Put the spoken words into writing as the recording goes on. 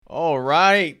All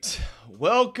right.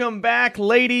 Welcome back,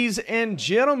 ladies and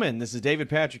gentlemen. This is David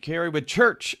Patrick Carey with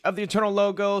Church of the Eternal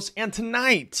Logos. And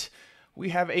tonight,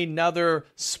 we have another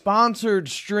sponsored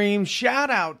stream. Shout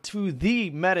out to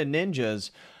the Meta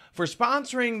Ninjas for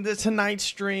sponsoring the tonight's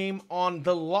stream on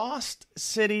the lost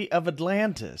city of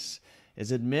Atlantis.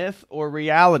 Is it myth or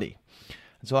reality?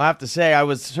 And so I have to say, I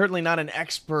was certainly not an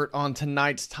expert on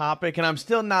tonight's topic, and I'm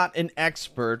still not an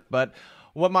expert, but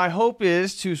what my hope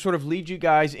is to sort of lead you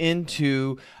guys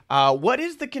into what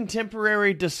is the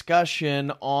contemporary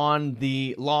discussion on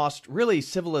the lost, really,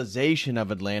 civilization of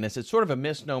Atlantis. It's sort of a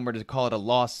misnomer to call it a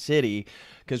lost city,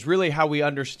 because really how we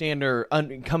understand or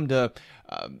come to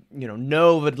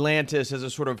know of Atlantis as a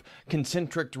sort of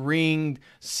concentric ringed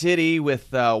city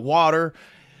with water.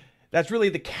 That's really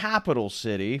the capital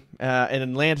city, and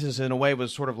Atlantis in a way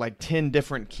was sort of like 10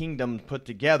 different kingdoms put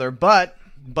together, but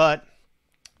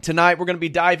tonight, we're going to be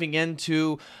diving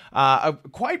into a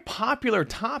quite popular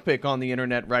topic on the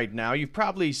internet right now. You've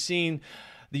probably seen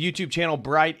the YouTube channel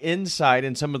Bright Insight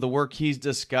and some of the work he's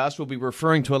discussed. We'll be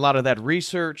referring to a lot of that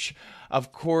research.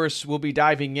 Of course, we'll be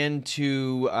diving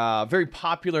into very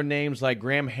popular names like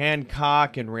Graham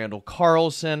Hancock and Randall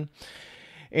Carlson.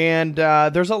 And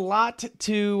there's a lot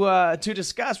to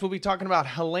discuss. We'll be talking about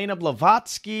Helena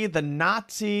Blavatsky, the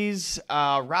Nazis,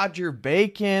 Roger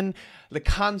Bacon, the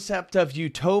concept of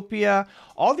utopia.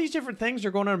 All these different things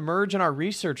are going to emerge in our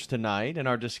research tonight in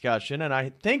our discussion, and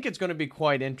I think it's going to be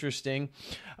quite interesting.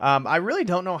 I really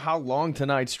don't know how long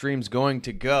tonight's stream's going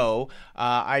to go.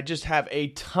 I just have a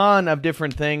ton of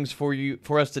different things for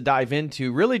us to dive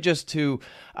into, really just to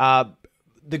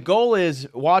the goal is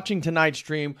watching tonight's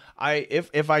stream.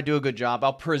 If I do a good job,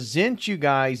 I'll present you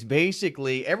guys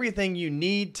basically everything you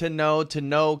need to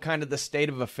know kind of the state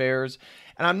of affairs.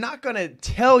 And I'm not going to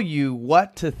tell you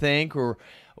what to think or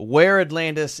where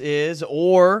Atlantis is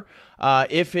or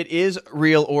if it is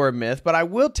real or a myth, but I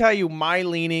will tell you my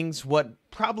leanings, what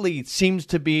probably seems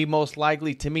to be most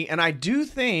likely to me. And I do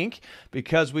think,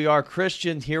 because we are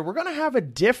Christians here, we're going to have a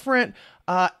different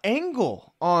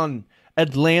angle on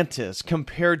Atlantis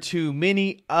compared to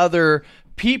many other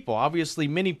people. Obviously,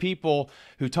 many people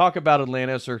who talk about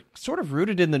Atlantis are sort of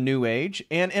rooted in the New Age,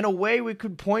 and in a way we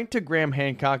could point to Graham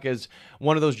Hancock as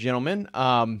one of those gentlemen,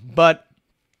 but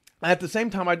at the same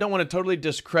time, I don't want to totally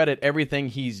discredit everything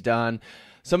he's done.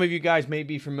 Some of you guys may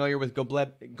be familiar with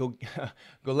Göbekli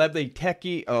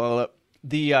Tepe,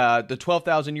 the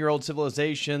 12,000-year-old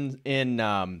civilization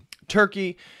in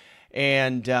Turkey,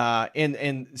 and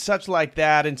such like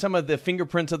that, and some of the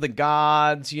fingerprints of the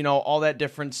gods, all that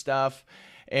different stuff.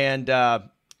 And, Göbekli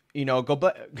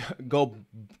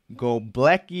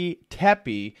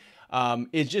Tepe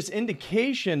is just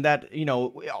indication that,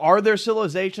 are there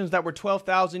civilizations that were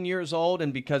 12,000 years old?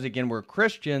 And because, again, we're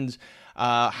Christians,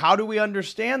 how do we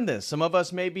understand this? Some of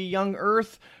us may be young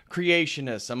Earth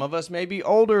creationists. Some of us may be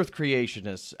old Earth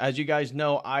creationists. As you guys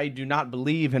know, I do not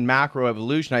believe in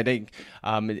macroevolution. I think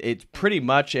it's pretty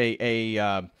much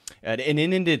an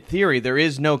ended theory. There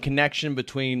is no connection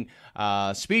between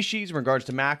species in regards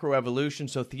to macroevolution,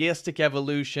 so theistic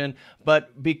evolution.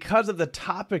 But because of the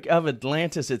topic of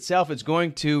Atlantis itself, it's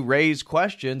going to raise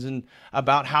questions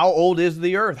about how old is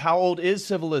the Earth? How old is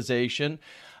civilization?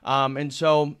 And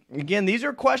so, again, these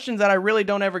are questions that I really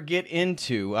don't ever get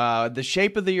into, the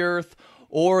shape of the Earth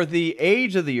or the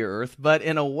age of the Earth, but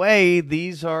in a way,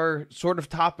 these are sort of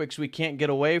topics we can't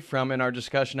get away from in our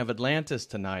discussion of Atlantis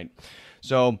tonight.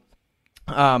 So,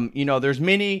 there's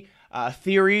many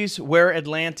theories where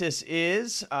Atlantis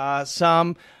is.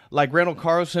 Some, like Randall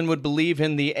Carlson, would believe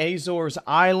in the Azores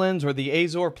Islands or the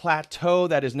Azore Plateau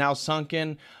that is now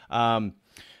sunken,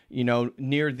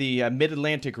 near the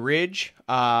Mid-Atlantic Ridge.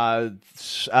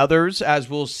 Others, as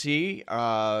we'll see,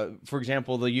 for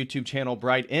example, the YouTube channel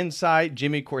Bright Insight,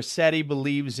 Jimmy Corsetti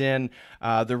believes in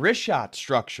the Richat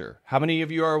structure. How many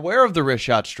of you are aware of the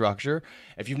Richat structure?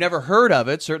 If you've never heard of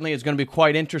it, certainly it's going to be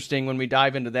quite interesting when we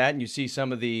dive into that and you see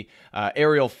some of the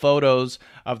aerial photos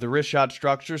of the Richat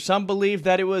structure. Some believe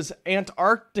that it was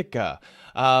Antarctica.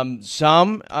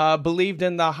 Some believed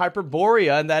in the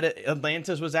Hyperborea and that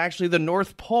Atlantis was actually the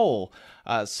North Pole.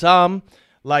 Some,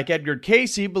 like Edgar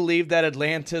Casey, believed that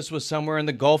Atlantis was somewhere in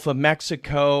the Gulf of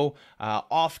Mexico,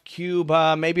 off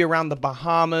Cuba, maybe around the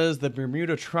Bahamas, the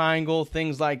Bermuda Triangle,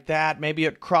 things like that. Maybe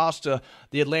it crossed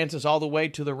the Atlantis all the way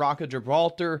to the Rock of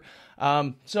Gibraltar.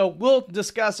 So we'll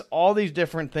discuss all these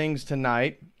different things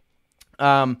tonight.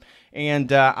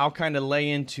 And I'll kind of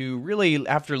lay into, really,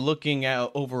 after looking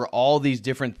over all these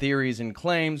different theories and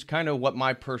claims, kind of what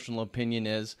my personal opinion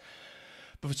is.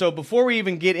 So before we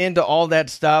even get into all that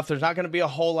stuff, there's not going to be a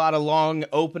whole lot of long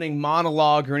opening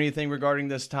monologue or anything regarding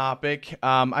this topic.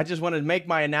 I just wanted to make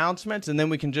my announcements, and then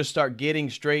we can just start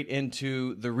getting straight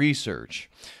into the research.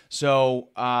 So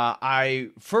I,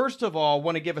 first of all,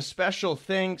 want to give a special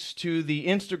thanks to the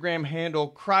Instagram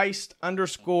handle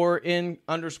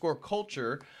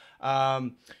Christ_in_culture.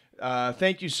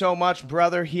 Thank you so much,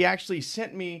 brother. He actually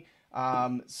sent me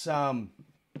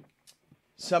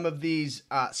some of these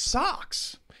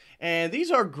socks. And these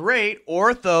are great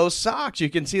ortho socks. You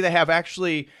can see they have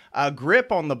actually a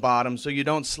grip on the bottom so you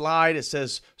don't slide. It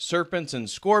says serpents and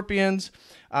scorpions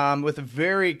with a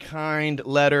very kind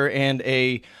letter and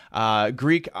a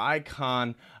Greek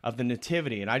icon of the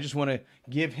nativity. And I just want to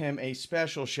give him a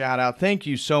special shout out. Thank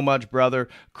you so much, brother.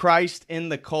 Christ in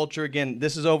the culture. Again,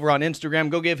 this is over on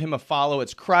Instagram. Go give him a follow.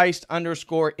 It's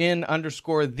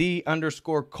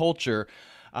Christ_in_the_culture.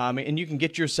 And you can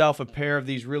get yourself a pair of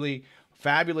these really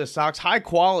fabulous socks, high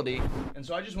quality. And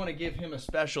so I just want to give him a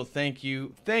special thank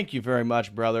you. Thank you very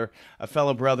much, brother, a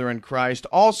fellow brother in Christ.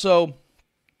 Also,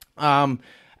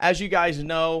 as you guys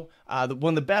know,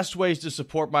 one of the best ways to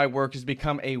support my work is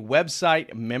become a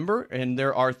website member. And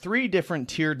there are 3 different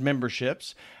tiered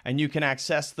memberships, and you can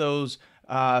access those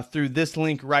through this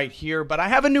link right here. But I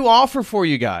have a new offer for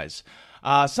you guys.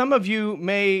 Some of you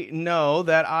may know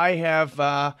that I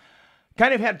have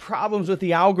kind of had problems with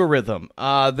the algorithm.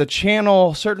 The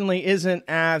channel certainly isn't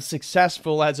as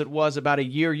successful as it was about a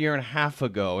year and a half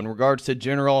ago in regards to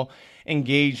general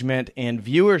engagement and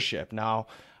viewership. Now,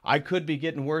 I could be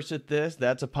getting worse at this.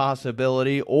 That's a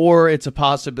possibility. Or it's a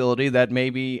possibility that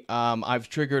maybe I've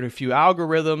triggered a few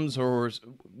algorithms or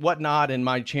whatnot, and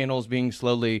my channel is being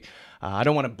slowly, I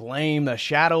don't want to blame the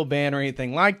shadow ban or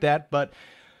anything like that, but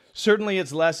certainly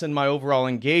it's lessened my overall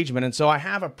engagement. And so I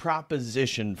have a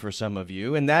proposition for some of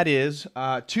you, and that is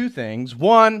 2 things.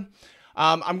 One,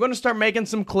 I'm going to start making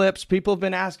some clips. People have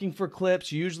been asking for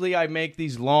clips. Usually I make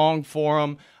these long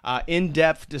forum,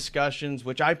 in-depth discussions,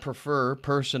 which I prefer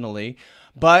personally.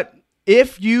 But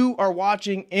if you are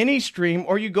watching any stream,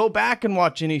 or you go back and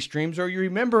watch any streams, or you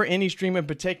remember any stream in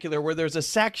particular where there's a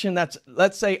section that's,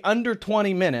 let's say, under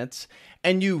 20 minutes,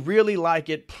 and you really like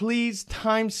it, please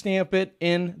timestamp it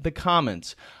in the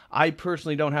comments. I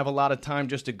personally don't have a lot of time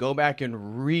just to go back and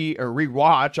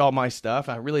rewatch all my stuff.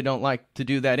 I really don't like to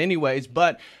do that anyways.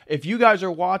 But if you guys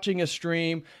are watching a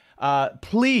stream,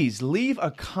 please leave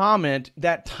a comment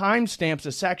that timestamps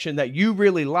a section that you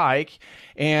really like,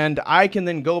 and I can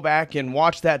then go back and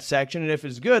watch that section. And if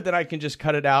it's good, then I can just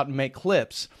cut it out and make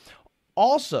clips.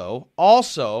 Also,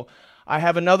 I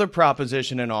have another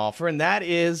proposition and offer, and that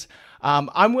is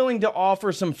I'm willing to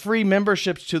offer some free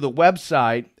memberships to the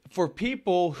website for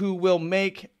people who will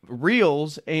make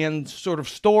reels and sort of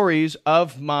stories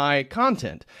of my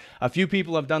content. A few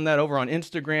people have done that over on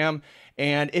Instagram,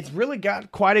 and it's really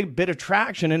got quite a bit of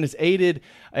traction, and it's aided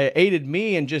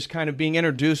me in just kind of being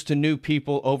introduced to new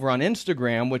people over on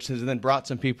Instagram, which has then brought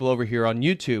some people over here on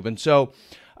YouTube. And so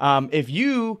if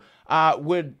you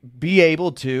would be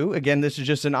able to, again, this is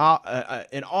just an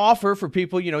offer for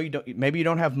people, maybe you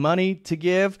don't have money to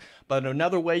give, but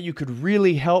another way you could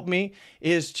really help me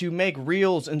is to make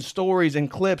reels and stories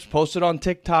and clips, post it on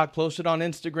TikTok, post it on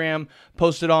Instagram,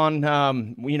 post it on,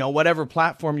 whatever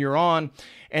platform you're on,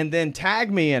 and then tag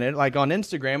me in it, like on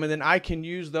Instagram, and then I can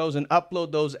use those and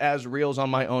upload those as reels on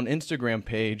my own Instagram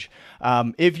page.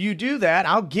 If you do that,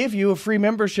 I'll give you a free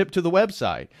membership to the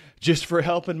website just for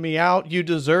helping me out. You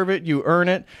deserve it. You earn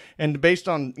it. And based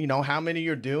on, how many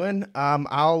you're doing,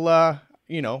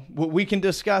 we can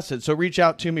discuss it. So reach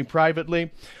out to me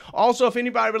privately. Also, if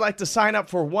anybody would like to sign up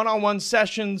for one-on-one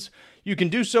sessions, you can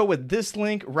do so with this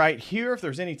link right here. If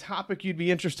there's any topic you'd be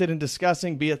interested in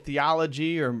discussing, be it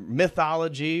theology or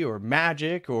mythology or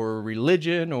magic or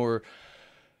religion or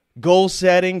goal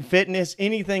setting, fitness,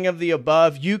 anything of the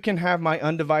above, you can have my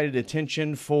undivided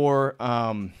attention for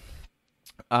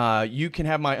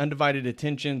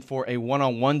a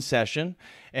one-on-one session.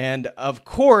 And of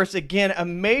course, again, a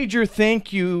major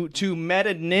thank you to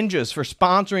Meta Ninjas for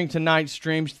sponsoring tonight's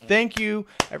streams. Thank you.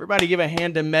 Everybody give a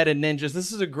hand to Meta Ninjas.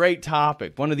 This is a great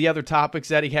topic. One of the other topics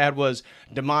that he had was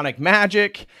demonic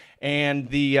magic and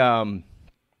the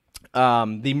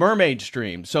mermaid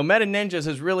stream. So Meta Ninjas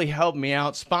has really helped me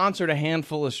out, sponsored a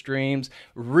handful of streams,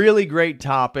 really great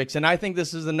topics. And I think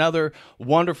this is another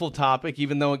wonderful topic,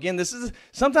 even though, again, this is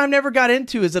something I've never got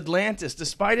into is Atlantis,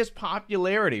 despite its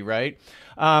popularity, right?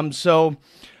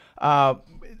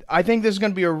 I think this is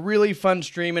going to be a really fun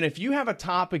stream. And if you have a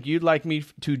topic you'd like me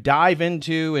to dive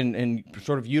into and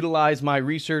sort of utilize my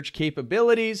research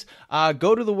capabilities,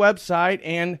 go to the website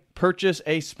and purchase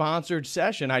a sponsored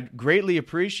session. I'd greatly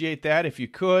appreciate that if you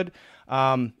could.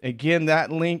 Again,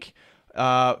 that link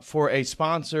for a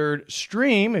sponsored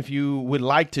stream, if you would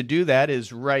like to do that,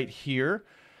 is right here.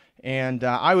 And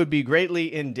I would be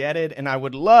greatly indebted, and I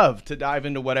would love to dive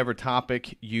into whatever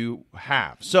topic you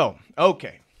have. So,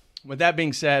 okay. With that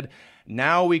being said,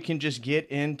 now we can just get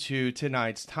into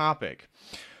tonight's topic.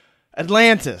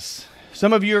 Atlantis.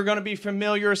 Some of you are going to be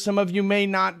familiar. Some of you may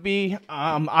not be.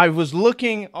 I was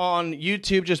looking on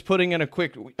YouTube, just putting in a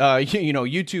quick,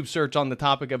 YouTube search on the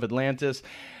topic of Atlantis.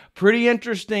 Pretty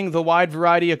interesting, the wide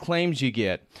variety of claims you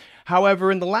get.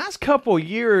 However, in the last couple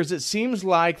years, it seems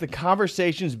like the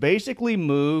conversations basically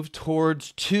moved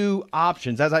towards two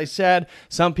options. As I said,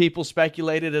 some people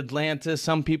speculated Atlantis,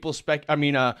 some people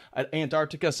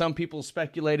Antarctica, some people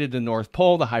speculated the North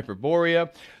Pole, the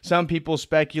Hyperborea. Some people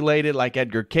speculated, like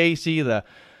Edgar Casey, the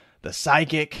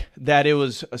psychic, that it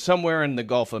was somewhere in the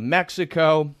Gulf of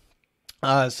Mexico.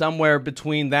 Somewhere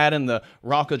between that and the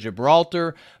Rock of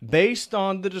Gibraltar, based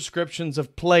on the descriptions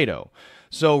of Plato.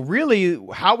 So really,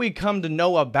 how we come to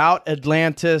know about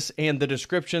Atlantis and the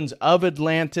descriptions of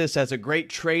Atlantis as a great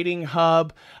trading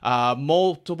hub,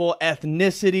 multiple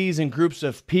ethnicities and groups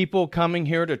of people coming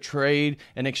here to trade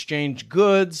and exchange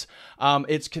goods,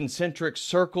 its concentric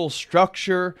circle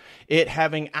structure, it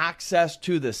having access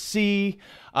to the sea.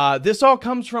 This all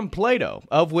comes from Plato,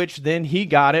 of which then he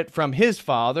got it from his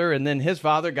father, and then his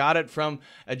father got it from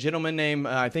a gentleman named,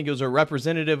 I think it was a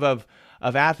representative of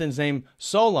Athens named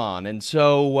Solon. And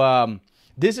so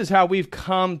this is how we've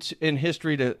come in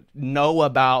history to know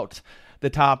about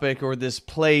the topic, or this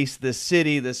place, this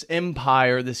city, this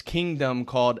empire, this kingdom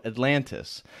called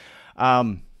Atlantis.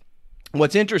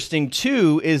 What's interesting,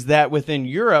 too, is that within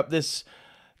Europe, the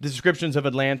descriptions of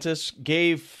Atlantis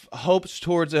gave hopes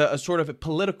towards a sort of a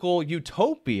political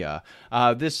utopia.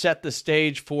 This set the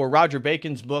stage for Roger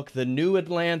Bacon's book, The New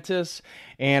Atlantis.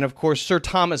 And of course, Sir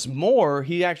Thomas More,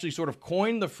 he actually sort of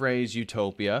coined the phrase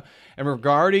utopia and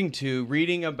regarding to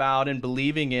reading about and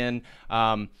believing in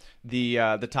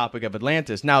the topic of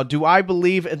Atlantis. Now, do I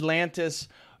believe Atlantis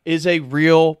is a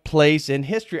real place in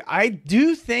history? I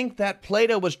do think that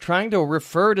Plato was trying to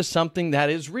refer to something that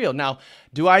is real. Now,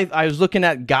 I was looking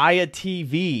at Gaia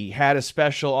TV, had a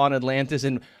special on Atlantis,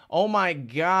 and oh my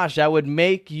gosh, that would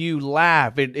make you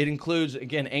laugh. It includes,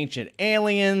 again, ancient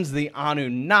aliens, the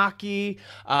Anunnaki,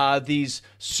 these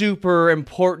super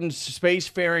important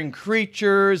spacefaring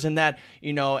creatures, and that,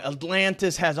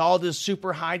 Atlantis has all this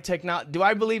super high technology. Do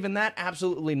I believe in that?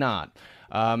 Absolutely not.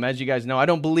 As you guys know, I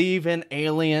don't believe in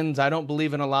aliens. I don't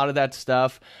believe in a lot of that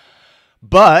stuff.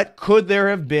 But could there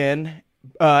have been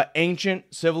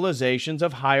ancient civilizations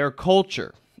of higher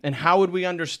culture? And how would we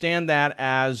understand that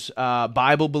as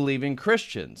Bible-believing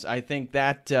Christians? I think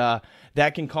that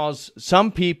that can cause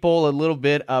some people a little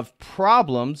bit of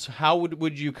problems. How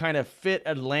would you kind of fit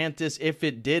Atlantis, if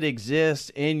it did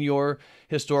exist, in your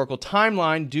historical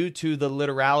timeline due to the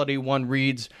literality one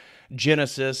reads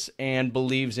Genesis and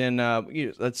believes in,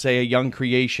 let's say, a young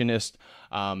creationist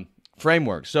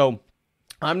framework? So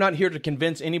I'm not here to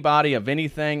convince anybody of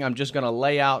anything. I'm just going to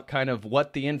lay out kind of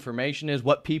what the information is,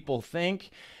 what people think,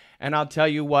 and I'll tell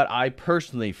you what I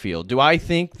personally feel. Do I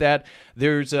think that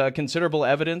there's considerable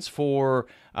evidence for,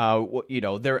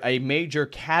 a major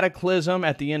cataclysm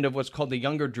at the end of what's called the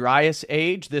Younger Dryas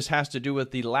Age? This has to do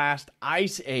with the last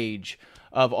ice age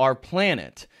of our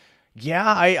planet. Yeah,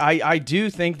 I do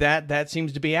think that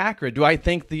seems to be accurate. Do I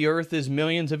think the Earth is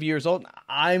millions of years old?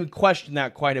 I question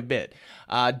that quite a bit.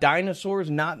 Dinosaurs,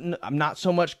 I'm not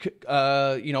so much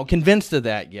convinced of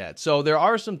that yet. So there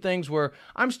are some things where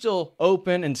I'm still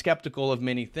open and skeptical of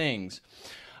many things.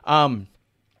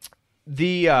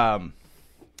 The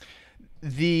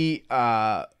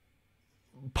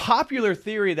popular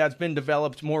theory that's been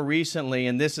developed more recently,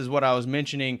 and this is what I was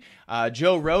mentioning,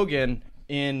 Joe Rogan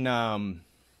in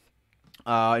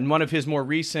one of his more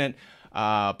recent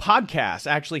podcasts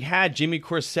actually had Jimmy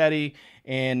Corsetti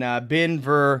and Ben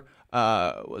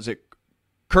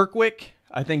Kirkwick?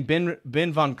 I think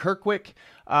Ben von Kirkwick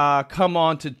come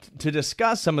on to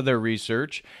discuss some of their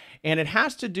research, and it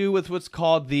has to do with what's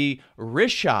called the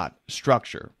Richat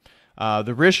structure.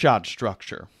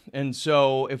 And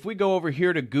so if we go over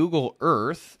here to Google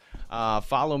Earth,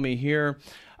 follow me here,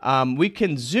 we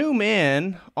can zoom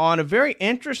in on a very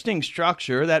interesting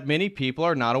structure that many people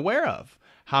are not aware of.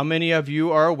 How many of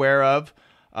you are aware of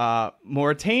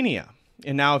Mauritania?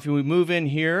 And now if we move in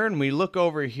here and we look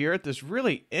over here at this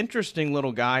really interesting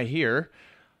little guy here,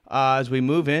 as we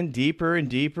move in deeper and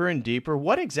deeper and deeper.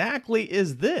 What exactly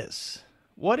is this?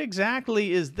 What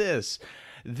exactly is this?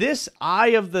 This Eye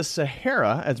of the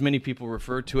Sahara, as many people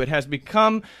refer to it, has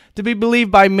become to be believed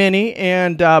by many,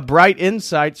 and Bright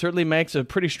Insight certainly makes a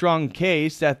pretty strong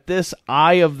case that this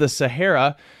Eye of the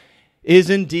Sahara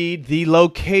is indeed the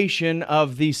location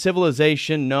of the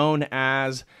civilization known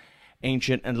as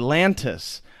ancient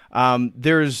Atlantis.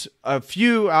 There's a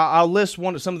few, I'll list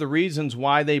some of the reasons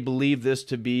why they believe this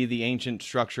to be the ancient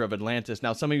structure of Atlantis.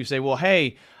 Now, some of you say, well,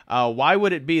 hey, why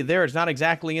would it be there? It's not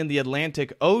exactly in the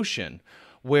Atlantic Ocean,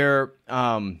 where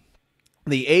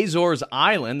the Azores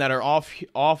Island that are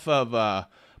off of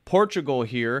Portugal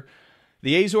here.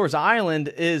 The Azores Island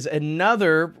is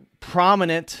another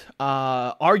prominent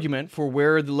argument for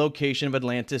where the location of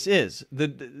Atlantis is.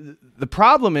 The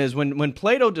problem is when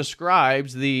Plato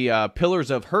describes the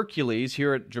Pillars of Hercules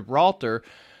here at Gibraltar,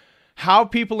 how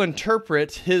people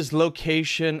interpret his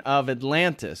location of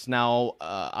Atlantis. Now,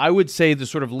 I would say the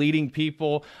sort of leading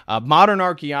people, modern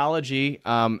archaeology,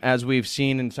 as we've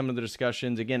seen in some of the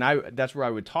discussions, again, that's where I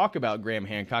would talk about Graham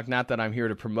Hancock. Not that I'm here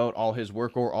to promote all his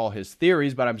work or all his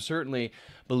theories, but I'm certainly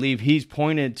believe he's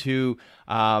pointed to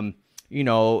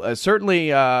certainly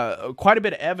quite a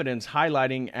bit of evidence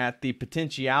highlighting at the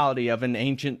potentiality of an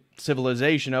ancient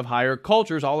civilization of higher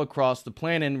cultures all across the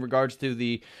planet in regards to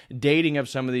the dating of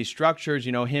some of these structures.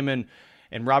 You know, him and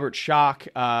Robert Schoch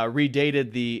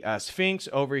redated the Sphinx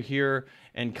over here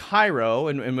in Cairo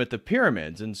and with the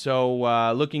pyramids. And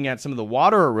so looking at some of the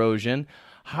water erosion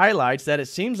highlights that it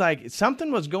seems like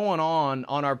something was going on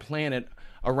our planet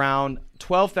around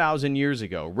 12,000 years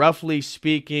ago, roughly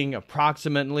speaking,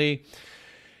 approximately.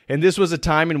 And this was a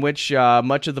time in which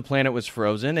much of the planet was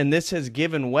frozen, and this has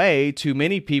given way to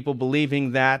many people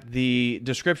believing that the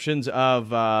descriptions of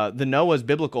the Noah's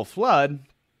biblical flood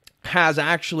has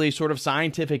actually sort of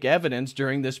scientific evidence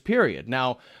during this period.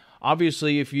 Now,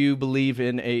 obviously, if you believe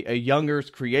in a young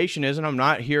Earth creationism, I'm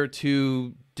not here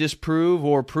to disprove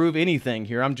or prove anything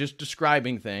here. I'm just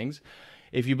describing things.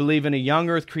 If you believe in a young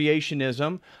Earth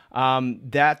creationism,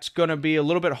 that's going to be a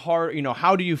little bit hard. You know,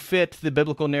 how do you fit the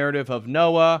biblical narrative of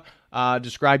Noah,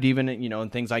 described even in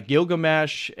things like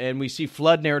Gilgamesh, and we see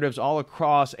flood narratives all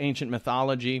across ancient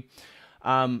mythology.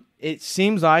 It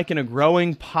seems like, in a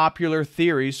growing popular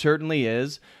theory, certainly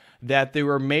is, that there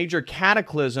were major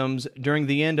cataclysms during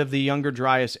the end of the Younger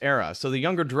Dryas era. So the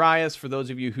Younger Dryas, for those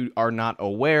of you who are not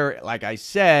aware, like I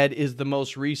said, is the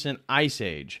most recent ice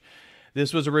age.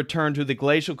 This was a return to the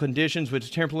glacial conditions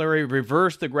which temporarily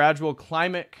reversed the gradual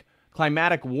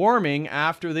climatic warming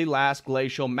after the last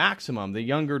glacial maximum. The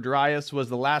Younger Dryas was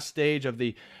the last stage of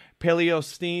the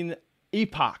Paleocene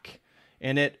epoch,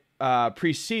 and it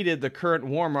preceded the current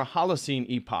warmer Holocene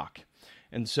epoch.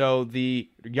 And so the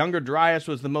Younger Dryas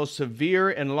was the most severe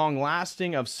and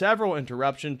long-lasting of several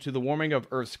interruptions to the warming of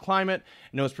Earth's climate,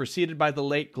 and it was preceded by the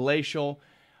late glacial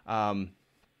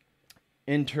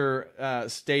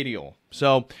interstadial.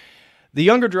 So the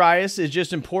Younger Dryas is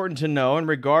just important to know in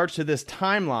regards to this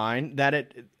timeline, that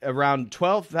it around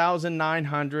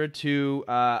 12,900 to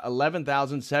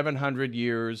 11,700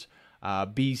 years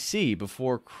BC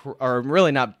before, or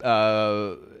really not,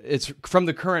 it's from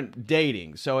the current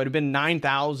dating. So it had been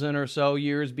 9,000 or so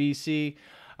years BC.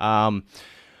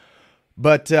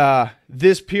 But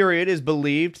this period is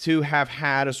believed to have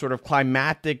had a sort of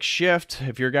climatic shift.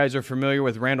 If you guys are familiar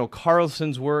with Randall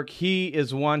Carlson's work, he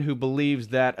is one who believes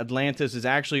that Atlantis is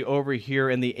actually over here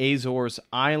in the Azores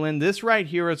Island. This right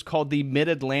here is called the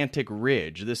Mid-Atlantic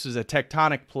Ridge. This is a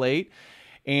tectonic plate,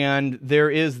 and there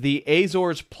is the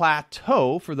Azores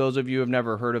Plateau, for those of you who have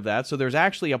never heard of that. So there's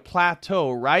actually a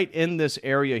plateau right in this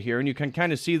area here, and you can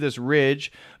kind of see this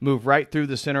ridge move right through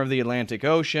the center of the Atlantic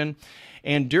Ocean.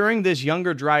 And during this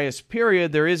Younger Dryas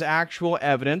period, there is actual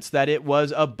evidence that it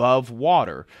was above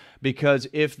water, because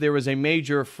if there was a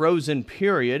major frozen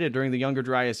period during the Younger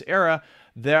Dryas era,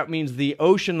 that means the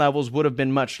ocean levels would have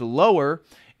been much lower,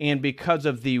 and because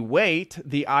of the weight,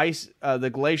 the ice, the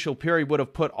glacial period would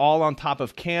have put all on top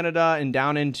of Canada and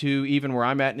down into even where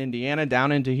I'm at in Indiana,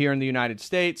 down into here in the United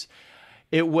States.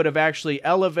 It would have actually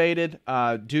elevated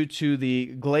due to the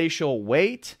glacial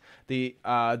weight,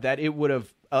 that it would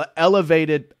have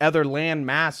elevated other land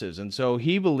masses. And so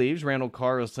he believes, Randall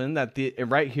Carlson, that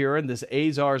right here in this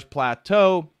Azores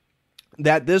Plateau,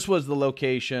 that this was the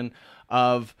location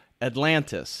of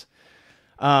Atlantis.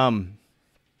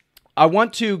 I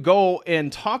want to go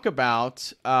and talk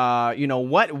about, how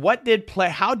did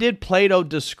Plato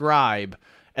describe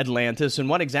Atlantis, and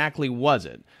what exactly was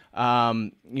it? So I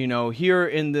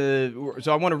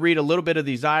want to read a little bit of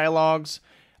these dialogues.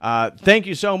 Thank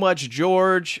you so much,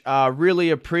 George. Really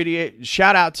appreciate.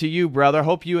 Shout out to you, brother.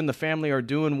 Hope you and the family are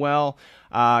doing well.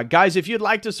 Guys, if you'd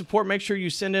like to support, make sure you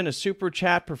send in a super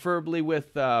chat, preferably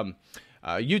with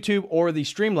YouTube or the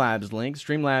Streamlabs link.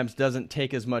 Streamlabs doesn't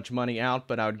take as much money out,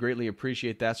 but I would greatly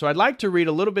appreciate that. So I'd like to read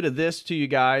a little bit of this to you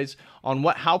guys on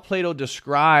how Plato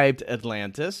described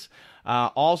Atlantis.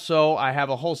 Also, I have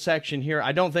a whole section here.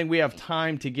 I don't think we have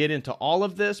time to get into all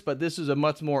of this, but this is a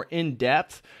much more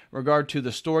in-depth regard to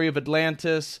the story of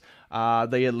Atlantis,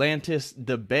 the Atlantis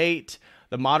debate,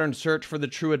 the modern search for the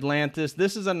true Atlantis.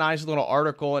 This is a nice little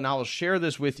article, and I will share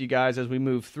this with you guys as we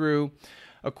move through.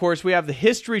 Of course, we have the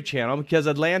History Channel, because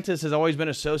Atlantis has always been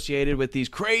associated with these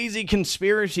crazy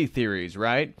conspiracy theories,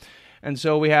 right? And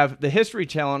so we have the History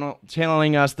Channel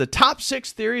telling us the top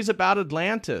 6 theories about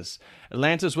Atlantis.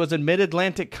 Atlantis was a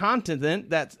mid-Atlantic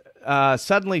continent that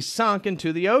suddenly sunk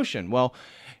into the ocean. Well,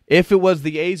 if it was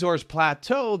the Azores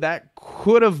Plateau, that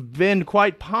could have been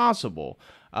quite possible.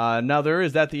 Another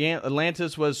is that the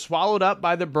Atlantis was swallowed up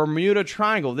by the Bermuda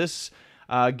Triangle. This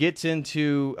gets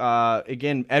into,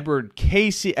 again, Edgar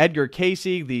Cayce,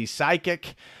 the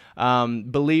psychic,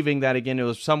 believing that, again, it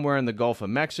was somewhere in the Gulf of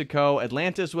Mexico.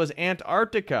 Atlantis was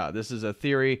Antarctica. This is a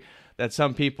theory that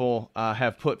some people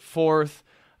have put forth,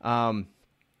 that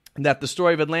the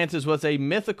story of Atlantis was a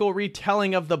mythical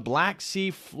retelling of the Black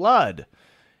Sea flood.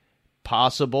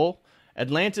 Possible.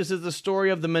 Atlantis is the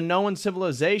story of the Minoan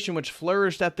civilization, which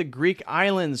flourished at the Greek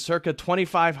islands circa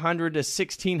 2500 to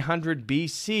 1600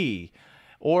 BC.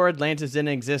 Or Atlantis didn't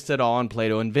exist at all and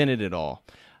Plato invented it all.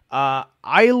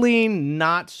 I lean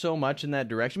not so much in that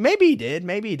direction. Maybe he did.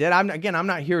 I'm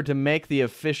not here to make the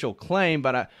official claim,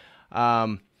 but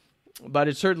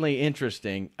it's certainly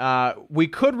interesting. We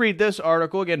could read this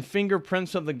article, again,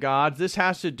 Fingerprints of the Gods. This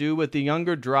has to do with the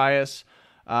Younger Dryas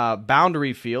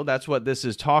boundary field. That's what this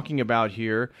is talking about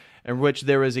here, in which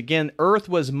there is, again, Earth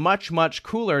was much, much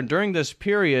cooler. And during this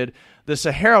period, the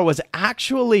Sahara was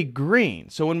actually green.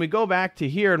 So when we go back to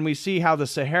here and we see how the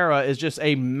Sahara is just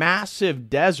a massive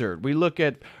desert, we look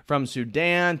at from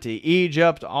Sudan to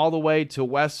Egypt all the way to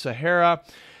West Sahara.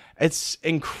 It's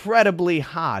incredibly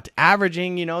hot,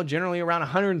 averaging, generally around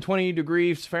 120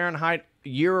 degrees Fahrenheit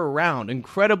year-round,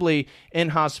 incredibly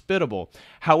inhospitable.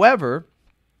 However,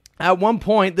 at one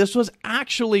point, this was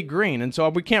actually green, and so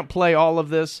we can't play all of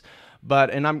this, but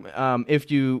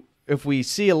if we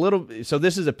see a little, so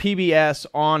this is a PBS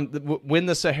on when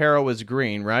the Sahara was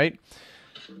green, right?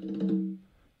 And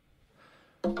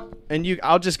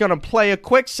I'm just going to play a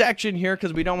quick section here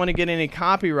because we don't want to get any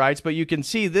copyrights, but you can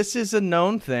see this is a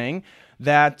known thing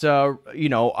that,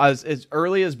 as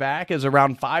early as back as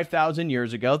around 5,000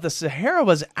 years ago, the Sahara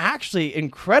was actually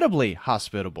incredibly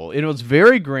hospitable. It was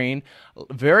very green,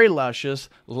 very luscious,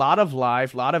 a lot of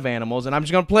life, a lot of animals. And I'm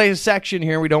just going to play a section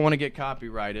here. We don't want to get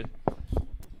copyrighted.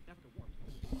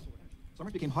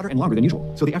 Summers became hotter and longer than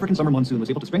usual, so the African summer monsoon was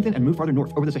able to strengthen and move farther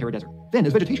north over the Sahara Desert. Then,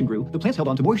 as vegetation grew, the plants held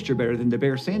on to moisture better than the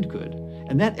bare sand could,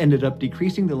 and that ended up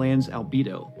decreasing the land's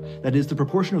albedo, that is, the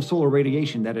proportion of solar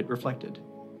radiation that it reflected.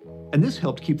 And this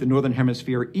helped keep the northern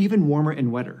hemisphere even warmer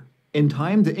and wetter. In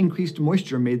time, the increased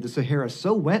moisture made the Sahara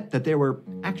so wet that there were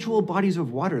actual bodies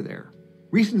of water there.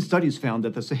 Recent studies found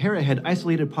that the Sahara had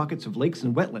isolated pockets of lakes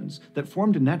and wetlands that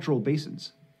formed natural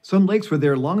basins. Some lakes were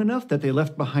there long enough that they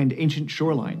left behind ancient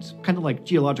shorelines, kind of like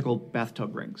geological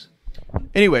bathtub rings.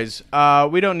 Anyways,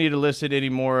 we don't need to listen any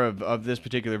more of this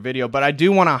particular video, but I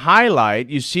do want to highlight,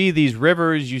 you see these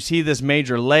rivers, you see this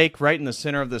major lake right in the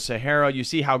center of the Sahara, you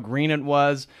see how green it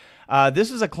was.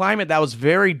 This is a climate that was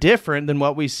very different than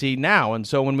what we see now. And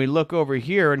so when we look over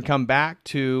here and come back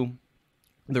to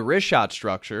the wrist shot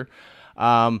structure,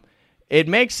 it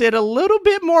makes it a little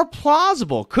bit more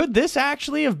plausible. Could this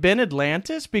actually have been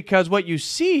Atlantis? Because what you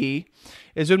see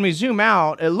is when we zoom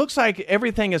out, it looks like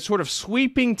everything is sort of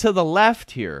sweeping to the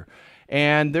left here.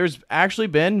 And there's actually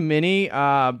been many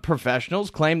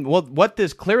professionals claim, well, what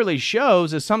this clearly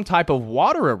shows is some type of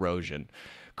water erosion.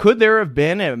 Could there have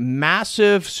been a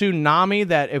massive tsunami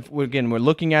that, if again, we're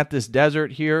looking at this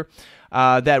desert here,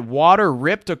 that water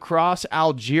ripped across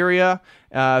Algeria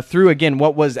through, again,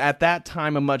 what was at that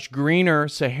time a much greener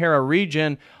Sahara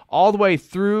region, all the way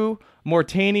through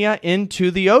Mauritania into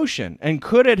the ocean? And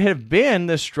could it have been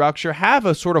this structure have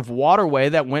a sort of waterway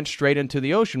that went straight into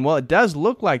the ocean? Well, it does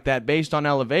look like that based on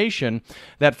elevation,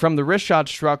 that from the wrist shot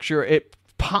structure, it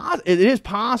is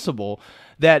possible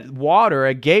that water,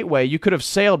 a gateway, you could have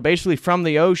sailed basically from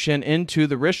the ocean into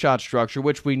the wrist shot structure,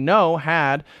 which we know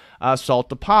had salt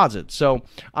deposits. So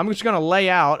I'm just going to lay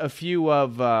out a few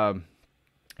of,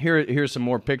 here's some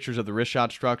more pictures of the wrist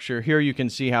shot structure. Here you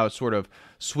can see how it's sort of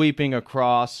sweeping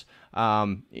across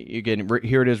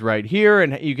Here it is right here,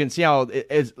 and you can see how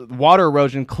water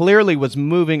erosion clearly was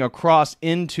moving across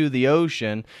into the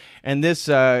ocean, and this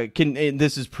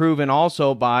is proven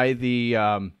also by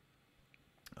the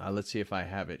let's see if I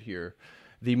have it here,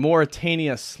 the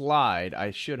Mauritania slide.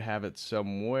 I should have it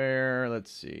somewhere.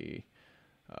 Let's see,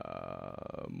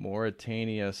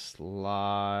 Mauritania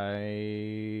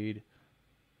slide.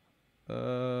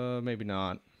 Maybe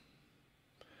not.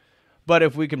 But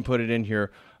if we can put it in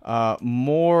here,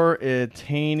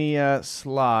 Mauritania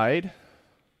slide.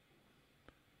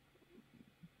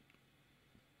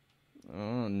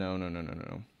 Oh,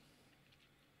 no.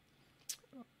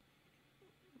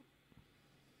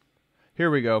 Here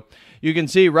we go. You can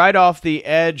see right off the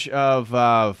edge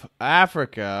of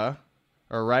Africa,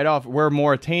 or right off where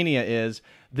Mauritania is,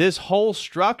 this whole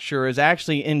structure is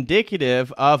actually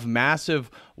indicative of massive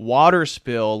water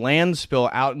spill, land spill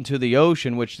out into the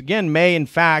ocean, which again may in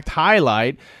fact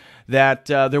highlight that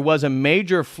there was a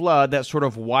major flood that sort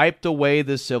of wiped away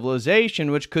the civilization,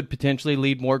 which could potentially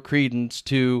lead more credence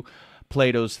to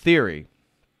Plato's theory.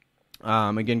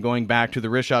 Again, going back to the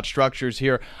Richat structures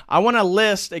here, I want to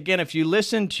list, again, if you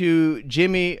listen to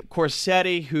Jimmy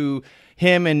Corsetti,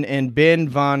 him and Ben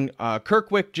von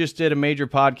Kirkwick just did a major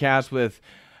podcast with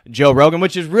Joe Rogan,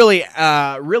 which is really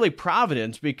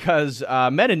providence, because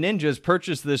Meta Ninjas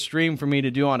purchased this stream for me to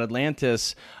do on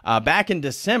Atlantis back in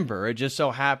December. It just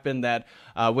so happened that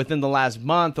within the last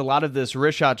month, a lot of this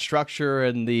Richat structure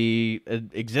and the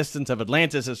existence of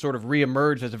Atlantis has sort of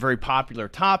reemerged as a very popular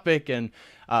topic. And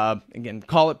again,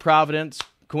 call it providence,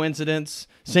 coincidence,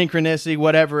 synchronicity,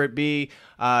 whatever it be.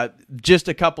 Just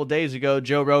a couple days ago,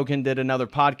 Joe Rogan did another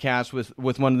podcast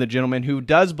with one of the gentlemen who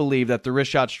does believe that the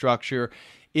Richat structure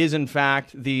is in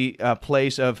fact the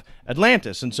place of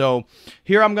Atlantis. And so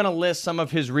here I'm going to list some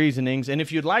of his reasonings. And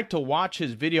if you'd like to watch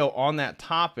his video on that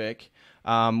topic,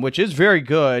 which is very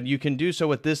good, you can do so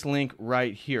with this link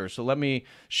right here. So let me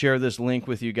share this link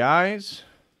with you guys.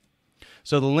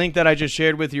 So the link that I just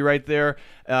shared with you right there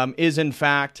is in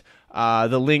fact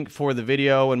the link for the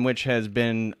video, in which has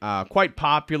been quite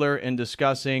popular in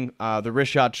discussing the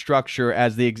Richat structure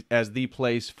as the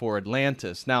place for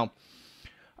Atlantis. Now,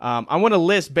 I want to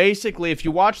list, basically, if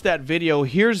you watch that video,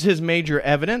 here's his major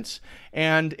evidence,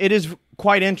 and it is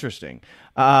quite interesting.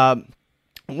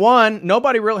 One,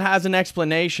 nobody really has an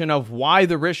explanation of why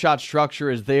the Richat structure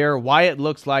is there, why it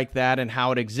looks like that, and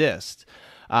how it exists.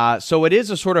 So it is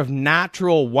a sort of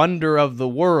natural wonder of the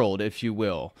world, if you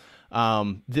will.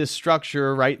 This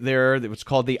structure right there, that was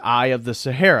called the Eye of the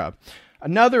Sahara.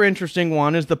 Another interesting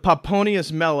one is the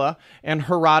Pomponius Mela and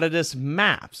Herodotus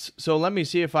maps. So let me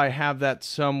see if I have that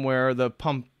somewhere. The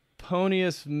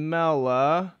Pomponius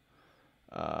Mela.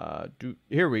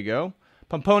 Here we go.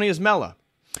 Pomponius Mela.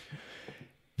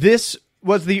 This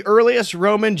was the earliest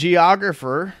Roman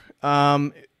geographer,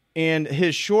 and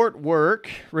his short work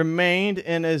remained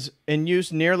in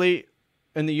use nearly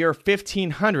in the year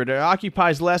 1500. It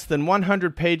occupies less than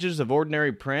 100 pages of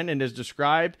ordinary print and is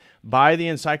described by the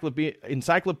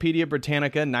Encyclopedia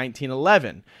Britannica in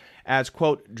 1911 as,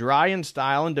 quote, dry in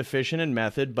style and deficient in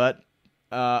method, but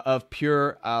of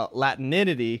pure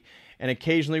Latinity, and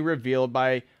occasionally revealed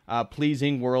by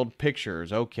pleasing world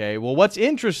pictures. Okay, well, what's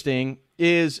interesting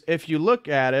is if you look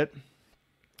at it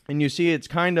and you see it's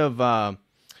kind of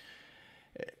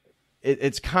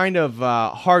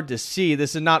hard to see.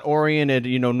 This is not oriented,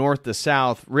 north to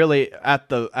south. Really, at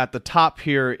the top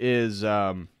here is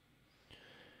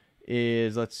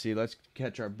let's see, let's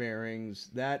catch our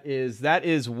bearings. That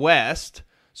is west.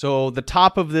 So the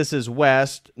top of this is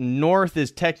west. North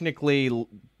is technically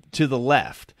to the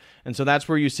left. And so that's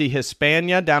where you see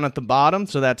Hispania down at the bottom.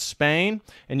 So that's Spain.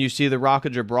 And you see the Rock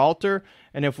of Gibraltar.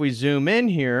 And if we zoom in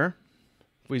here,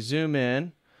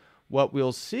 what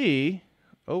we'll see...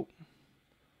 come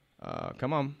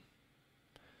on.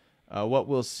 What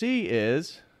we'll see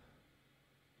is...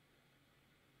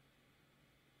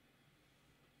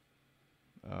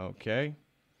 Okay.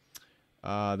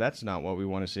 That's not what we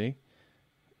want to see.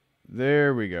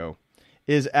 There we go.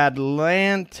 Is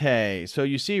Atlante. So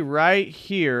you see right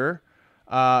here,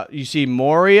 you see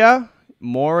Moria,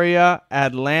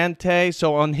 Atlante.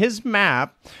 So on his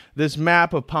map, this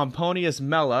map of Pomponius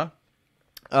Mela,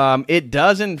 it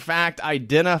does in fact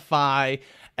identify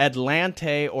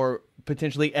Atlante, or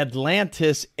potentially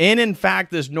Atlantis, in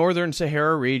fact this northern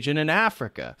Sahara region in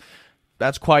Africa.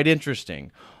 That's quite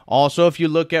interesting. Also, if you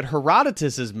look at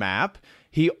Herodotus's map,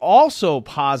 he also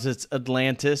posits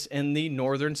Atlantis in the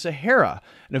northern Sahara,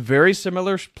 in a very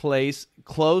similar place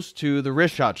close to the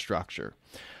Richat structure.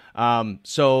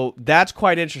 So that's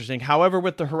quite interesting. However,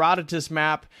 with the Herodotus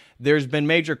map, there's been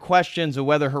major questions of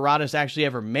whether Herodotus actually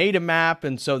ever made a map,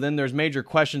 and so then there's major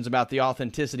questions about the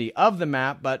authenticity of the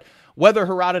map. But whether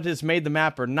Herodotus made the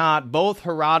map or not, both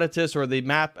Herodotus, or the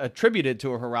map attributed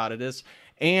to Herodotus,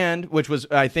 and which was,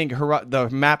 I think, the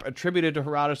map attributed to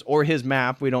Herodotus, or his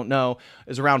map, we don't know,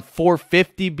 is around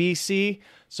 450 BC.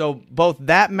 So both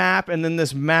that map and then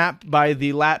this map by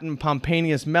the Latin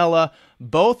Pomponius Mela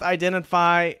both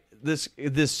identify this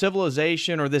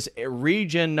civilization, or this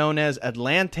region known as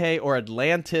Atlante or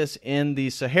Atlantis in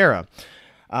the Sahara.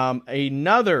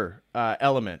 Another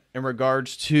element in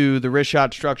regards to the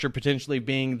Richat structure potentially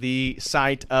being the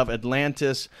site of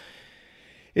Atlantis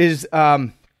is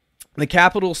the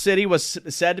capital city was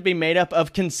said to be made up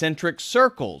of concentric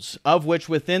circles, of which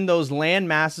within those land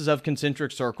masses of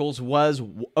concentric circles was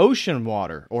ocean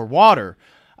water or water.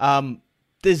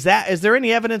 Is there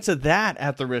any evidence of that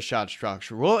at the Richat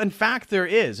structure? Well, in fact, there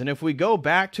is. And if we go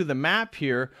back to the map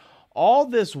here, all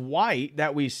this white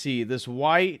that we see, this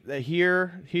white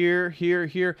here,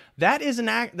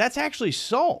 that's actually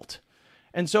salt.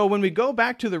 And so when we go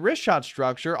back to the Richat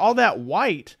structure, all that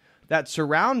white that's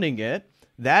surrounding it,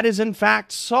 that is in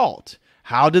fact salt.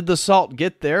 How did the salt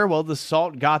get there? Well, the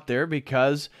salt got there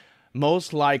because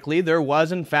most likely there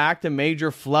was in fact a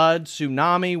major flood,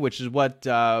 tsunami, which is what,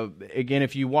 again,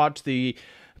 if you watch the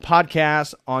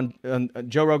podcast on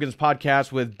Joe Rogan's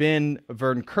podcast with Ben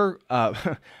van Kerkwijk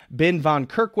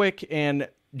and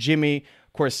Jimmy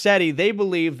Corsetti, they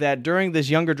believe that during this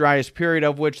Younger Dryas period,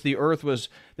 of which the Earth was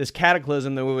this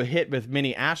cataclysm that was hit with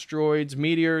many asteroids,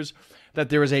 meteors, that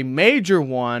there was a major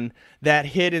one that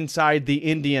hit inside the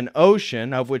Indian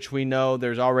Ocean, of which we know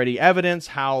there's already evidence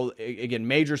how, again,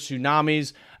 major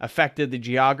tsunamis affected the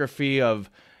geography of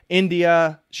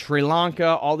India, Sri Lanka,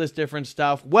 all this different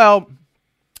stuff. Well,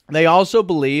 they also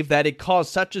believe that it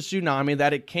caused such a tsunami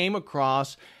that it came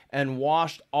across and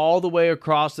washed all the way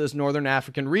across this northern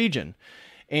African region.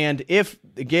 And if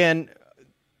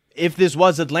this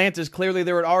was Atlantis, clearly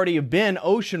there would already have been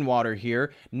ocean water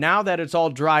here. Now that it's all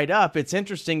dried up, it's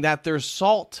interesting that there's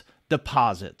salt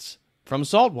deposits from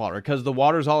salt water because the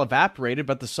water's all evaporated,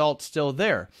 but the salt's still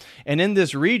there. And in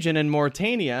this region in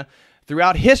Mauritania,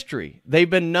 throughout history, they've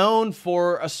been known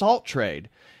for a salt trade.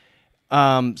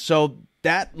 So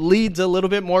that leads a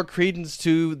little bit more credence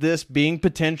to this being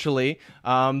potentially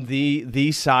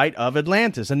the site of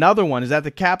Atlantis. Another one is that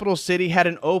the capital city had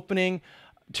an opening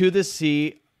to the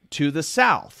sea to the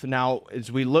south. Now,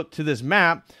 as we look to this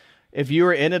map, if you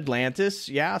were in Atlantis,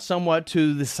 somewhat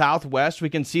to the southwest, we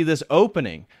can see this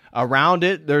opening. Around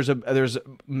it, there's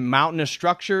mountainous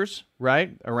structures,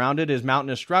 right? Around it is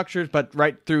mountainous structures, but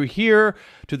right through here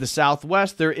to the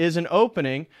southwest, there is an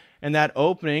opening, and that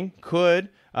opening could,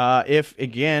 if,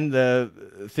 again, the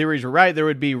theories are right, there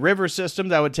would be river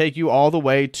systems that would take you all the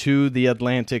way to the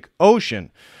Atlantic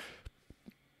Ocean.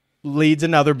 Leads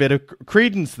another bit of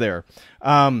credence there.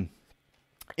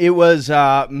 It was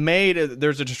made,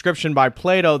 there's a description by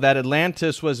Plato that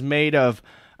Atlantis was made of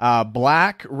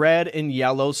black, red, and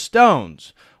yellow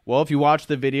stones. Well, if you watch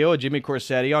the video of Jimmy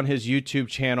Corsetti on his YouTube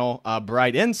channel,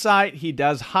 Bright Insight, he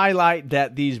does highlight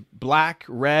that these black,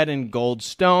 red, and gold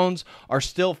stones are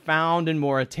still found in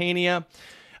Mauritania,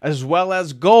 as well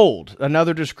as gold.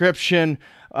 Another description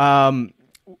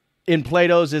in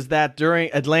Plato's is that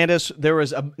during Atlantis, there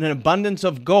was an abundance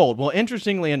of gold. Well,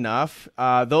 interestingly enough,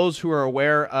 those who are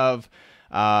aware of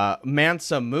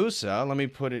Mansa Musa, let me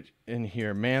put it in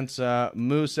here, Mansa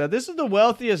Musa, this is the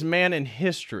wealthiest man in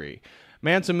history.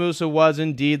 Mansa Musa was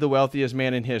indeed the wealthiest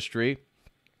man in history.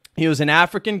 He was an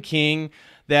African king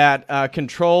that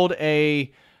controlled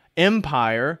a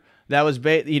empire that was,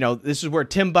 this is where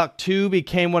Timbuktu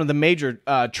became one of the major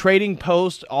trading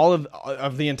posts all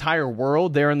of the entire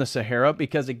world there in the Sahara,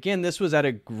 because, again, this was at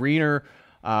a greener,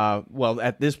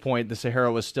 at this point, the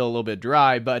Sahara was still a little bit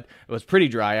dry, but it was pretty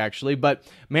dry, actually. But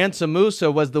Mansa Musa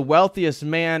was the wealthiest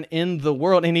man in the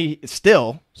world, and he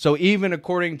still, so even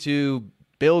according to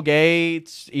Bill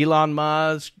Gates, Elon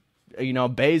Musk,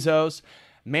 Bezos,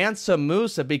 Mansa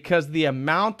Musa, because the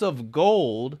amount of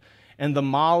gold and the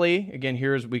Mali, again,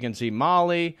 we can see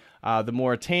Mali, the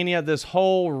Mauritania, this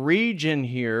whole region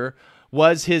here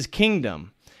was his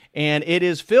kingdom. And it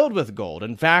is filled with gold.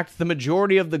 In fact, the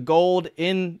majority of the gold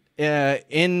in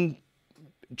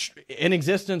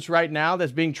existence right now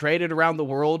that's being traded around the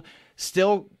world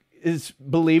still is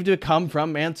believed to come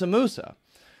from Mansa Musa.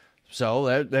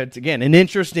 So that's, again, an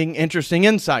interesting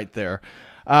insight there.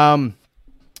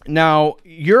 Now,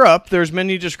 Europe, there's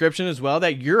many descriptions as well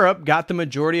that Europe got the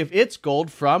majority of its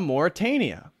gold from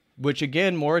Mauritania, which,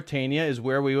 again, Mauritania is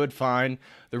where we would find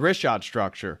the Richat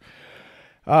structure.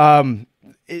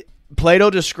 Plato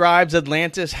describes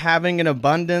Atlantis having an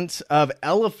abundance of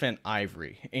elephant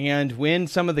ivory, and when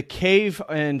some of the cave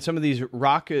and some of these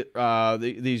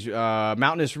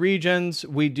mountainous regions,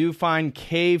 we do find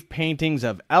cave paintings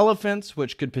of elephants,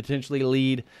 which could potentially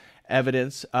lead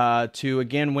evidence to,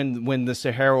 again, when the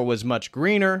Sahara was much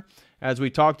greener. As we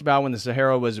talked about, when the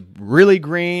Sahara was really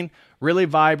green, really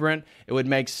vibrant, it would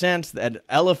make sense that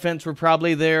elephants were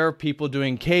probably there. People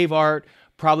doing cave art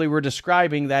probably were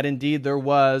describing that indeed there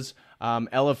was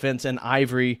elephants and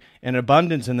ivory in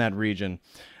abundance in that region.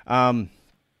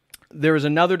 There is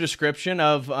another description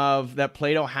of that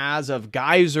Plato has of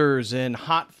geysers and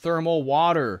hot thermal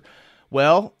water.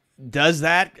 Well, does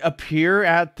that appear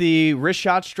at the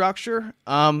Rishat structure?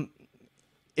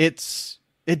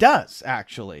 It does,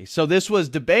 actually. So this was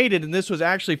debated, and this was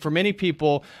actually, for many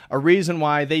people, a reason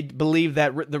why they believe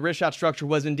that the Rishat structure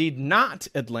was indeed not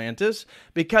Atlantis,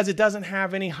 because it doesn't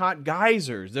have any hot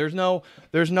geysers. There's no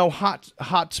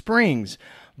hot springs.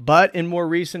 But in more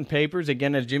recent papers,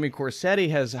 again, as Jimmy Corsetti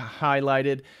has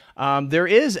highlighted, there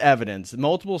is evidence.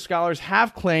 Multiple scholars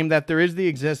have claimed that there is the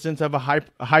existence of a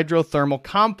hydrothermal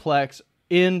complex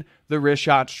in the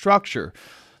Rishat structure.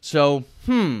 So,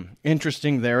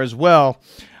 interesting there as well.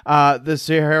 The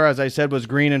Sahara, as I said, was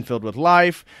green and filled with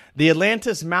life. The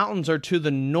Atlantis Mountains are to the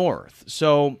north.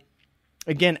 So,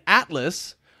 again,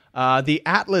 Atlas, the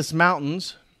Atlas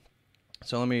Mountains.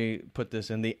 So let me put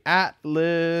this in. The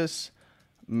Atlas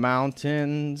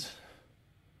Mountains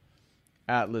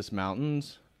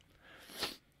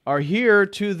are here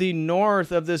to the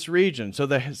north of this region. So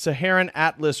the Saharan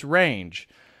Atlas Range.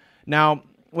 Now,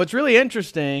 what's really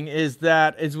interesting is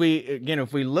that if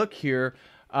we look here,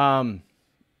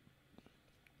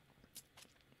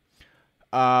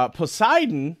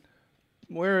 Poseidon,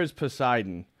 where is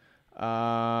Poseidon?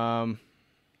 Let's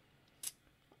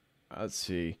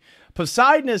see.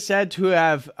 Poseidon is said to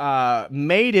have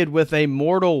mated with a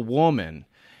mortal woman.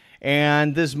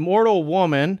 And this mortal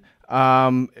woman,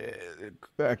 Cleito,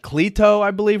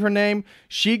 I believe her name,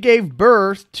 she gave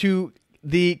birth to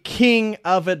the king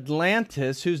of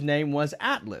Atlantis, whose name was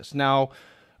Atlas. Now,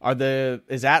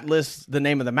 is Atlas the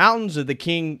name of the mountains, or the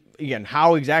king? Again,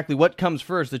 what comes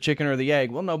first, the chicken or the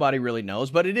egg? Well, nobody really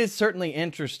knows, but it is certainly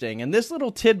interesting. And this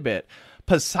little tidbit,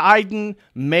 Poseidon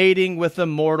mating with a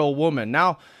mortal woman.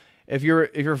 Now, if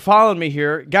you're following me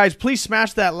here, guys, please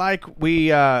smash that like.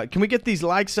 Can we get these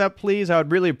likes up, please? I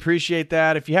would really appreciate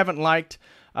that. If you haven't liked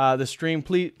the stream,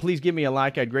 please give me a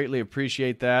like. I'd greatly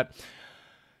appreciate that.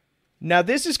 Now,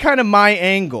 this is kind of my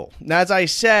angle. Now, as I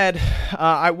said,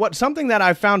 something that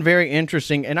I found very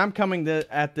interesting, and I'm coming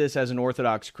at this as an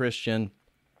Orthodox Christian,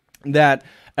 that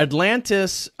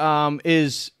Atlantis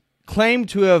is claimed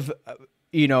to have,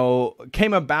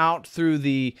 came about through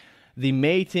the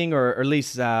mating, or at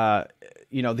least, the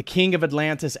king of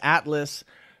Atlantis, Atlas,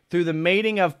 through the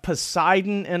mating of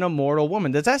Poseidon and a mortal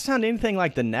woman. Does that sound anything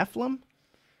like the Nephilim?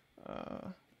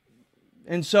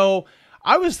 And so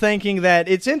I was thinking that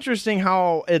it's interesting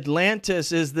how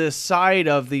Atlantis is this site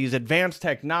of these advanced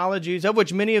technologies, of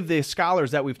which many of the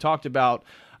scholars that we've talked about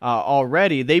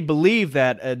already, they believe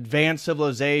that advanced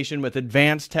civilization with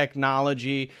advanced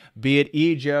technology, be it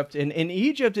Egypt, and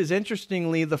Egypt is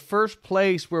interestingly the first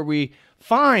place where we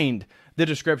find the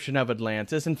description of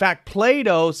Atlantis. In fact,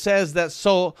 Plato says that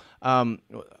Solon,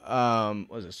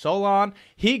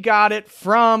 he got it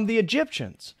from the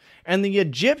Egyptians. And the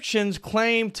Egyptians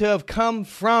claim to have come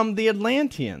from the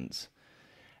Atlanteans.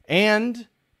 And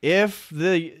if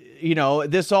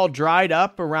this all dried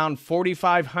up around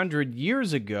 4,500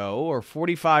 years ago, or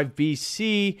 45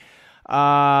 BC,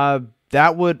 or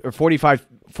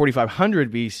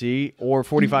 4,500 BC, or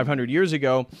 4,500 years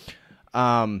ago,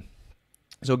 so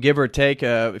give or take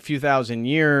a few thousand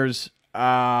years,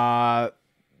 that's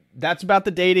about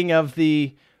the dating of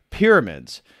the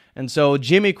pyramids. And so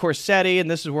Jimmy Corsetti,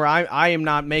 and this is where I am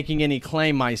not making any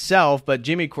claim myself, but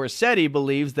Jimmy Corsetti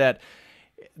believes that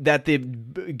the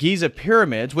Giza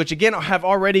pyramids, which again have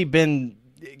already been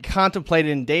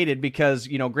contemplated and dated, because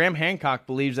Graham Hancock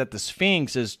believes that the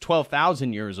Sphinx is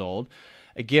 12,000 years old.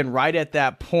 Again, right at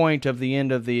that point of the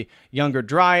end of the Younger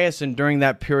Dryas, and during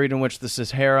that period in which the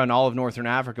Sahara and all of northern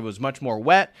Africa was much more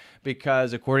wet,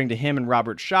 because according to him and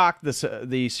Robert Schoch,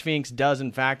 the Sphinx does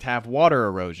in fact have water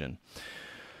erosion.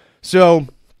 So,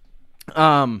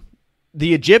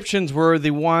 the Egyptians were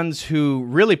the ones who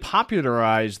really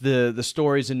popularized the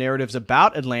stories and narratives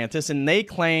about Atlantis, and they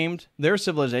claimed their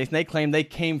civilization. They claimed they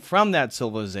came from that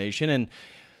civilization, and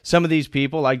some of these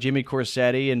people, like Jimmy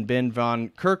Corsetti and Ben von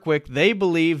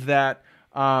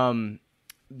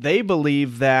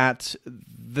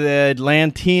the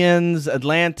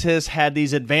Atlantis had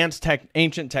these advanced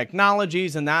ancient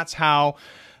technologies, and that's how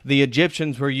the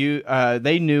Egyptians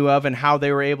they knew of, and how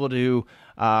they were able to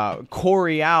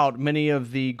quarry out many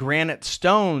of the granite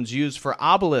stones used for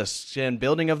obelisks and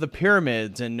building of the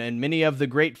pyramids, and many of the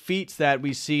great feats that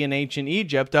we see in ancient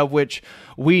Egypt, of which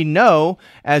we know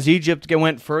as Egypt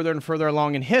went further and further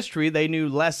along in history, they knew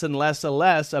less and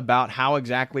less about how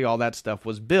exactly all that stuff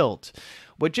was built,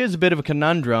 which is a bit of a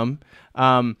conundrum.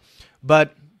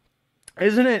 But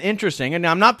isn't it interesting? And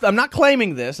I'm not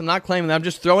claiming this. I'm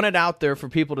just throwing it out there for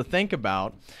people to think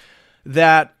about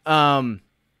that.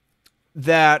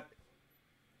 That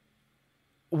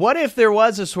what if there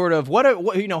was a sort of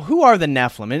who are the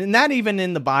Nephilim? And that even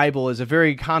in the Bible is a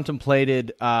very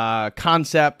contemplated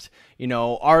concept.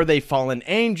 Are they fallen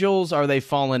angels? Are they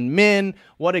fallen men?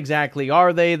 What exactly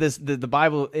are they? The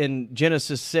Bible in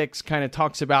Genesis 6 kind of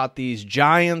talks about these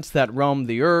giants that roam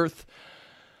the earth.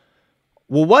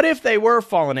 Well, what if they were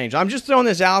fallen angels? I'm just throwing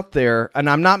this out there, and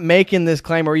I'm not making this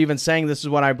claim or even saying this is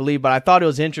what I believe, but I thought it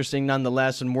was interesting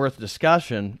nonetheless and worth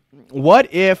discussion.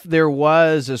 What if there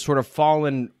was a sort of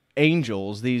fallen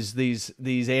angels, these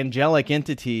angelic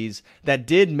entities that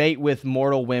did mate with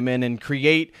mortal women and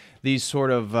create these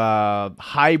sort of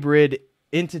hybrid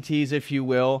entities, if you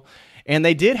will, and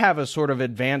they did have a sort of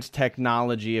advanced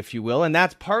technology, if you will, and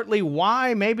that's partly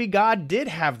why maybe God did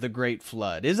have the great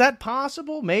flood. Is that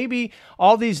possible? Maybe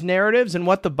all these narratives and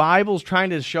what the Bible's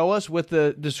trying to show us with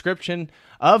the description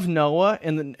of Noah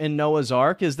in Noah's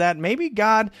Ark is that maybe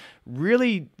God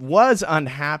really was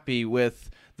unhappy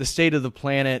with the state of the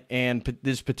planet and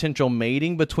this potential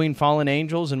mating between fallen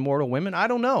angels and mortal women. I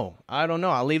don't know.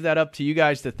 I'll leave that up to you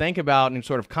guys to think about and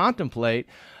sort of contemplate.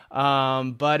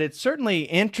 But it's certainly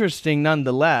interesting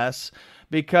nonetheless,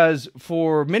 because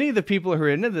for many of the people who are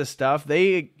into this stuff,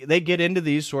 they get into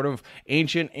these sort of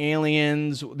ancient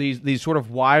aliens, these sort of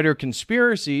wider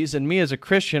conspiracies. And me as a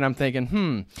Christian, I'm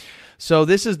thinking, so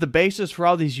this is the basis for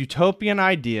all these utopian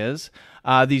ideas,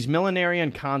 these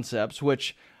millenarian concepts,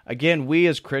 which, again, we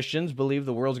as Christians believe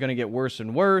the world's going to get worse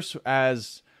and worse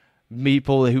as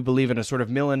people who believe in a sort of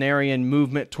millenarian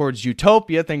movement towards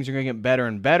utopia. Things are going to get better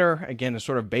and better. Again, a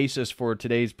sort of basis for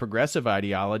today's progressive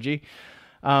ideology.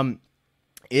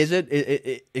 Is it?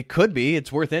 It could be.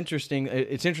 It's interesting.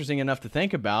 It's interesting enough to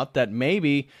think about that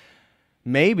maybe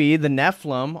the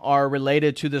Nephilim are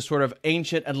related to this sort of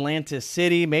ancient Atlantis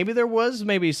city. Maybe there was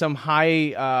some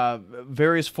high,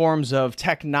 various forms of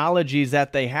technologies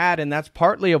that they had, and that's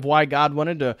partly of why God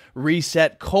wanted to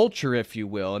reset culture, if you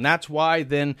will. And that's why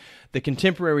then the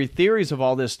contemporary theories of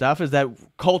all this stuff is that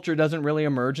culture doesn't really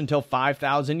emerge until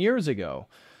 5,000 years ago.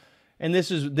 And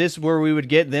this is where we would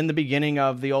get then the beginning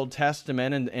of the Old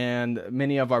Testament and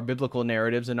many of our biblical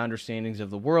narratives and understandings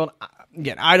of the world.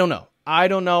 Again, I don't know.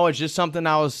 It's just something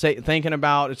I was thinking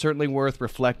about. It's certainly worth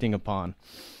reflecting upon.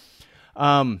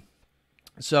 Again,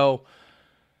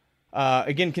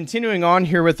 continuing on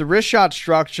here with the wrist shot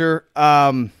structure,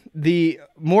 the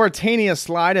Mauritania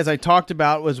slide, as I talked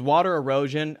about, was water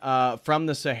erosion from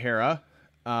the Sahara.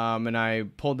 And I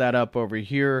pulled that up over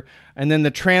here. And then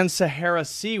the Trans-Sahara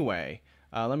Seaway.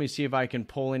 Let me see if I can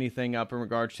pull anything up in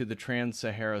regards to the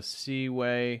Trans-Sahara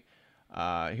Seaway.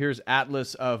 Here's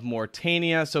Atlas of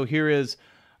Mauritania. So here is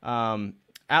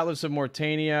Atlas of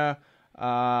Mauritania.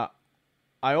 I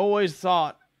always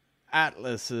thought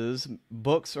atlases,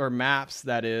 books or maps,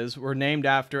 that is, were named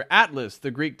after Atlas,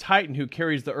 the Greek titan who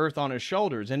carries the earth on his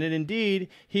shoulders, and it indeed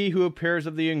he who appears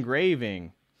of the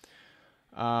engraving.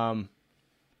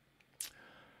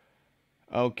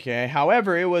 Okay,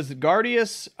 however, it was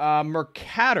Gardius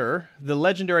Mercator, the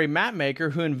legendary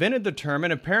mapmaker, who invented the term,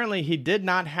 and apparently he did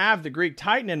not have the Greek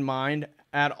titan in mind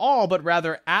at all, but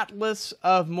rather Atlas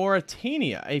of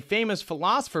Mauritania, a famous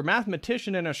philosopher,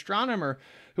 mathematician, and astronomer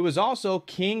who was also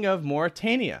king of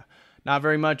Mauritania. Not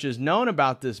very much is known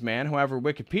about this man, however,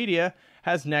 Wikipedia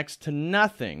has next to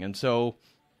nothing, and so,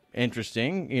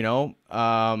 interesting,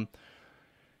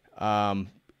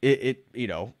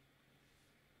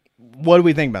 what do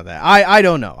we think about that? I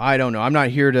don't know. I'm not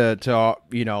here to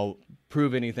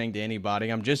prove anything to anybody.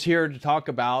 I'm just here to talk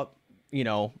about,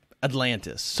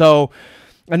 Atlantis. So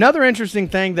another interesting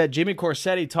thing that Jimmy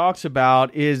Corsetti talks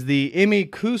about is the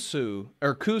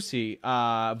Kusi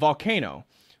volcano.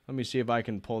 Let me see if I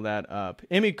can pull that up.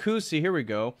 Kusi, here we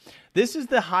go. This is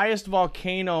the highest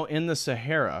volcano in the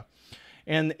Sahara.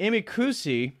 And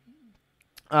Kusi,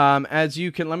 as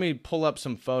you can, let me pull up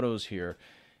some photos here.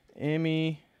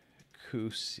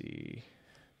 Kusi.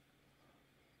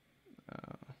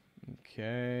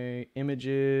 Okay,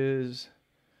 images.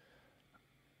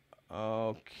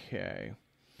 Okay.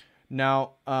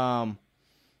 Now,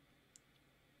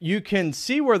 you can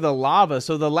see where the lava,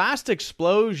 so the last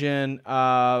explosion,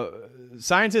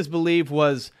 scientists believe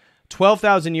was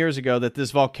 12,000 years ago that this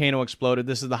volcano exploded.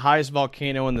 This is the highest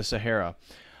volcano in the Sahara.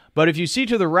 But if you see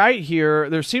to the right here,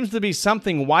 there seems to be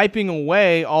something wiping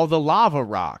away all the lava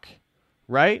rock,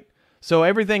 right? So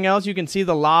everything else, you can see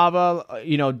the lava,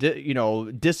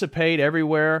 dissipate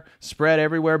everywhere, spread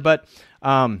everywhere. But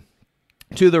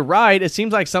to the right, it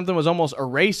seems like something was almost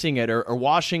erasing it or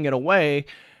washing it away.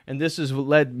 And this has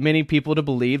led many people to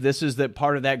believe this is that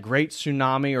part of that great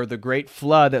tsunami or the great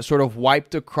flood that sort of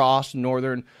wiped across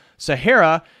northern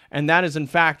Sahara. And that is, in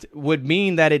fact, would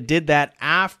mean that it did that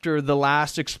after the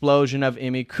last explosion of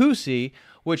Imikusi,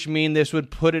 which means this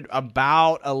would put it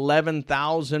about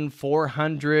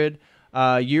 11,400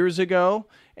 years ago.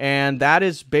 And that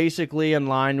is basically in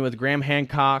line with Graham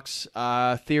Hancock's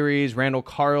theories, Randall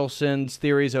Carlson's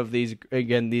theories of these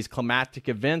climatic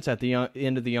events at the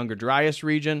end of the Younger Dryas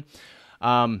region.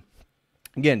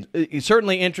 Again, it's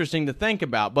certainly interesting to think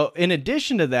about. But in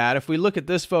addition to that, if we look at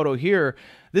this photo here,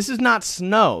 this is not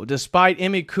snow. Despite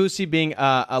Imikusi being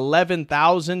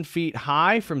 11,000 feet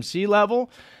high from sea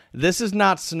level, this is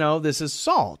not snow, this is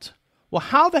salt. Well,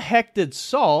 how the heck did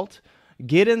salt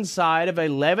get inside of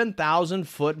an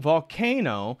 11,000-foot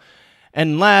volcano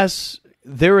unless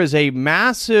there is a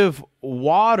massive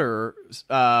water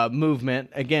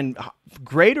movement, again,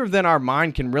 greater than our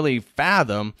mind can really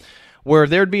fathom, where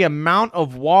there'd be an amount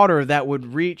of water that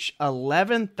would reach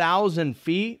 11,000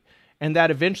 feet, and that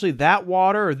eventually that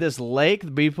water or this lake,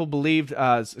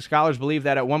 scholars believe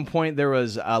that at one point there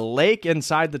was a lake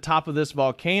inside the top of this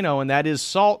volcano, and that is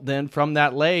salt then from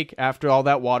that lake after all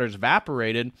that water's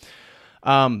evaporated.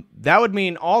 That would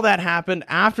mean all that happened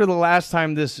after the last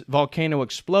time this volcano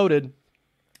exploded,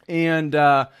 and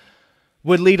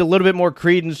would lead a little bit more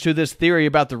credence to this theory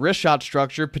about the wrist shot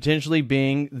structure potentially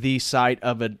being the site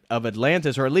of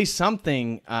Atlantis, or at least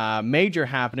something major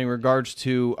happening in regards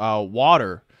to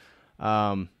water.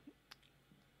 And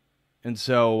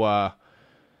so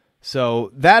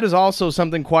that is also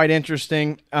something quite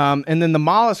interesting. And then the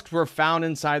mollusks were found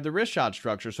inside the wrist shot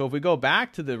structure. So if we go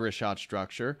back to the wrist shot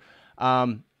structure,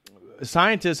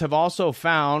 scientists have also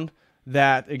found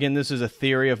that, again, this is a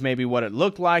theory of maybe what it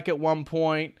looked like at one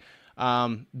point,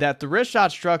 that the wrist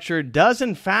shot structure does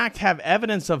in fact have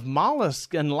evidence of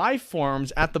mollusks and life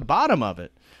forms at the bottom of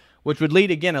it, which would lead,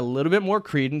 again, a little bit more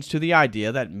credence to the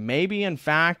idea that maybe, in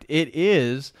fact, it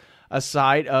is a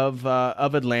site of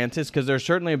Atlantis, because there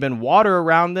certainly have been water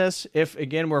around this. If,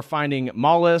 again, we're finding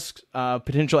mollusks,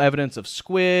 potential evidence of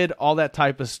squid, all that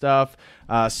type of stuff,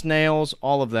 snails,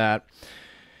 all of that.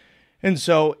 And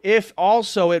so if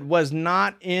also it was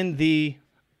not in the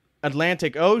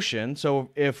Atlantic Ocean, so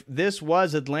if this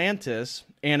was Atlantis,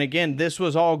 and again, this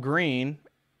was all green,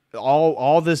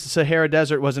 all this Sahara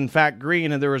Desert was in fact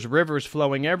green, and there was rivers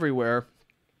flowing everywhere,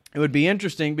 it would be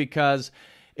interesting because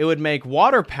it would make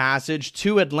water passage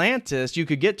to Atlantis. You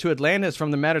could get to Atlantis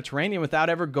from the Mediterranean without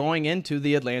ever going into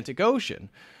the Atlantic Ocean.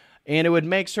 And it would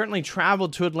make certainly travel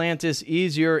to Atlantis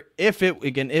easier if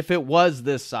it was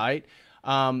this site,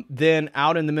 than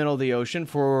out in the middle of the ocean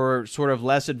for sort of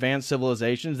less advanced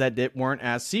civilizations that weren't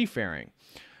as seafaring.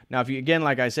 Now, if you, again,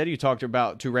 like I said, you talked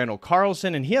to Randall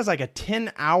Carlson, and he has like a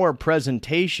 10-hour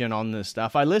presentation on this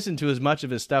stuff. I listened to as much of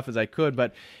his stuff as I could,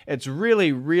 but it's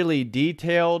really, really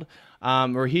detailed,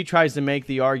 where he tries to make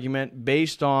the argument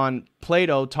based on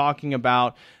Plato talking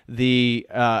about the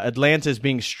Atlantis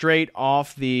being straight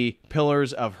off the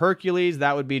Pillars of Hercules.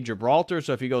 That would be Gibraltar.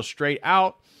 So if you go straight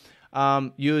out,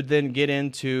 you would then get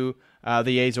into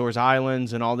the Azores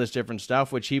Islands and all this different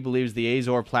stuff, which he believes the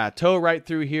Azore Plateau right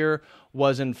through here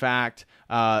was in fact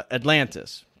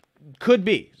Atlantis. Could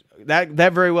be. That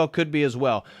very well could be as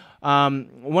well.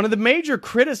 One of the major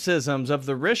criticisms of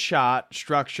the wrist shot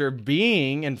structure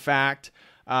being, in fact,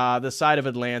 the site of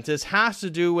Atlantis has to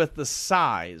do with the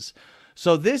size.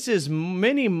 So this is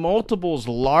many multiples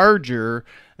larger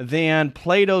than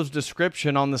Plato's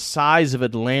description on the size of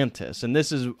Atlantis. And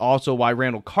this is also why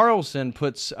Randall Carlson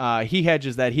he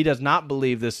hedges that he does not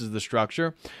believe this is the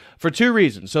structure for two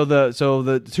reasons. So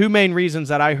the two main reasons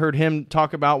that I heard him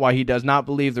talk about why he does not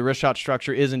believe the wrist shot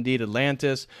structure is indeed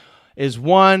Atlantis is,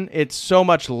 one, it's so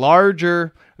much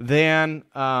larger than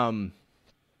the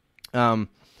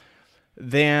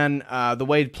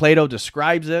way Plato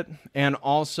describes it, and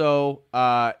also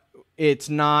it's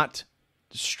not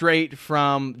straight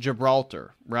from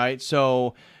Gibraltar, right?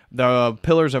 So the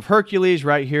Pillars of Hercules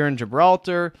right here in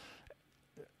Gibraltar,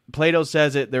 Plato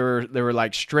says they were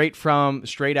like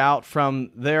straight out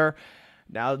from there.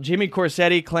 Now, Jimmy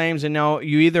Corsetti claims,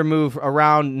 you either move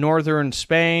around northern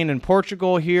Spain and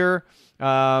Portugal here,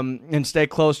 and stay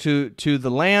close to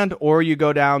the land, or you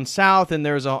go down south and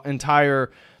there's an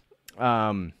entire,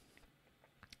 the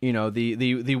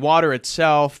water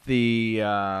itself,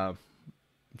 the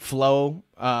flow.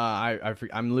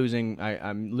 I'm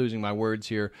losing my words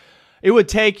here. It would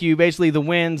take you, basically the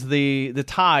winds, the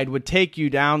tide would take you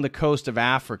down the coast of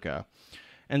Africa.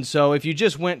 And so if you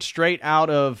just went straight out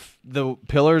of the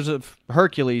Pillars of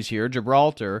Hercules here,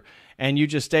 Gibraltar, and you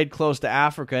just stayed close to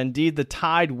Africa, indeed the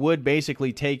tide would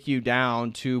basically take you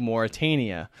down to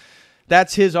Mauritania.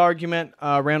 That's his argument.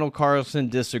 Randall Carlson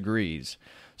disagrees.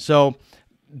 So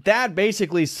that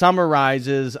basically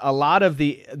summarizes a lot of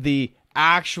the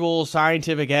actual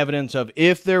scientific evidence of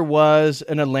if there was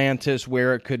an Atlantis,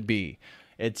 where it could be.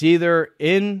 It's either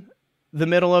in the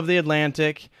middle of the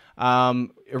Atlantic,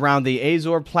 around the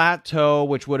Azore Plateau,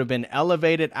 which would have been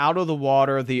elevated out of the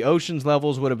water. The ocean's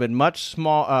levels would have been much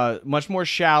more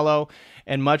shallow,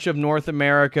 and much of North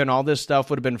America and all this stuff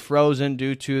would have been frozen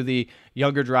due to the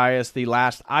Younger Dryas, the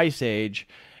last ice age.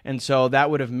 And so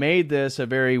that would have made this a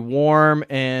very warm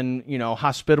and,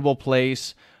 hospitable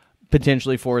place,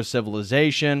 potentially for a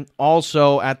civilization.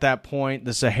 Also, at that point,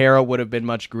 the Sahara would have been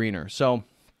much greener. So,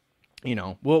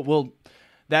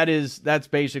 that's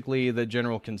basically the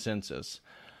general consensus.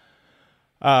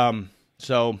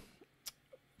 So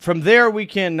from there, we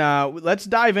can let's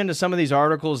dive into some of these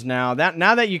articles now.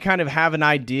 Now that you kind of have an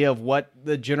idea of what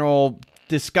the general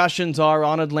discussions are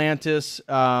on Atlantis,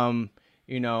 let's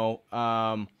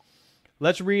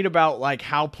read about like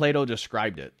how Plato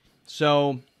described it.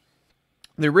 So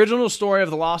the original story of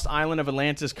the lost island of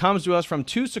Atlantis comes to us from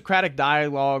two Socratic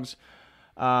dialogues,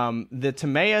 the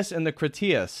Timaeus and the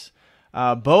Critias,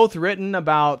 both written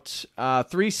about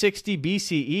 360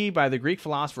 BCE by the Greek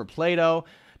philosopher Plato.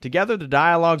 Together, the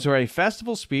dialogues are a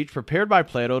festival speech prepared by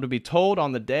Plato to be told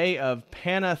on the day of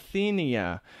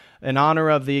Panathenaea in honor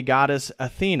of the goddess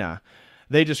Athena.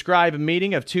 They describe a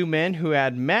meeting of two men who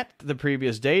had met the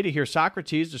previous day to hear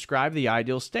Socrates describe the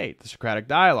ideal state, the Socratic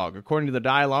dialogue. According to the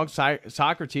dialogue,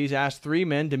 Socrates asked three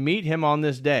men to meet him on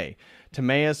this day: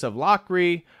 Timaeus of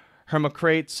Locri,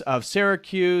 Hermocrates of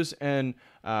Syracuse, and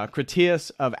Critias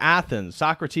of Athens.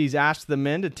 Socrates asked the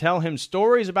men to tell him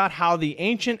stories about how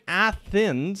ancient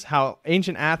Athens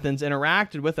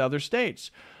interacted with other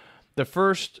states. The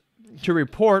first to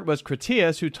report was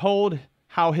Critias, who told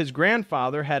how his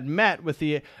grandfather had met with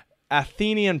the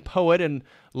Athenian poet and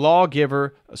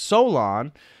lawgiver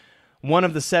Solon, one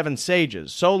of the seven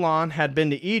sages. Solon had been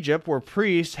to Egypt, where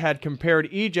priests had compared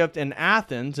Egypt and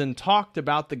Athens and talked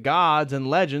about the gods and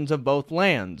legends of both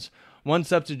lands. One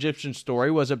such Egyptian story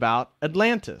was about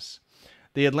Atlantis.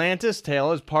 The Atlantis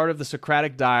tale is part of the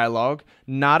Socratic dialogue,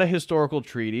 not a historical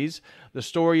treatise. The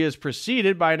story is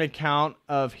preceded by an account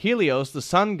of Helios, the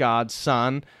sun god's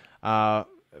son,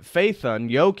 Phaethon,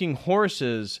 yoking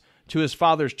horses to his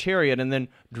father's chariot and then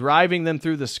driving them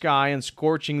through the sky and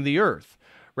scorching the earth.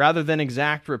 Rather than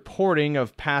exact reporting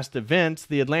of past events,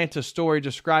 the Atlantis story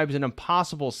describes an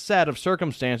impossible set of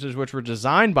circumstances which were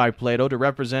designed by Plato to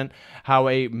represent how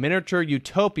a miniature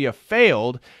utopia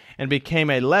failed and became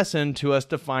a lesson to us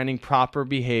defining proper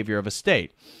behavior of a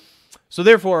state. So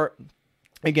therefore,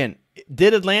 again,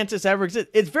 did Atlantis ever exist?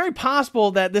 It's very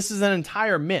possible that this is an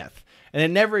entire myth and it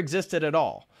never existed at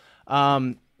all.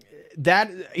 I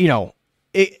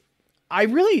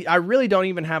really don't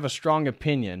even have a strong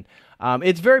opinion.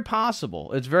 It's very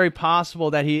possible. It's very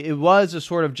possible that it was a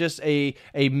sort of just a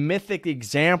mythic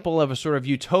example of a sort of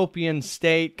utopian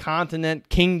state, continent,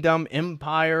 kingdom,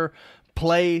 empire,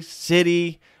 place,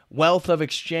 city, wealth of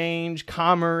exchange,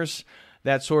 commerce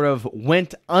that sort of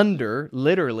went under,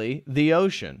 literally, the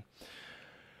ocean.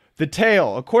 The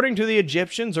tale, according to the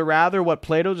Egyptians, or rather what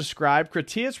Plato described,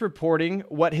 Critias reporting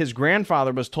what his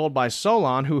grandfather was told by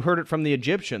Solon, who heard it from the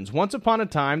Egyptians. Once upon a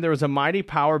time, there was a mighty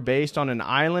power based on an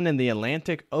island in the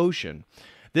Atlantic Ocean.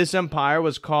 This empire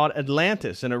was called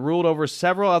Atlantis, and it ruled over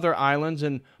several other islands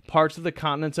in parts of the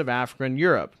continents of Africa and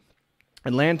Europe.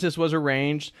 Atlantis was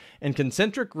arranged in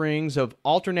concentric rings of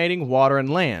alternating water and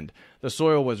land. The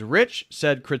soil was rich,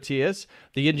 said Critias.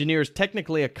 The engineers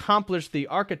technically accomplished the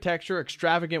architecture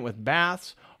extravagant with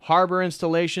baths, harbor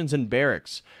installations, and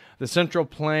barracks. The central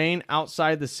plain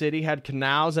outside the city had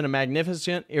canals and a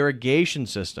magnificent irrigation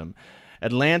system.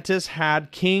 Atlantis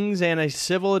had kings and a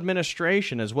civil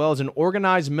administration, as well as an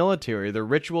organized military. The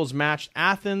rituals matched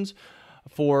Athens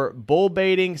for bull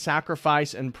baiting,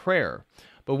 sacrifice, and prayer.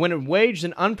 But when it waged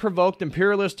an unprovoked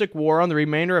imperialistic war on the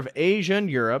remainder of Asia and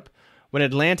Europe, when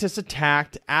Atlantis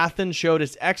attacked, Athens showed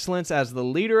its excellence as the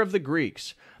leader of the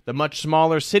Greeks, the much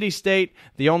smaller city-state,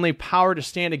 the only power to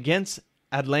stand against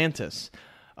Atlantis.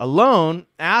 Alone,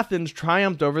 Athens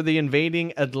triumphed over the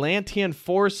invading Atlantean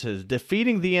forces,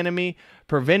 defeating the enemy,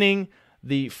 preventing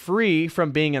the free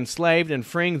from being enslaved, and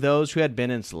freeing those who had been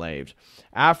enslaved.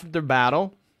 After the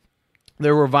battle,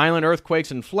 there were violent earthquakes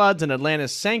and floods, and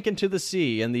Atlantis sank into the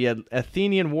sea, and the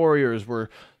Athenian warriors were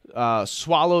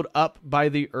swallowed up by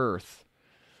the earth.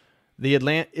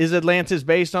 Is Atlantis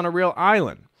based on a real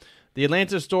island? The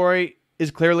Atlantis story is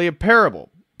clearly a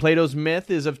parable. Plato's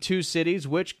myth is of two cities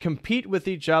which compete with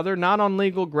each other, not on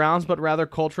legal grounds, but rather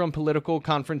cultural and political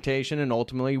confrontation and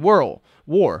ultimately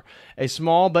war. A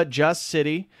small but just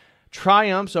city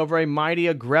triumphs over a mighty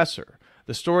aggressor.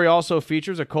 The story also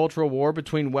features a cultural war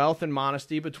between wealth and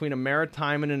modesty, between a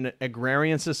maritime and an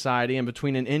agrarian society, and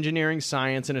between an engineering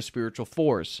science and a spiritual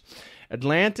force.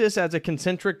 Atlantis as a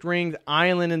concentric ringed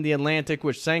island in the Atlantic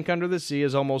which sank under the sea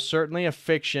is almost certainly a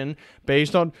fiction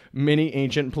based on many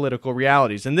ancient political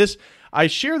realities. And I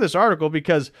share this article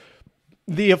because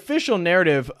the official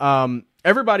narrative,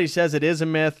 everybody says it is a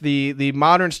myth. The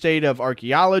modern state of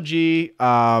archaeology,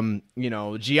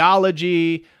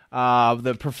 geology,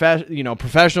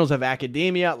 professionals of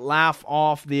academia laugh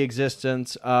off the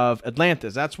existence of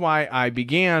Atlantis. That's why I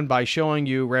began by showing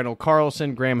you Randall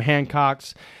Carlson, Graham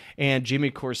Hancock's, and Jimmy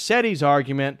Corsetti's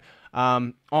argument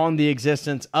on the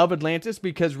existence of Atlantis,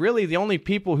 because really the only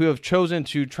people who have chosen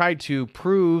to try to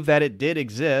prove that it did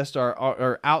exist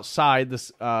are outside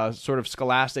this sort of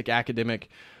scholastic academic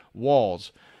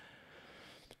walls.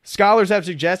 Scholars have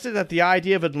suggested that the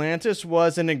idea of Atlantis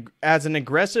was as an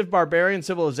aggressive barbarian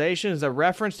civilization is a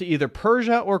reference to either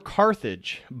Persia or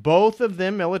Carthage, both of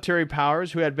them military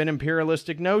powers who had been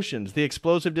imperialistic notions. The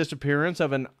explosive disappearance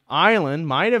of an island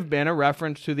might have been a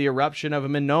reference to the eruption of a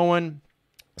Minoan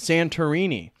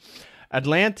Santorini.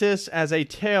 Atlantis as a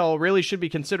tale really should be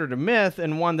considered a myth,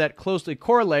 and one that closely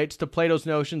correlates to Plato's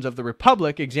notions of the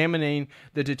Republic, examining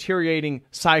the deteriorating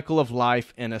cycle of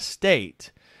life in a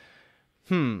state.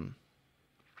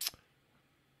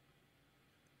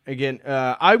 Again,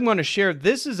 I'm going to share.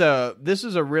 This is a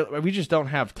real. We just don't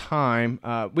have time.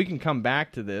 We can come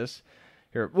back to this.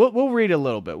 Here, we'll read a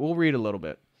little bit.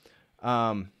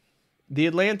 The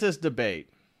Atlantis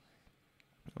debate.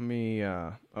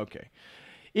 Okay.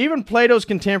 Even Plato's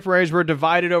contemporaries were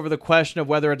divided over the question of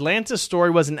whether Atlantis'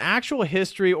 story was an actual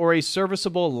history or a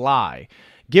serviceable lie.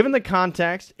 Given the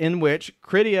context in which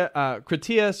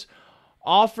Critias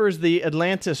offers the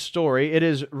Atlantis story, it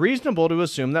is reasonable to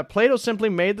assume that Plato simply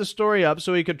made the story up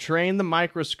so he could train the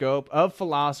microscope of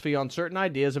philosophy on certain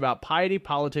ideas about piety,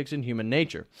 politics, and human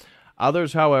nature.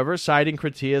 Others, however, citing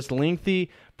Critias'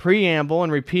 lengthy preamble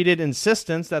and repeated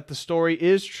insistence that the story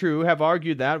is true, have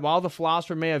argued that, while the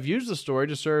philosopher may have used the story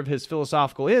to serve his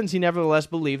philosophical ends, he nevertheless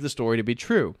believed the story to be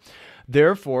true.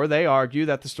 Therefore, they argue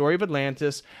that the story of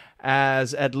Atlantis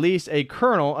has at least a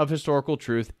kernel of historical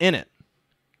truth in it.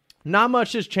 Not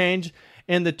much has changed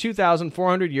in the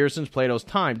 2,400 years since Plato's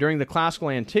time. During the classical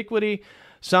antiquity,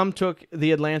 some took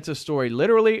the Atlantis story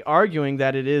literally, arguing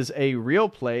that it is a real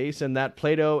place and that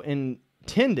Plato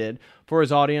intended for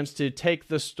his audience to take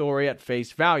the story at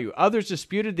face value. Others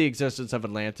disputed the existence of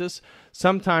Atlantis,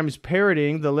 sometimes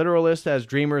parodying the literalists as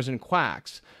dreamers and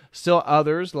quacks. Still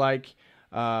others, like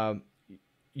Euhemeros,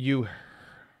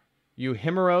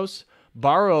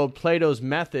 borrowed Plato's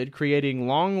method, creating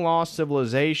long-lost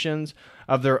civilizations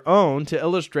of their own to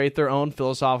illustrate their own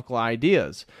philosophical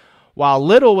ideas. While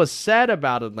little was said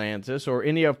about Atlantis or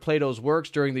any of Plato's works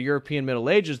during the European Middle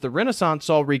Ages, the Renaissance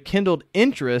saw rekindled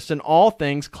interest in all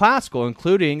things classical,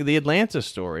 including the Atlantis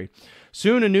story.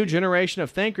 Soon, a new generation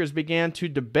of thinkers began to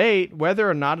debate whether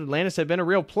or not Atlantis had been a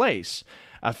real place.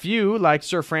 A few, like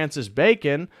Sir Francis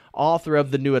Bacon, author of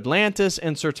The New Atlantis,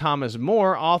 and Sir Thomas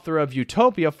More, author of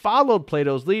Utopia, followed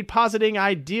Plato's lead, positing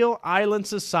ideal island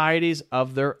societies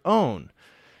of their own.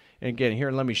 And again,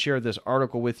 here, let me share this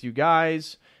article with you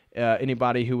guys.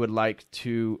 Anybody who would like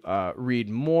to read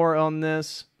more on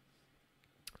this.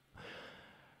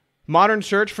 Modern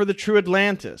search for the true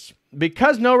Atlantis.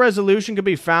 Because no resolution could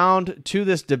be found to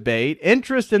this debate,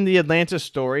 interest in the Atlantis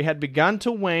story had begun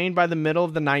to wane by the middle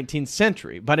of the 19th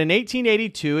century. But in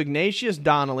 1882, Ignatius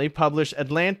Donnelly published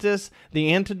Atlantis,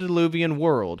 the Antediluvian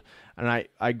World. And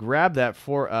I grabbed that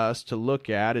for us to look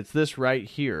at. It's this right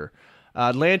here.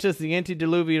 Atlantis, the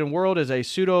Antediluvian World is a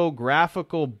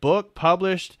pseudo-graphical book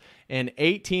published in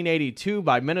 1882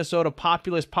 by Minnesota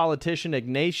populist politician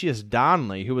Ignatius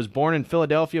Donnelly, who was born in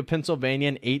Philadelphia, Pennsylvania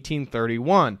in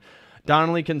 1831.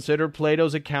 Donnelly considered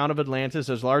Plato's account of Atlantis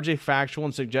as largely factual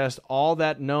and suggests all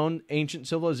that known ancient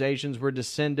civilizations were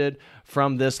descended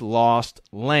from this lost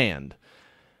land.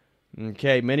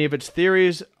 Okay, many of its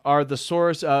theories are the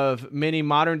source of many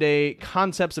modern-day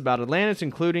concepts about Atlantis,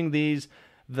 including these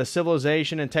the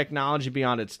civilization and technology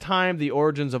beyond its time, the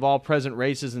origins of all present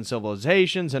races and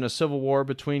civilizations, and a civil war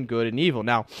between good and evil.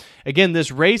 Now, again,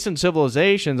 this race and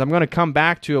civilizations, I'm going to come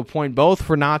back to a point both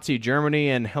for Nazi Germany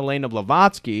and Helena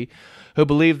Blavatsky, who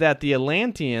believed that the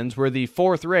Atlanteans were the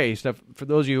fourth race. Now, for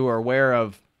those of you who are aware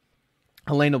of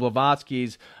Helena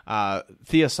Blavatsky's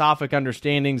theosophic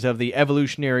understandings of the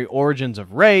evolutionary origins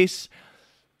of race,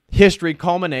 history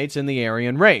culminates in the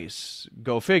Aryan race.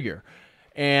 Go figure.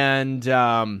 And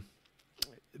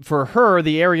for her,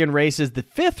 the Aryan race is the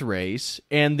fifth race,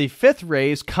 and the fifth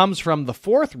race comes from the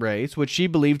fourth race, which she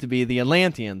believed to be the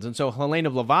Atlanteans. And so Helena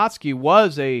Blavatsky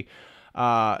was a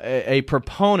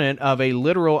proponent of a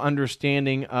literal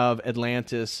understanding of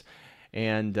Atlantis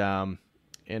and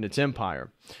its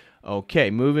empire. Okay,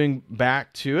 moving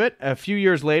back to it. A few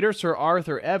years later, Sir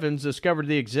Arthur Evans discovered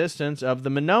the existence of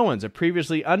the Minoans, a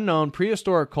previously unknown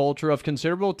prehistoric culture of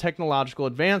considerable technological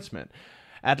advancement.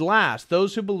 At last,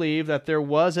 those who believed that there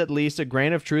was at least a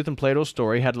grain of truth in Plato's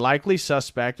story had likely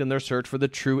suspect in their search for the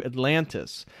true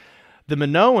Atlantis. The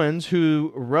Minoans,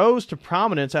 who rose to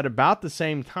prominence at about the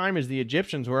same time as the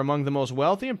Egyptians, were among the most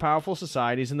wealthy and powerful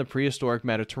societies in the prehistoric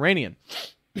Mediterranean.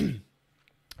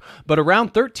 But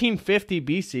around 1350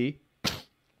 BC,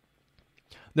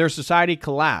 their society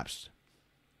collapsed,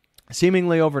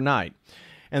 seemingly overnight.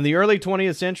 In the early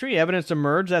 20th century, evidence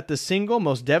emerged that the single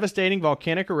most devastating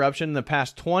volcanic eruption in the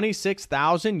past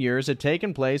 26,000 years had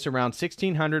taken place around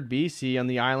 1600 BC on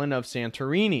the island of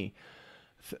Santorini,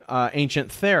 ancient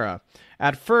Thera.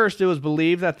 At first, it was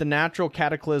believed that the natural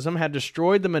cataclysm had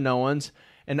destroyed the Minoans,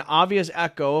 an obvious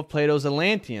echo of Plato's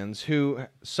Atlanteans, who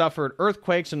suffered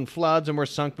earthquakes and floods and were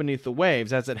sunk beneath the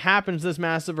waves. As it happens, this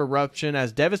massive eruption,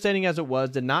 as devastating as it was,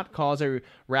 did not cause a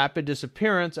rapid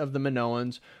disappearance of the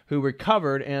Minoans, who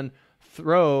recovered and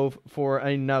throve for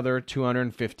another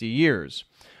 250 years.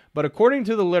 But according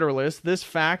to the literalists, this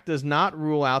fact does not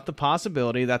rule out the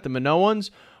possibility that the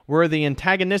Minoans were the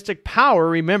antagonistic power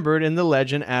remembered in the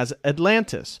legend as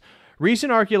Atlantis.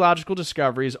 Recent archaeological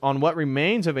discoveries on what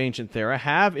remains of ancient Thera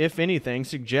have, if anything,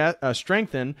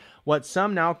 strengthened what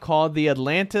some now call the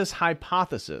Atlantis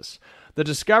hypothesis. The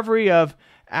discovery of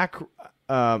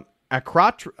Akrotiri,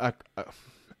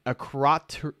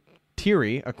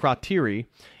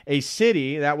 a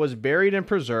city that was buried and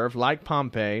preserved, like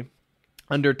Pompeii,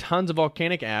 under tons of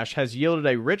volcanic ash, has yielded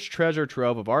a rich treasure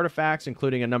trove of artifacts,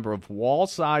 including a number of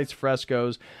wall-sized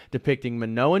frescoes depicting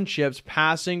Minoan ships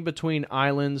passing between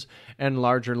islands and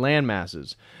larger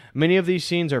landmasses. Many of these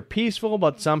scenes are peaceful,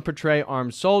 but some portray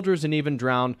armed soldiers and even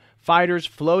drowned fighters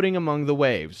floating among the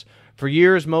waves. For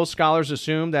years, most scholars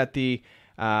assumed that the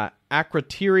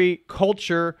Akrotiri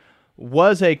culture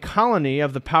was a colony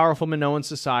of the powerful Minoan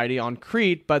society on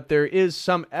Crete, but there is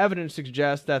some evidence to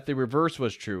suggest that the reverse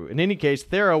was true. In any case,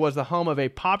 Thera was the home of a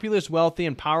populous, wealthy,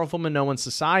 and powerful Minoan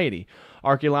society.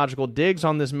 Archaeological digs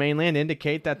on this mainland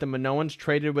indicate that the Minoans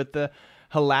traded with the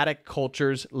Helladic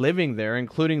cultures living there,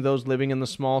 including those living in the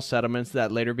small settlements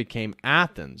that later became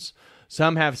Athens.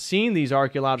 Some have seen these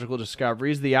archaeological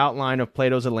discoveries, the outline of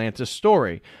Plato's Atlantis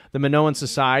story. The Minoan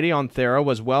society on Thera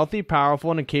was wealthy,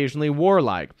 powerful, and occasionally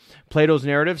warlike. Plato's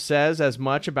narrative says as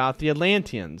much about the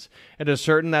Atlanteans. It is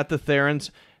certain that the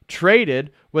Therans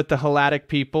traded with the Helladic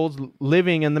peoples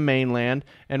living in the mainland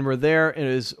and were there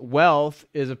as wealth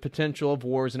is a potential of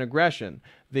wars and aggression.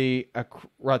 The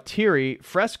Akrotiri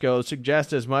frescoes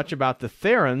suggest as much about the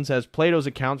Therans as Plato's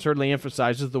account certainly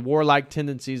emphasizes the warlike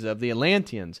tendencies of the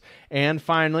Atlanteans. And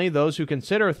finally, those who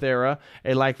consider Thera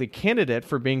a likely candidate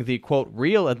for being the, quote,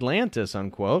 real Atlantis,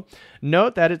 unquote,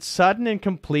 note that its sudden and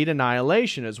complete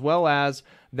annihilation, as well as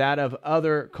that of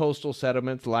other coastal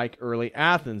settlements like early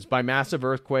Athens, by massive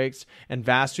earthquakes and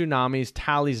vast tsunamis,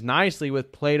 tallies nicely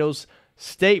with Plato's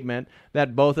statement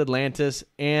that both Atlantis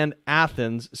and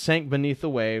Athens sank beneath the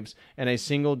waves in a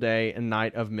single day and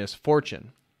night of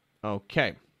misfortune.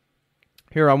 Okay.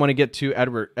 Here I want to get to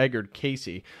Edgar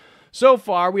Casey. So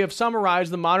far, we have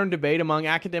summarized the modern debate among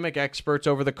academic experts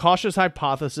over the cautious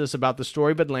hypothesis about the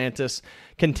story of Atlantis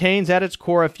contains at its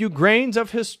core a few grains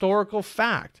of historical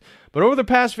fact. But over the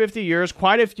past 50 years,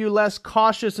 quite a few less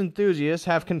cautious enthusiasts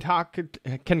have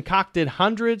concocted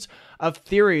hundreds of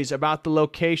theories about the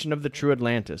location of the true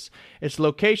Atlantis. Its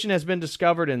location has been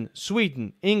discovered in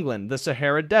Sweden, England, the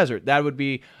Sahara Desert. That would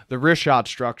be the Richat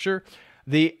structure.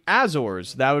 The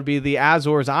Azores, that would be the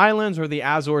Azores Islands or the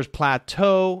Azores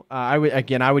Plateau. I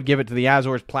would give it to the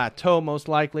Azores Plateau most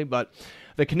likely, but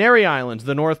the Canary Islands,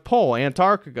 the North Pole,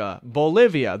 Antarctica,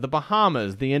 Bolivia, the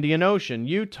Bahamas, the Indian Ocean,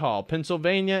 Utah,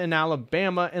 Pennsylvania, and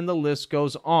Alabama, and the list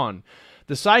goes on.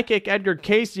 The psychic Edgar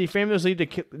Cayce famously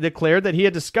declared that he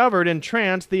had discovered in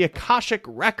trance the Akashic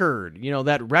record,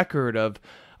 that record of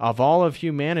all of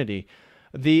humanity.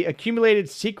 The accumulated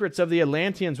secrets of the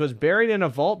Atlanteans was buried in a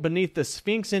vault beneath the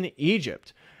Sphinx in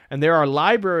Egypt. And there are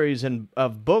libraries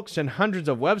of books and hundreds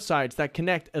of websites that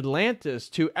connect Atlantis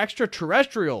to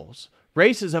extraterrestrials,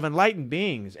 races of enlightened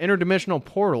beings, interdimensional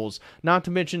portals, not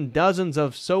to mention dozens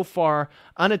of so far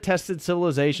unattested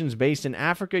civilizations based in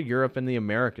Africa, Europe, and the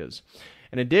Americas.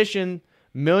 In addition,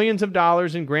 millions of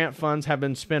dollars in grant funds have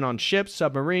been spent on ships,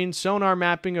 submarines, sonar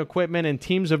mapping equipment, and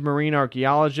teams of marine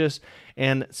archaeologists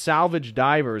and salvage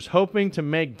divers hoping to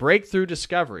make breakthrough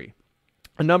discovery.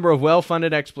 A number of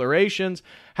well-funded explorations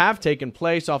have taken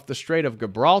place off the Strait of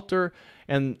Gibraltar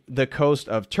and the coast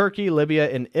of Turkey, Libya,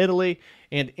 and Italy,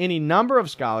 and any number of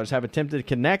scholars have attempted to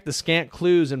connect the scant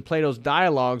clues in Plato's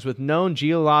dialogues with known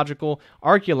geological,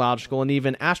 archaeological, and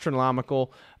even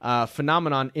astronomical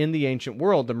phenomenon in the ancient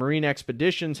world. The marine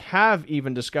expeditions have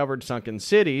even discovered sunken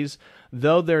cities,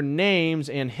 though their names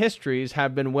and histories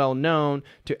have been well known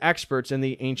to experts in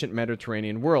the ancient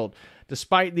Mediterranean world.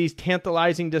 Despite these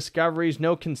tantalizing discoveries,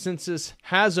 no consensus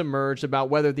has emerged about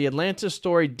whether the Atlantis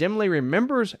story dimly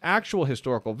remembers actual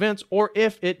historical events, or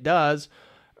if it does,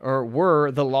 or were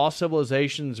the lost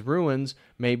civilization's ruins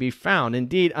may be found.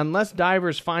 Indeed, unless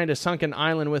divers find a sunken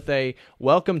island with a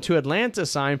 "Welcome to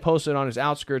Atlantis" sign posted on its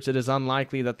outskirts, it is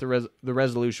unlikely that the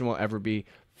resolution will ever be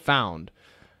found.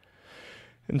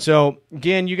 And so,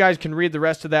 again, you guys can read the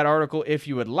rest of that article if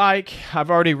you would like. I've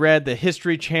already read the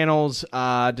History Channel's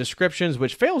descriptions,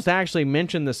 which fails to actually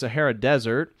mention the Sahara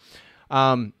Desert.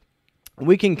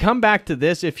 We can come back to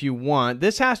this if you want.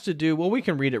 This has to do, we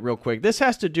can read it real quick. This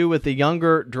has to do with the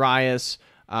Younger Dryas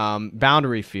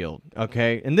boundary field,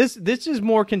 okay? And this is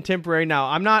more contemporary. Now,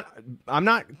 I'm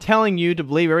not telling you to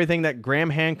believe everything that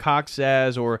Graham Hancock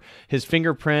says or his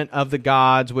Fingerprint of the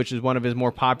Gods, which is one of his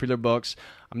more popular books.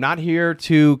 I'm not here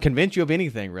to convince you of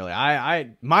anything, really.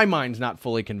 My mind's not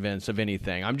fully convinced of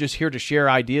anything. I'm just here to share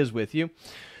ideas with you.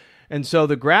 And so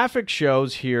the graphic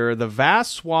shows here the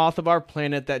vast swath of our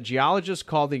planet that geologists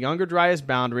call the Younger Dryas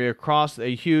boundary across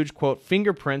a huge, quote,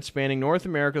 fingerprint spanning North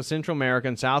America, Central America,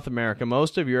 and South America,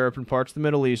 most of Europe, and parts of the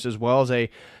Middle East, as well as a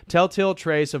telltale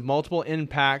trace of multiple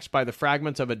impacts by the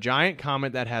fragments of a giant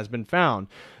comet that has been found.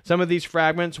 Some of these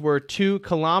fragments were 2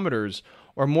 kilometers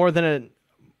or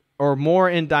more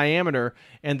in diameter,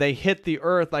 and they hit the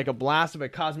Earth like a blast of a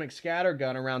cosmic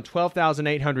scattergun around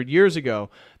 12,800 years ago.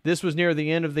 This was near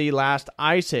the end of the last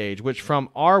ice age, which from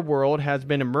our world has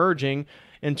been emerging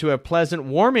into a pleasant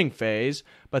warming phase,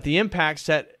 but the impact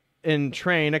set in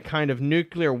train a kind of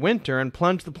nuclear winter and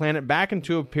plunged the planet back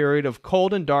into a period of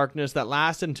cold and darkness that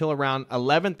lasted until around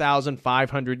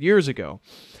 11,500 years ago.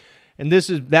 And this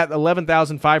is that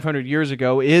 11,500 years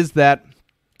ago is that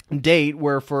date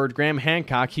where for Graham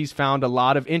Hancock he's found a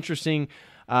lot of interesting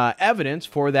evidence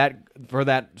for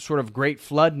that sort of great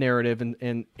flood narrative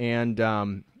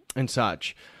and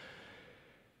such.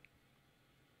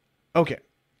 Okay.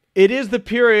 It is the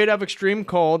period of extreme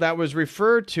cold that was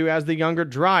referred to as the Younger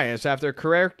Dryas after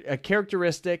a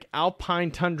characteristic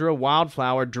alpine tundra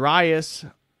wildflower, Dryas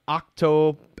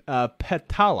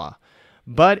octopetala.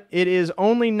 But it is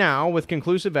only now, with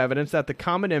conclusive evidence, that the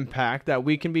comet impact that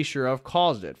we can be sure of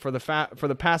caused it. For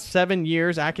the past 7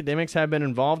 years, academics have been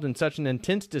involved in such an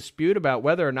intense dispute about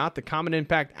whether or not the comet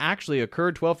impact actually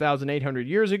occurred 12,800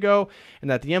 years ago, and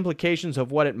that the implications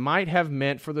of what it might have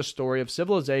meant for the story of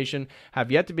civilization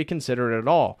have yet to be considered at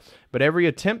all. But every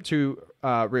attempt to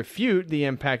refute the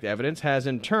impact evidence has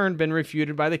in turn been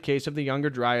refuted by the case of the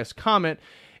Younger Dryas comet,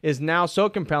 is now so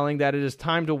compelling that it is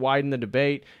time to widen the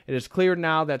debate. It is clear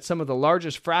now that some of the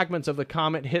largest fragments of the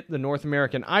comet hit the North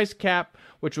American ice cap,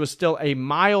 which was still a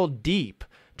mile deep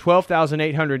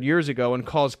 12,800 years ago, and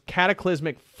caused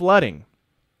cataclysmic flooding.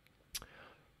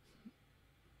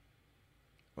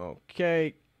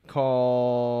 Okay,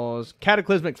 caused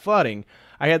cataclysmic flooding.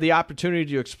 I had the opportunity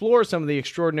to explore some of the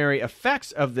extraordinary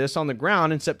effects of this on the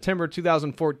ground in September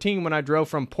 2014 when I drove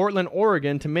from Portland,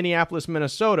 Oregon to Minneapolis,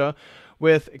 Minnesota,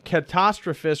 with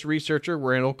catastrophist researcher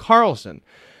Randall Carlson.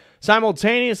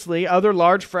 Simultaneously, other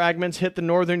large fragments hit the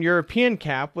northern European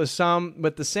cap with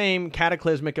the same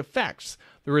cataclysmic effects.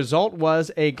 The result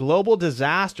was a global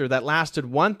disaster that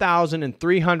lasted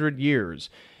 1,300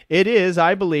 years. It is,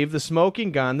 I believe, the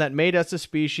smoking gun that made us a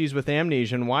species with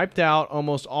amnesia and wiped out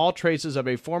almost all traces of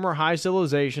a former high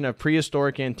civilization of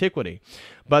prehistoric antiquity.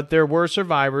 But there were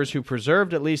survivors who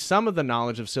preserved at least some of the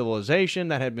knowledge of civilization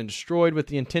that had been destroyed with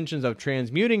the intentions of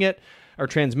transmitting it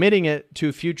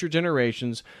to future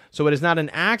generations. So it is not an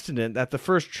accident that the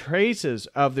first traces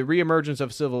of the reemergence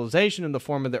of civilization in the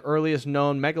form of the earliest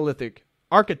known megalithic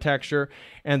architecture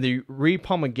and the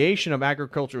republication of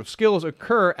agricultural skills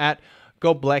occur at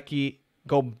Göbekli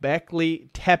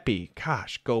Tepe.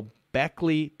 Gosh,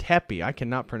 Göbekli Tepe. I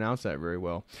cannot pronounce that very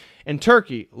well. In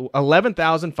Turkey,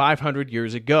 11,500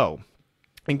 years ago.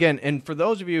 Again, and for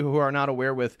those of you who are not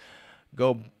aware with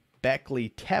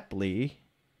Göbekli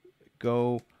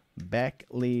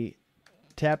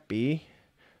Tepe,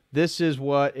 this is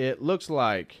what it looks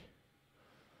like.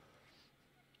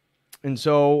 And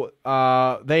so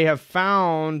they have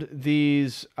found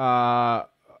these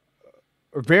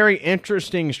very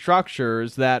interesting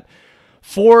structures that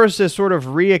force this sort of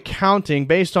reaccounting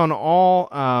based on all,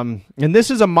 and this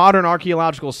is a modern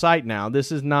archaeological site now.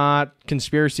 This is not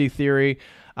conspiracy theory.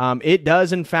 It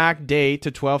does, in fact, date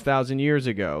to 12,000 years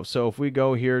ago. So if we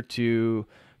go here to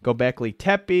Göbekli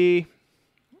Tepe,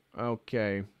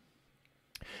 okay.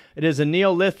 It is a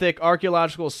Neolithic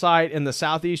archaeological site in the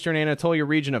southeastern Anatolia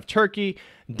region of Turkey,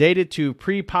 dated to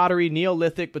pre-pottery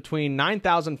Neolithic between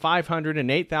 9,500 and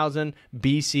 8,000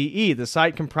 BCE. The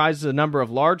site comprises a number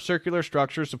of large circular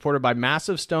structures supported by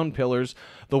massive stone pillars,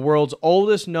 the world's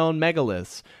oldest known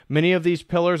megaliths. Many of these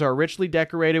pillars are richly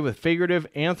decorated with figurative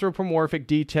anthropomorphic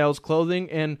details,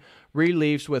 clothing, and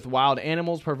reliefs with wild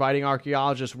animals, providing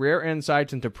archaeologists rare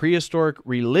insights into prehistoric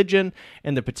religion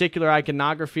and the particular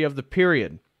iconography of the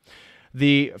period.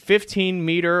 The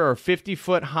 15-meter or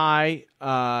 50-foot high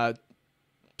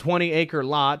 20-acre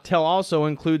lot also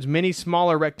includes many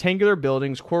smaller rectangular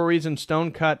buildings, quarries, and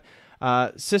stone-cut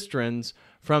cisterns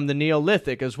from the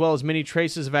Neolithic, as well as many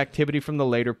traces of activity from the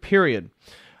later period.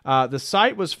 The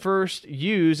site was first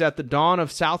used at the dawn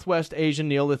of Southwest Asian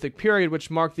Neolithic period, which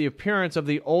marked the appearance of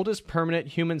the oldest permanent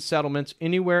human settlements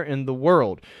anywhere in the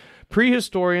world.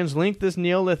 Prehistorians link this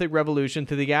Neolithic revolution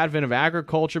to the advent of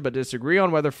agriculture, but disagree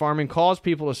on whether farming caused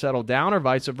people to settle down or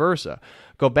vice versa.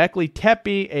 Göbekli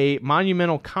Tepe, a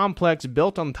monumental complex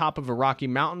built on top of a rocky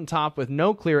mountaintop with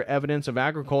no clear evidence of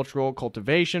agricultural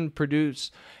cultivation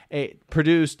produced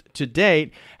to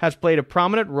date, has played a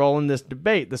prominent role in this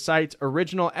debate. The site's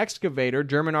original excavator,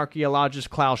 German archaeologist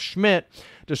Klaus Schmidt,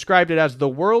 described it as the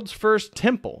world's first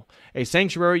temple, a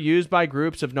sanctuary used by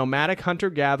groups of nomadic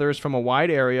hunter-gatherers from a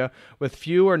wide area with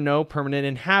few or no permanent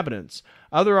inhabitants.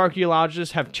 Other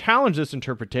archaeologists have challenged this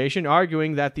interpretation,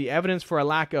 arguing that the evidence for a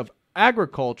lack of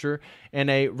agriculture and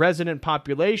a resident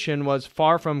population was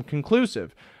far from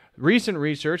conclusive. Recent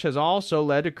research has also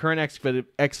led to current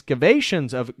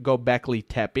excavations of Göbekli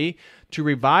Tepe to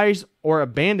revise or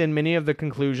abandon many of the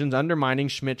conclusions undermining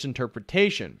Schmidt's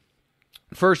interpretation.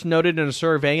 First noted in a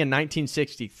survey in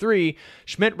 1963,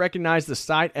 Schmidt recognized the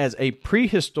site as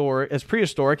prehistoric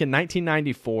in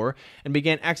 1994 and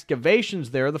began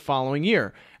excavations there the following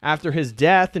year. After his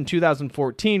death in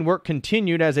 2014, work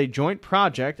continued as a joint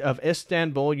project of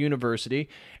Istanbul University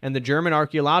and the German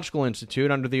Archaeological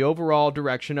Institute under the overall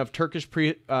direction of Turkish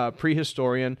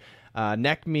prehistorian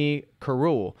Necmi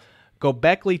Karul.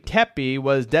 Göbekli Tepe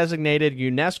was designated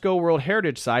UNESCO World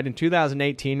Heritage Site in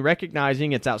 2018,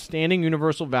 recognizing its outstanding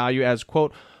universal value as,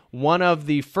 quote, one of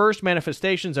the first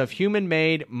manifestations of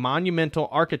human-made monumental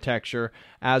architecture.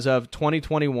 As of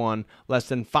 2021, less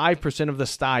than 5% of the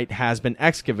site has been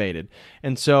excavated.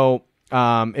 And so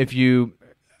if you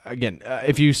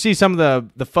see some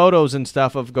of the photos and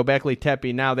stuff of Göbekli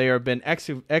Tepe now, they have been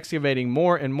excavating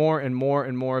more and more and more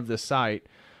and more of the site.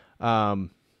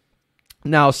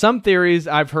 Now, some theories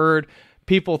I've heard,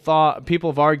 people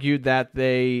have argued that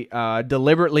they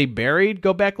deliberately buried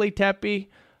Göbekli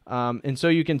Tepe, and so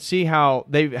you can see how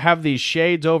they have these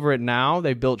shades over it now.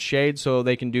 They built shades so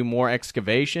they can do more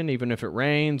excavation, even if it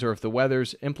rains or if the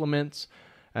weather's inclements.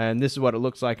 And this is what it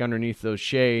looks like underneath those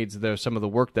shades. There's some of the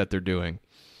work that they're doing.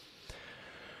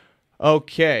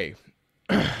 Okay.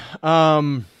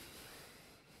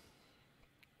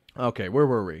 Okay, where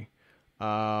were we?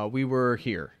 We were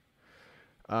here.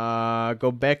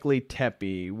 Göbekli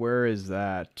Tepe, where is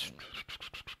that?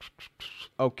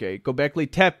 Okay, Göbekli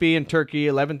Tepe in Turkey,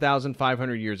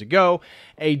 11,500 years ago,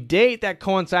 a date that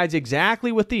coincides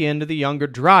exactly with the end of the Younger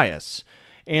Dryas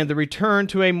and the return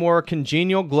to a more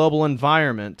congenial global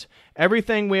environment.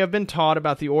 Everything we have been taught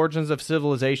about the origins of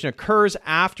civilization occurs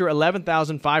after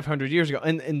 11,500 years ago,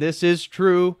 and this is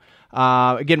true.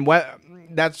 Again,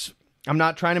 I'm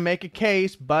not trying to make a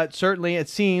case, but certainly it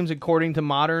seems, according to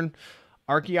modern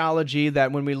archaeology,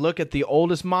 that when we look at the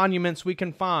oldest monuments we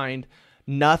can find,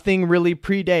 nothing really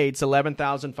predates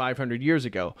 11,500 years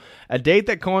ago. A date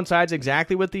that coincides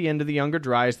exactly with the end of the Younger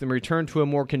Dryas and return to a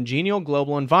more congenial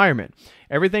global environment.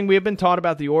 Everything we have been taught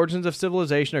about the origins of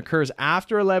civilization occurs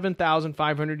after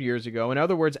 11,500 years ago. In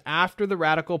other words, after the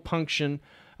radical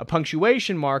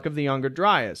punctuation mark of the Younger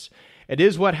Dryas. It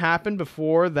is what happened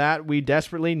before that we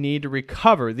desperately need to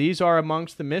recover. These are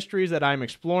amongst the mysteries that I'm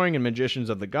exploring in Magicians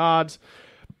of the Gods,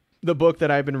 the book that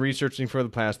I've been researching for the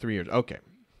past 3 years. Okay,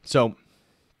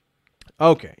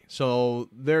 so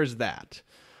there's that.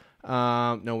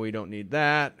 No, we don't need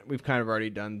that. We've kind of already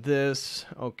done this.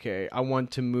 Okay, I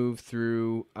want to move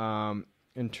through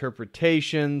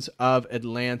interpretations of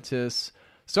Atlantis,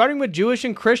 starting with Jewish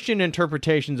and Christian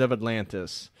interpretations of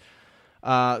Atlantis.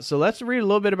 So let's read a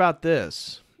little bit about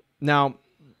this. Now,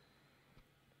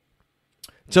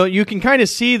 so you can kind of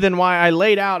see then why I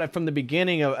laid out from the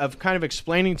beginning of kind of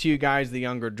explaining to you guys the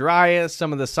Younger Dryas,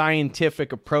 some of the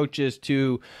scientific approaches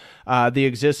to the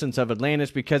existence of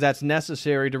Atlantis, because that's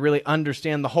necessary to really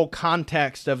understand the whole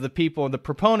context of the people, the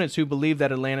proponents who believe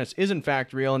that Atlantis is in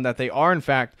fact real and that they are in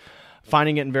fact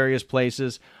finding it in various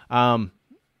places.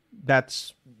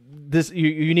 That's this.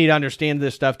 You need to understand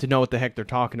this stuff to know what the heck they're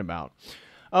talking about.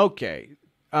 Okay,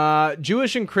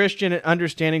 Jewish and Christian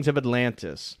understandings of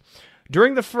Atlantis.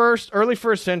 During the early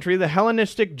first century, the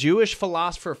Hellenistic Jewish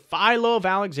philosopher Philo of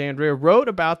Alexandria wrote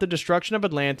about the destruction of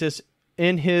Atlantis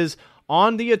in his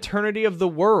On the Eternity of the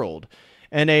World,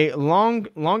 and a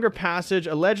longer passage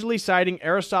allegedly citing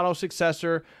Aristotle's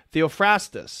successor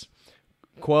Theophrastus.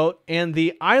 Quote, and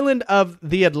the island of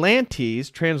the Atlantes,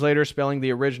 translator spelling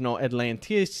the original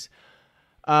Atlantis,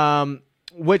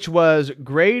 which was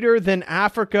greater than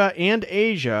Africa and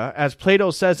Asia, as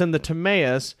Plato says in the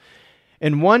Timaeus,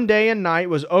 in one day and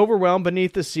night was overwhelmed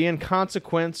beneath the sea in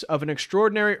consequence of an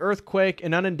extraordinary earthquake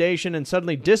and inundation, and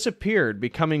suddenly disappeared,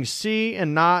 becoming sea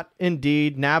and not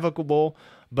indeed navigable,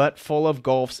 but full of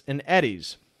gulfs and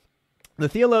eddies. The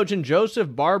theologian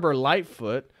Joseph Barber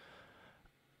Lightfoot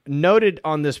noted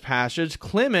on this passage,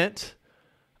 Clement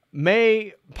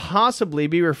may possibly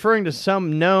be referring to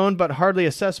some known but hardly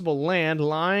accessible land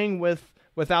lying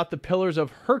without the Pillars of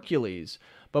Hercules,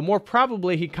 but more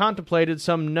probably he contemplated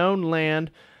some known land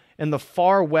in the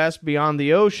far west beyond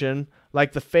the ocean,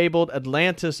 like the fabled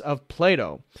Atlantis of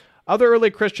Plato. Other early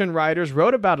Christian writers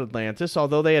wrote about Atlantis,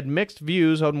 although they had mixed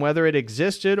views on whether it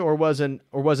existed or was an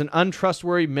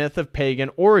untrustworthy myth of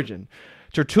pagan origin.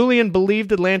 Tertullian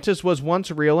believed Atlantis was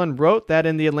once real and wrote that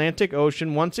in the Atlantic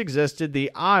Ocean once existed the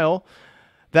isle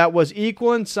that was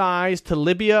equal in size to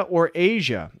Libya or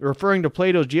Asia. Referring to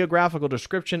Plato's geographical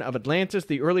description of Atlantis,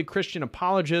 the early Christian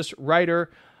apologist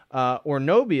writer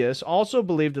Ornobius also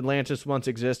believed Atlantis once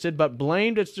existed, but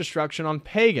blamed its destruction on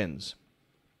pagans.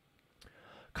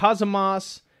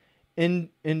 Cosmas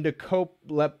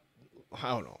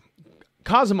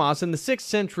Cosmas in the 6th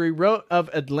century wrote of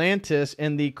Atlantis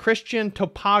in the Christian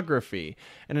Topography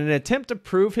in an attempt to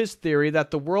prove his theory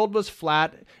that the world was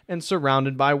flat and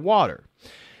surrounded by water.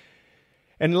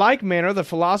 In like manner, the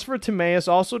philosopher Timaeus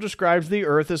also describes the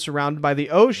earth as surrounded by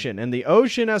the ocean, and the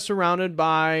ocean as surrounded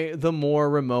by the more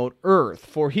remote earth.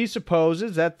 For he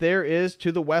supposes that there is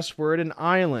to the westward an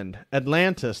island,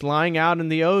 Atlantis, lying out in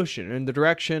the ocean in the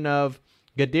direction of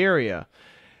Gadaria,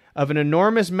 of an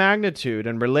enormous magnitude,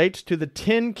 and relates to the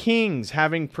 10 kings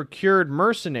having procured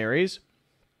mercenaries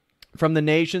from the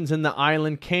nations in the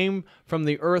island, came from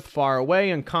the earth far away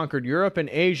and conquered Europe and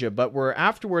Asia, but were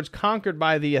afterwards conquered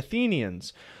by the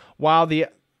Athenians. While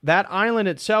that island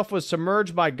itself was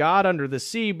submerged by God under the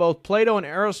sea, both Plato and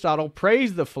Aristotle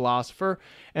praised the philosopher,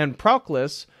 and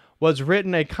Proclus was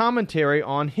written a commentary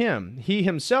on him. He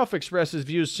himself expresses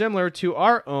views similar to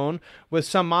our own, with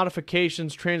some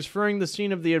modifications transferring the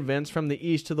scene of the events from the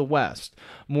east to the west.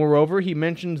 Moreover, he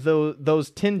mentions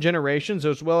those 10 generations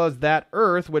as well as that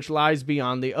earth which lies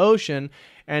beyond the ocean,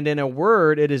 and in a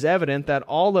word, it is evident that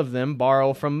all of them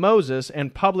borrow from Moses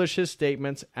and publish his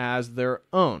statements as their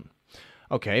own.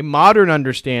 Okay, modern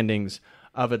understandings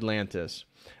of Atlantis.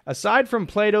 Aside from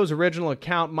Plato's original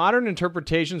account, modern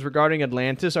interpretations regarding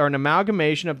Atlantis are an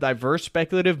amalgamation of diverse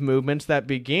speculative movements that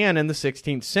began in the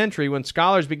 16th century when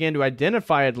scholars began to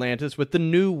identify Atlantis with the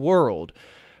New World.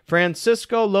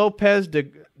 Francisco Lopez de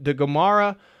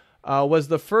Gomara was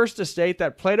the first to state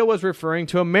that Plato was referring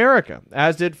to America,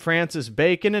 as did Francis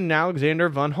Bacon and Alexander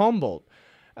von Humboldt.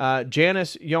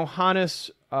 Janus Johannes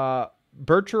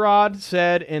Burchard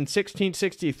said in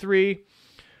 1663,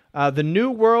 the New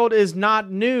World is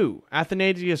not new.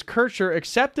 Athanasius Kircher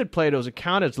accepted Plato's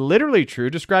account as literally true,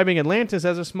 describing Atlantis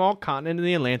as a small continent in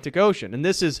the Atlantic Ocean. And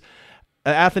this is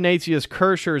Athanasius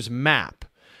Kircher's map.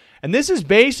 And this is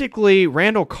basically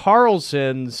Randall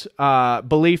Carlson's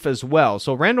belief as well.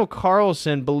 So Randall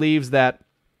Carlson believes that,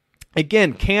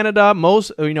 again, Canada,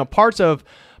 parts of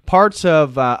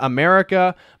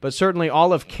America, but certainly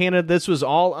all of Canada, this was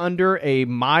all under a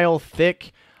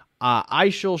mile-thick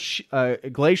glacial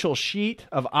sheet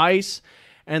of ice,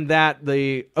 and that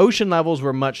the ocean levels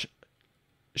were much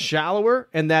shallower,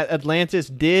 and that Atlantis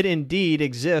did indeed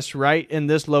exist right in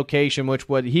this location, which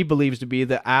what he believes to be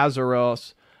the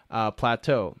Azores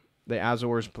Plateau, the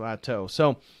Azores Plateau.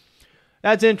 So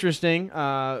that's interesting.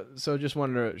 So just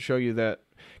wanted to show you that.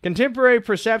 Contemporary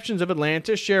perceptions of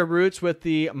Atlantis share roots with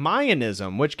the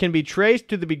Mayanism, which can be traced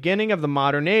to the beginning of the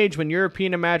modern age when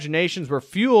European imaginations were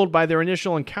fueled by their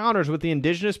initial encounters with the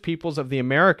indigenous peoples of the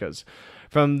Americas.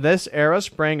 From this era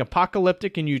sprang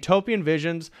apocalyptic and utopian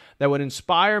visions that would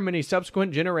inspire many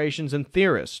subsequent generations and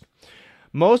theorists.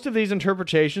 Most of these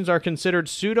interpretations are considered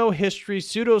pseudo-history,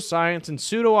 pseudoscience, and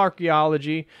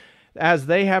pseudo-archaeology, as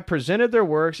they have presented their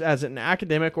works as an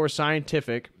academic or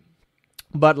scientific,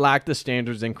 but lack the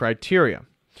standards and criteria.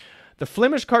 The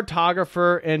Flemish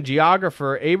cartographer and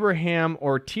geographer Abraham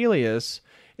Ortelius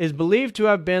is believed to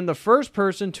have been the first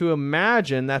person to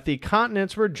imagine that the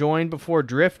continents were joined before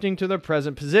drifting to their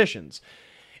present positions.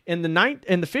 In the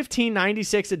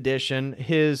 1596 edition,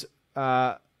 his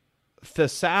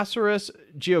Thesaurus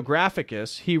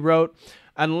Geographicus, he wrote,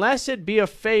 "Unless it be a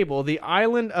fable, the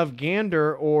island of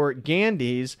Gander or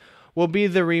Gandes will be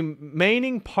the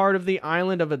remaining part of the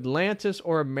island of Atlantis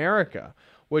or America,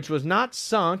 which was not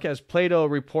sunk, as Plato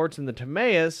reports in the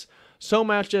Timaeus, so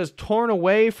much as torn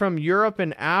away from Europe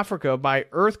and Africa by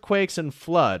earthquakes and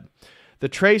flood. The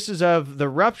traces of the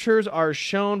ruptures are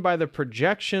shown by the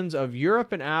projections of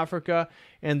Europe and Africa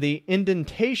and the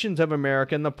indentations of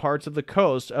America in the parts of the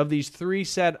coast of these three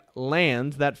said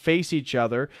lands that face each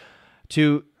other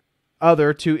to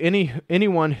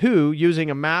anyone who,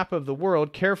 using a map of the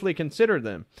world, carefully considered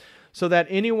them, so that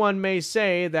anyone may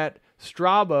say that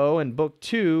Strabo in Book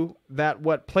 2, that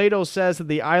what Plato says of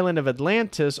the island of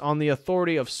Atlantis on the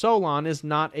authority of Solon is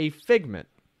not a figment."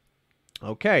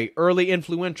 Okay, early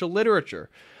influential literature.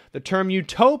 The term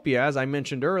utopia, as I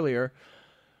mentioned earlier,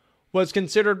 was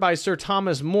considered by Sir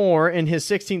Thomas More in his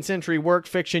 16th century work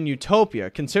fiction Utopia.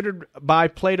 He considered by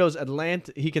Plato's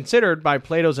Atlantis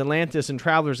and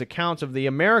Traveller's accounts of the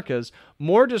Americas.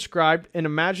 More described an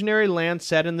imaginary land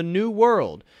set in the New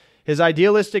World. His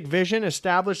idealistic vision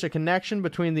established a connection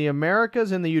between the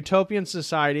Americas and the utopian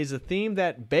societies, a theme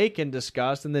that Bacon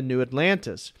discussed in the New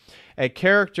Atlantis. A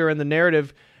character in the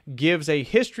narrative gives a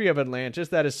history of Atlantis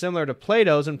that is similar to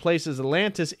Plato's and places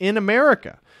Atlantis in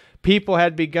America. People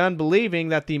had begun believing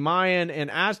that the Mayan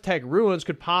and Aztec ruins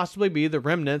could possibly be the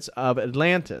remnants of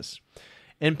Atlantis.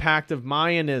 Impact of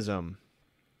Mayanism.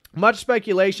 Much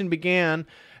speculation began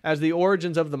as the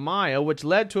origins of the Maya, which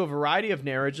led to a variety of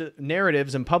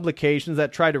narratives and publications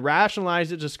that tried to rationalize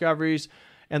the discoveries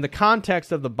and the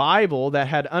context of the Bible that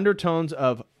had undertones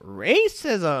of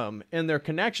racism in their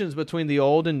connections between the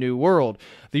Old and New World.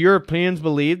 The Europeans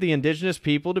believed the indigenous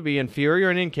people to be inferior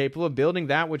and incapable of building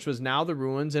that which was now the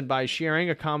ruins, and by sharing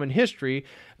a common history,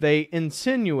 they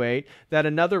insinuate that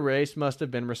another race must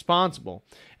have been responsible.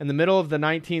 In the middle of the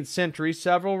 19th century,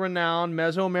 several renowned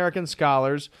Mesoamerican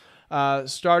scholars,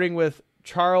 starting with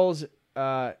Charles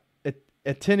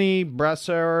Etienne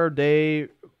Brasseur de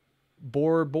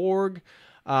Bourbourg,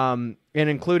 and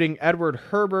including Edward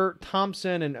Herbert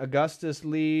Thompson and Augustus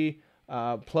Lee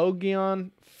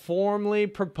Plogion, formally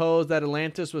proposed that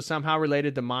Atlantis was somehow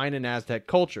related to Mayan and Aztec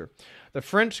culture. The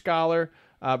French scholar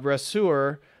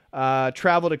Brasseur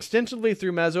traveled extensively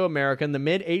through Mesoamerica in the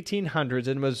mid-1800s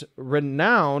and was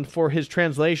renowned for his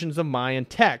translations of Mayan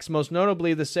texts, most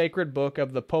notably the sacred book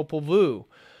of the Popol Vuh,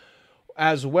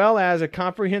 as well as a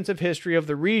comprehensive history of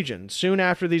the region. Soon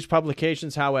after these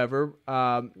publications, however,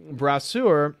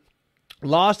 Brasseur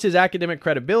lost his academic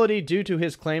credibility due to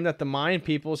his claim that the Mayan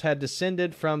peoples had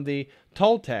descended from the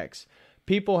Toltecs,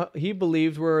 people he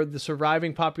believed were the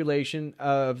surviving population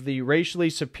of the racially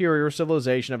superior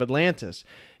civilization of Atlantis.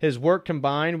 His work,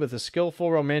 combined with the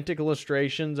skillful romantic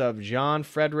illustrations of Jean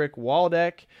Frederick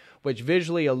Waldeck, which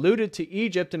visually alluded to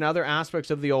Egypt and other aspects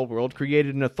of the Old World,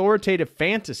 created an authoritative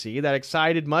fantasy that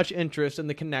excited much interest in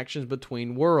the connections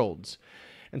between worlds.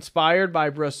 Inspired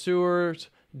by Brasseur's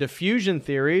diffusion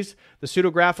theories, the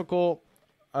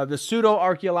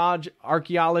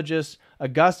pseudo-archaeologist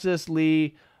Augustus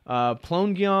Lee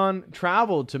Plogion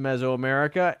traveled to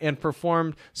Mesoamerica and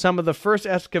performed some of the first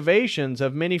excavations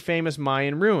of many famous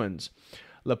Mayan ruins.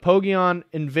 Plogion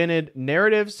invented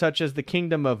narratives such as the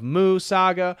Kingdom of Mu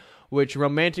saga, which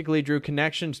romantically drew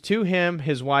connections to him,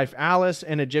 his wife Alice,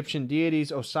 and Egyptian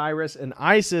deities Osiris and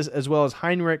Isis, as well as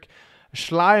Heinrich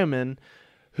Schliemann,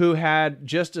 who had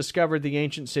just discovered the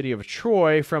ancient city of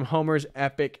Troy from Homer's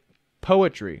epic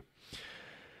poetry.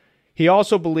 He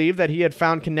also believed that he had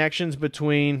found connections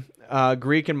between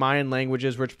Greek and Mayan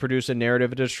languages, which produce a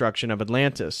narrative of destruction of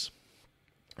Atlantis.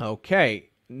 Okay.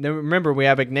 Now remember, we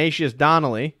have Ignatius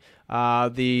Donnelly,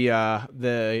 the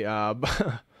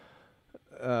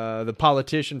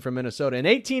politician from Minnesota. In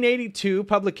 1882,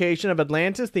 publication of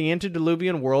Atlantis, the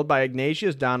Antediluvian World by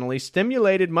Ignatius Donnelly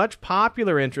stimulated much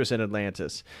popular interest in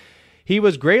Atlantis. He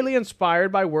was greatly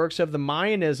inspired by works of the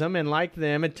Mayanism and, like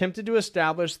them, attempted to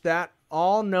establish that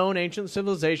all known ancient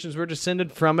civilizations were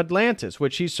descended from Atlantis,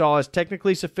 which he saw as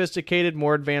technically sophisticated,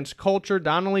 more advanced culture.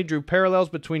 Donnelly drew parallels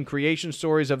between creation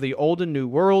stories of the Old and New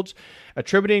Worlds,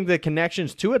 attributing the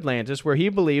connections to Atlantis, where he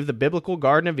believed the biblical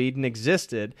Garden of Eden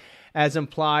existed, as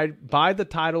implied by the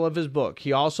title of his book.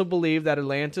 He also believed that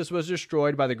Atlantis was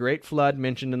destroyed by the Great Flood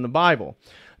mentioned in the Bible.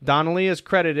 Donnelly is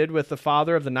credited with the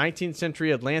father of the 19th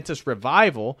century Atlantis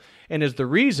revival and is the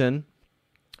reason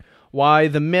why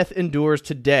the myth endures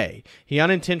today. He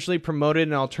unintentionally promoted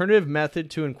an alternative method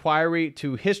to inquiry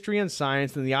to history and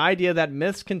science, and the idea that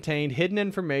myths contained hidden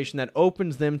information that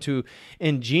opens them to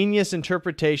ingenious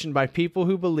interpretation by people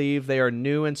who believe they are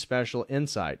new and special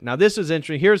insight. Now, this is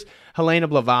interesting. Here's Helena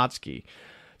Blavatsky.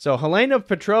 So, Helena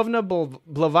Petrovna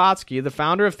Blavatsky, the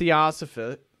founder of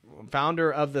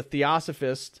the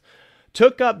Theosophists,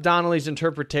 took up Donnelly's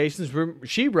interpretations.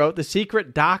 She wrote The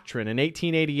Secret Doctrine in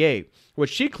 1888, which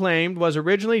she claimed was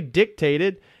originally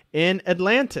dictated in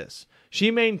Atlantis.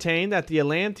 She maintained that the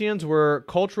Atlanteans were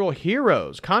cultural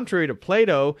heroes, contrary to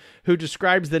Plato, who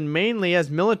describes them mainly as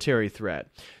military threat.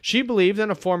 She believed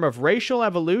in a form of racial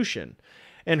evolution.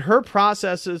 In her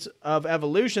processes of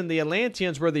evolution, the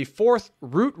Atlanteans were the fourth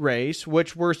root race,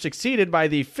 which were succeeded by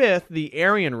the fifth, the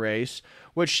Aryan race,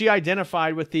 which she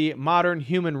identified with the modern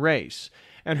human race.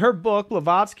 In her book,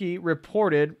 Blavatsky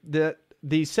reported that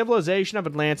the civilization of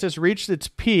Atlantis reached its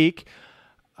peak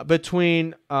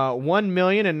between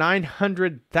 1,000,000 and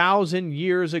 900,000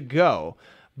 years ago,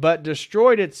 but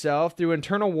destroyed itself through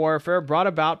internal warfare brought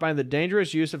about by the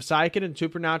dangerous use of psychic and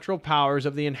supernatural powers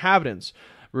of the inhabitants.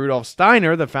 Rudolf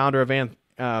Steiner, the founder of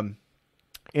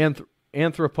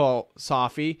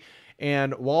anthroposophy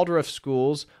and Waldorf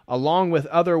schools, along with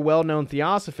other well-known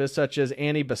theosophists such as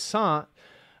Annie Besant,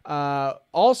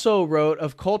 also wrote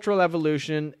of cultural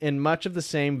evolution in much of the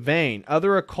same vein.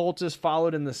 Other occultists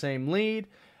followed in the same lead,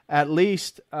 at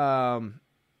least to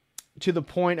the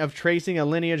point of tracing a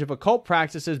lineage of occult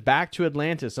practices back to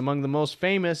Atlantis. Among the most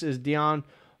famous is Dion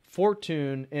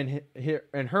Fortune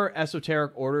and her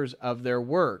esoteric orders of their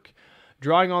work.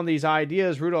 Drawing on these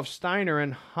ideas, Rudolf Steiner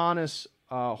and Hannes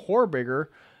Horbiger,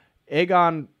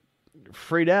 Egon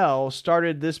Friedel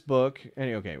started this book.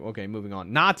 Okay, moving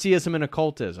on. Nazism and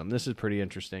occultism. This is pretty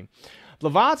interesting.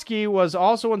 Blavatsky was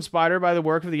also inspired by the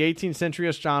work of the 18th century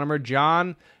astronomer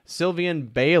John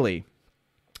Sylvian Bailey,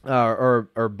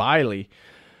 Bailey,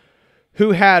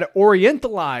 who had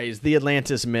orientalized the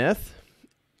Atlantis myth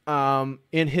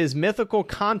in his mythical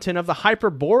content of the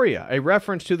Hyperborea, a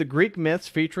reference to the Greek myths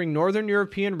featuring Northern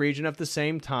European region at the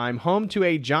same time, home to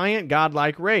a giant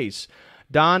godlike race.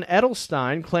 Don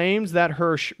Edelstein claims that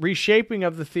her reshaping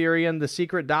of the theory and the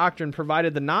secret doctrine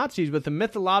provided the Nazis with a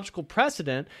mythological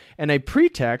precedent and a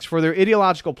pretext for their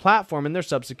ideological platform and their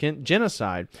subsequent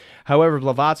genocide. However,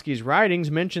 Blavatsky's writings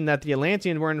mention that the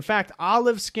Atlanteans were in fact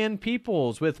olive-skinned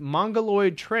peoples with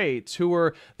Mongoloid traits who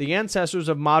were the ancestors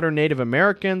of modern Native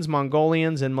Americans,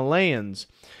 Mongolians, and Malayans.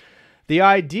 The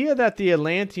idea that the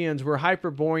Atlanteans were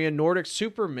Hyperborean Nordic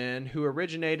supermen who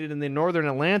originated in the northern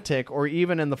Atlantic or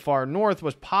even in the far north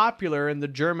was popular in the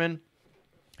German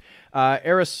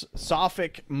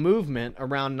Aristophatic movement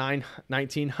around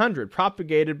 1900,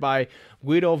 propagated by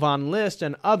Guido von List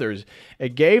and others.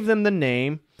 It gave them the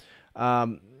name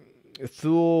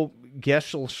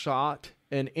Thule-Gesellschaft,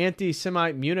 an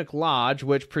anti-Semite Munich lodge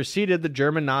which preceded the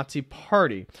German Nazi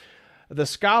Party. The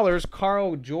scholars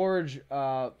Carl George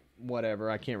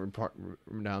I can't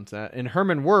pronounce that, and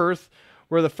Hermann Wirth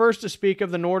were the first to speak of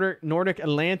the Nordic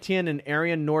Atlantean and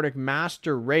Aryan Nordic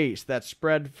master race that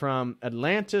spread from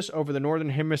Atlantis over the northern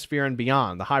hemisphere and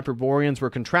beyond. The Hyperboreans were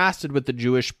contrasted with the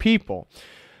Jewish people.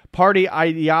 Party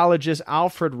ideologist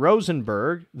Alfred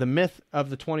Rosenberg, the myth of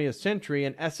the 20th century,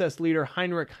 and SS leader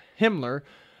Heinrich Himmler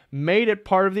made it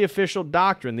part of the official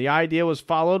doctrine. The idea was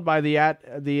followed by the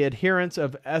adherents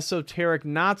of esoteric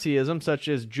Nazism, such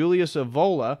as Julius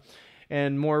Evola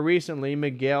and more recently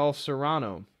Miguel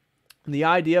Serrano. The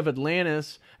idea of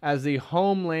Atlantis as the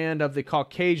homeland of the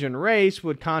Caucasian race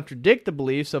would contradict the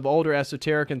beliefs of older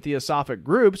esoteric and theosophic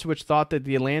groups which thought that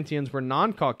the Atlanteans were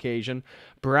non-Caucasian,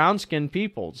 brown-skinned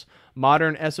peoples.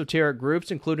 Modern esoteric groups,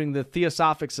 including the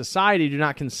Theosophic Society, do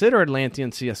not consider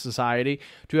Atlantean society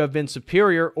to have been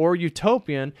superior or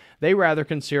utopian. They rather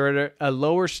consider it a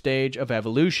lower stage of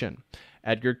evolution.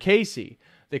 Edgar Cayce.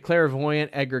 The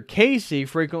clairvoyant Edgar Cayce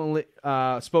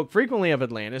spoke frequently of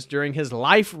Atlantis during his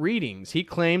life readings. He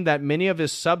claimed that many of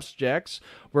his subjects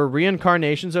were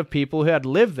reincarnations of people who had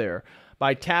lived there.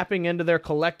 By tapping into their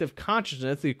collective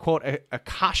consciousness, the quote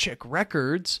Akashic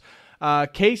records,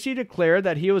 Cayce declared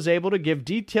that he was able to give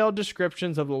detailed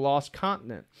descriptions of the lost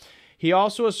continent. He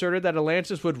also asserted that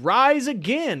Atlantis would rise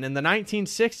again in the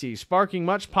 1960s, sparking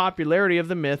much popularity of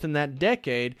the myth in that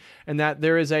decade, and that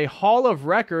there is a hall of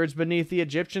records beneath the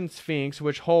Egyptian Sphinx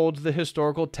which holds the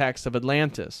historical text of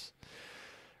Atlantis.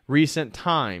 Recent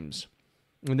times,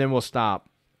 and then we'll stop.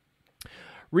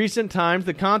 Recent times,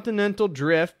 the continental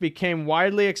drift became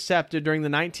widely accepted during the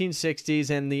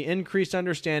 1960s, and the increased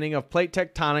understanding of plate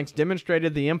tectonics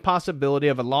demonstrated the impossibility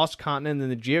of a lost continent in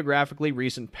the geographically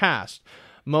recent past.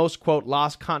 Most, quote,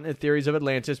 lost continent theories of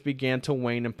Atlantis began to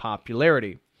wane in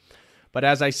popularity. But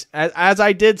as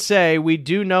I did say, we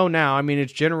do know now, I mean,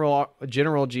 it's general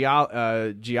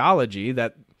geology,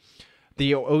 that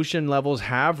the ocean levels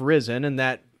have risen, and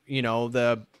that, you know,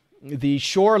 the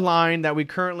shoreline that we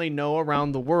currently know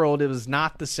around the world is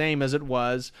not the same as it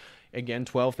was, again,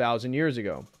 12,000 years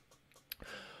ago.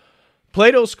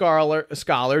 Plato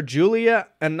scholar Julia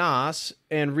Annas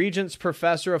and Regents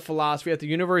Professor of Philosophy at the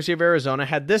University of Arizona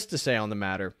had this to say on the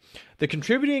matter. The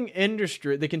continuing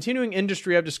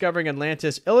industry of discovering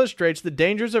Atlantis illustrates the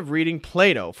dangers of reading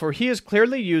Plato, for he is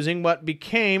clearly using what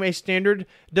became a standard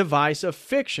device of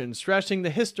fiction, stressing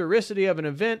the historicity of an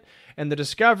event and the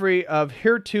discovery of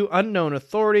hereto unknown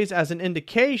authorities as an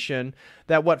indication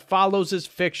that what follows is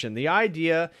fiction. The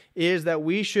idea is that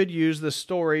we should use the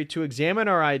story to examine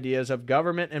our ideas of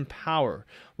government and power.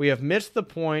 We have missed the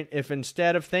point if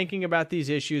instead of thinking about these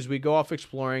issues, we go off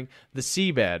exploring the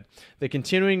seabed. The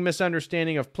continuing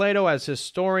misunderstanding of Plato as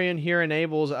historian here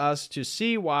enables us to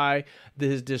see why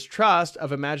his distrust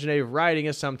of imaginative writing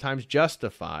is sometimes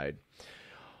justified.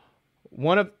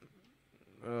 One of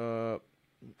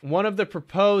the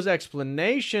proposed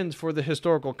explanations for the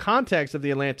historical context of the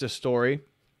Atlantis story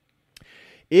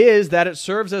is that it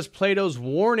serves as Plato's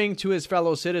warning to his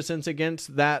fellow citizens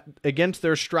against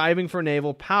their striving for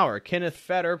naval power. Kenneth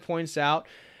Fetter points out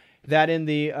that in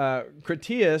the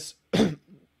Critias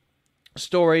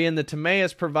story in the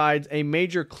Timaeus provides a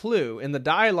major clue. In the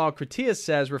dialogue, Critias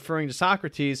says, referring to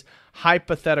Socrates'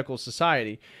 hypothetical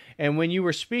society. And when you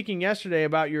were speaking yesterday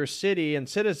about your city and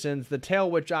citizens, the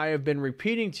tale which I have been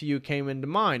repeating to you came into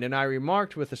mind, and I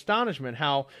remarked with astonishment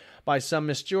how, by some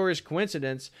mysterious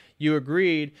coincidence, you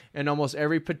agreed in almost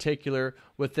every particular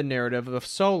with the narrative of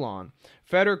Solon.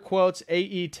 Fetter quotes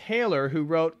A.E. Taylor, who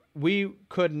wrote, "We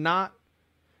could not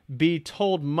be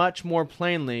told much more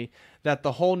plainly that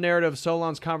the whole narrative of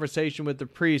Solon's conversation with the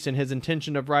priest and his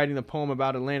intention of writing the poem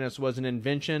about Atlantis was an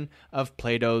invention of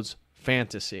Plato's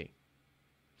fantasy."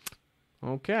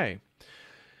 Okay.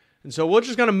 And so we're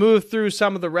just going to move through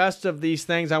some of the rest of these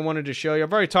things I wanted to show you.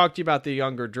 I've already talked to you about the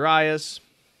Younger Dryas.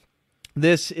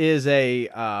 This is a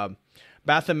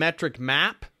bathymetric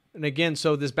map. And again,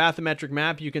 so this bathymetric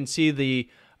map, you can see the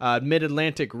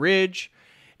mid-Atlantic ridge.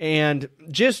 And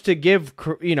just to give,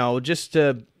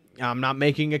 I'm not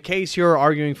making a case here or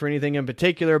arguing for anything in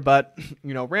particular, but,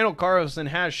 Randall Carlson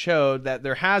has showed that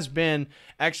there has been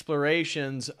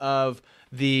explorations of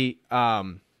the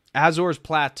Azores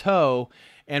Plateau,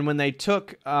 and when they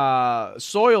took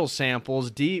soil samples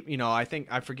deep,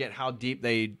 I forget how deep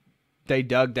they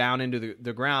dug down into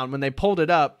the ground. When they pulled it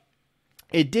up,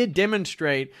 it did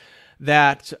demonstrate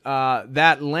that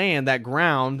that land, that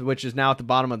ground, which is now at the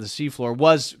bottom of the seafloor,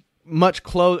 was much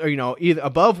closer, either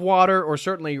above water or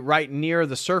certainly right near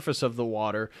the surface of the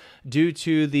water, due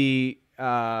to the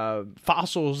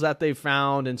fossils that they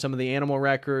found and some of the animal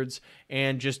records,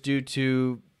 and just due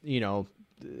to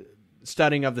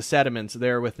studying of the sediments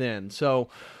there within. So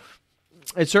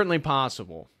it's certainly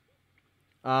possible.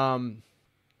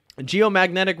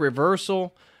 Geomagnetic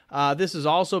reversal. This has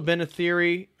also been a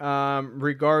theory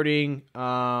regarding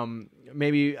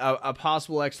maybe a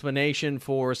possible explanation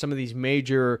for some of these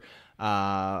major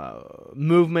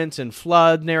movements and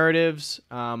flood narratives.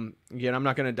 Again, I'm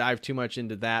not going to dive too much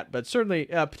into that, but certainly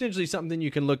potentially something you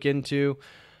can look into.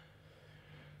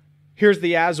 Here's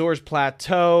the Azores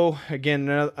Plateau. Again,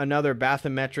 another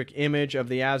bathymetric image of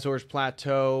the Azores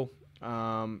Plateau,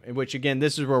 in which, again,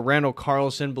 this is where Randall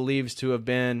Carlson believes to have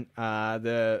been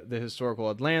the historical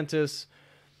Atlantis.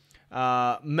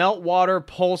 Meltwater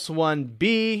Pulse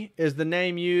 1b is the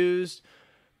name used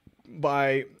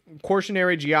by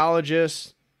quaternary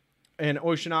geologists and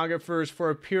oceanographers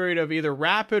for a period of either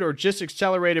rapid or just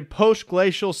accelerated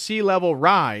post-glacial sea level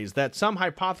rise that some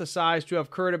hypothesize to have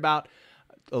occurred about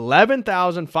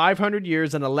 11,500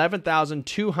 years and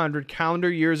 11,200 calendar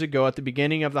years ago at the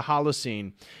beginning of the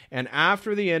Holocene and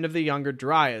after the end of the Younger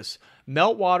Dryas.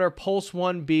 Meltwater Pulse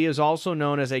 1b is also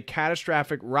known as a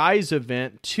catastrophic rise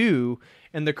event 2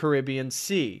 in the Caribbean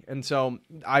Sea. And so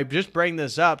I just bring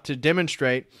this up to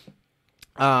demonstrate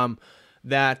that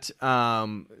there,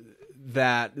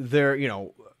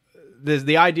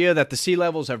 the idea that the sea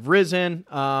levels have risen,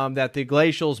 that the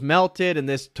glacials melted, and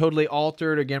this totally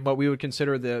altered, again, what we would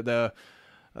consider the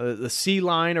sea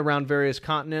line around various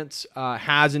continents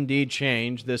has indeed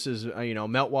changed. This is,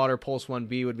 Meltwater Pulse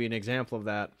 1b would be an example of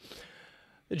that.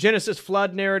 The Genesis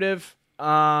flood narrative,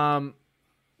 my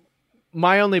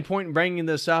only point in bringing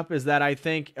this up is that I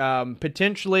think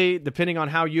potentially, depending on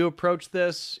how you approach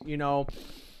this,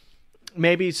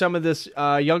 maybe some of this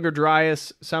Younger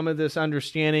Dryas, some of this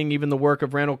understanding, even the work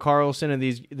of Randall Carlson and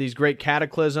these great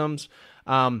cataclysms,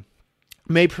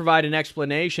 may provide an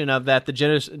explanation of that the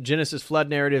Genesis flood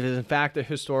narrative is in fact a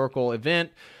historical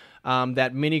event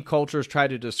that many cultures try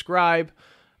to describe.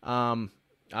 I'll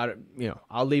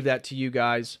leave that to you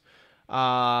guys.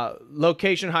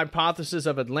 Location hypothesis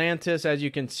of Atlantis. As you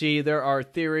can see, there are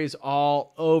theories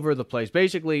all over the place.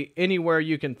 Basically, anywhere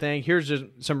you can think. Here's just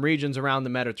some regions around the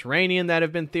Mediterranean that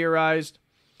have been theorized.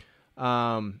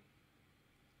 All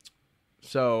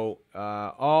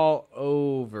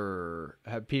over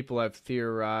people have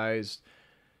theorized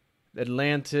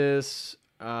Atlantis.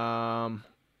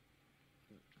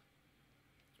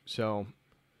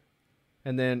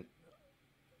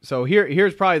 So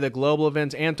here's probably the global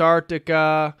events.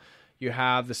 Antarctica, you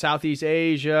have the Southeast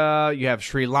Asia, you have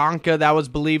Sri Lanka that was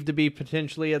believed to be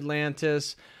potentially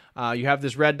Atlantis. You have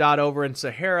this red dot over in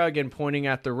Sahara, again pointing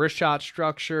at the Richat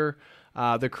structure.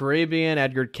 The Caribbean,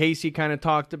 Edgar Cayce kind of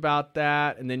talked about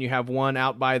that. And then you have one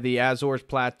out by the Azores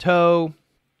Plateau.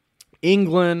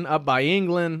 England, up by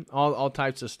England, all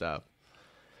types of stuff.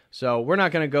 So we're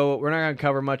not going to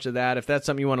cover much of that. If that's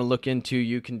something you want to look into,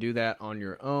 you can do that on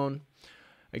your own.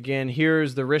 Again,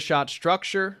 here's the Richat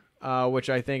structure, which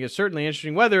I think is certainly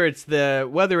interesting. Whether it's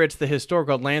the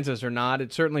historical Atlantis or not,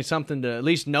 it's certainly something to at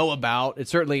least know about.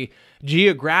 It's certainly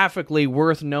geographically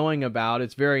worth knowing about.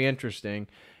 It's very interesting,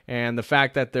 and the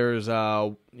fact that there's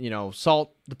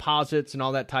salt deposits and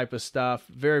all that type of stuff,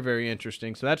 very, very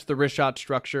interesting. So that's the Richat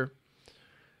structure.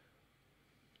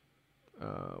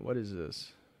 What is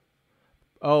this?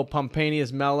 Oh,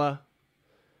 Pomponius Mela.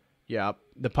 Yeah,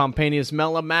 the Pomponius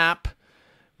Mela map,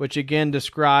 which again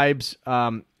describes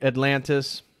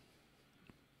Atlantis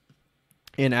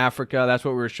in Africa. That's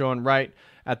what we were showing right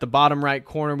at the bottom right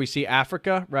corner. We see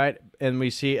Africa, right? And we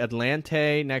see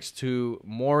Atlante next to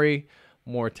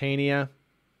Mauritania.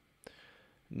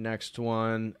 Next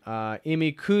one,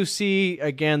 Imikusi,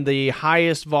 again, the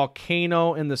highest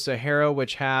volcano in the Sahara,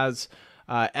 which has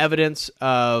evidence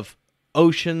of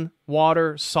ocean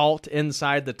water, salt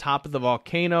inside the top of the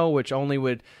volcano, which only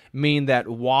would mean that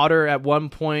water at one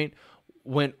point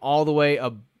went all the way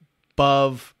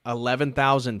above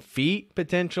 11,000 feet,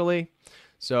 potentially.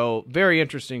 So, very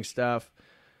interesting stuff.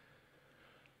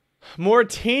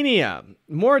 Mauritania.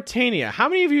 How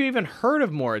many of you even heard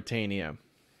of Mauritania?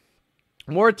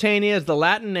 Mauritania is the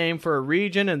Latin name for a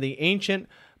region in the ancient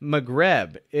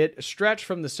Maghreb. It stretched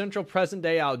from the central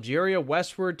present-day Algeria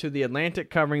westward to the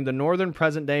Atlantic, covering the northern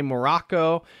present-day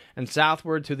Morocco and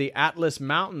southward to the Atlas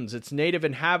Mountains. Its native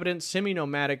inhabitants,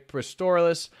 semi-nomadic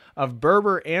pastoralists of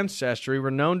Berber ancestry, were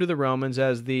known to the Romans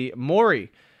as the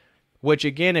Mori, which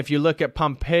again, if you look at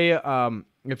Pomponius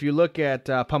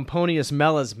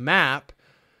Mela's map,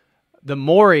 the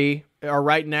Mori are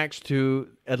right next to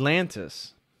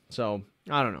Atlantis. So,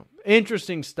 I don't know.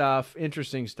 Interesting stuff.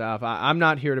 I'm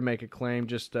not here to make a claim,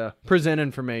 just present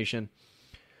information.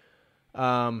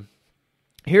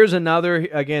 Here's another,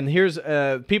 again, here's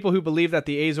people who believe that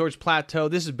the Azores Plateau,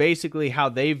 this is basically how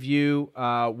they view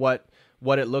what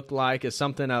it looked like, is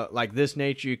something like this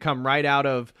nature. You come right out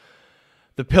of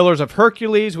the Pillars of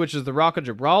Hercules, which is the Rock of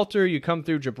Gibraltar. You come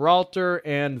through Gibraltar,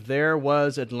 and there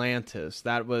was Atlantis.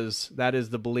 That is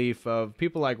the belief of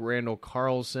people like Randall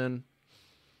Carlson.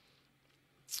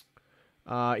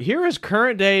 Here is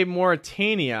current-day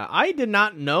Mauritania. I did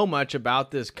not know much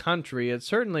about this country. It's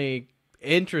certainly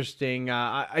interesting.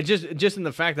 I just in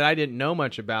the fact that I didn't know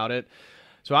much about it,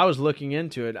 so I was looking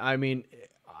into it. I mean,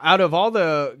 out of all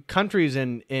the countries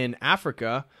in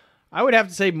Africa, I would have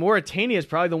to say Mauritania is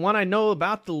probably the one I know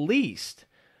about the least.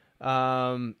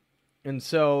 And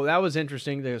so that was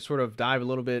interesting to sort of dive a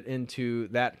little bit into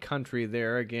that country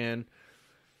there. Again,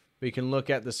 we can look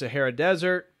at the Sahara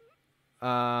Desert.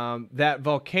 That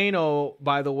volcano,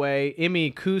 by the way,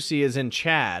 Imi Kusi, is in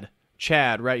Chad,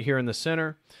 right here in the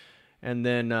center. And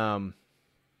then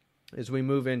As we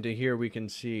move into here, we can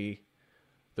see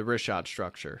the Richat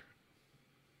structure.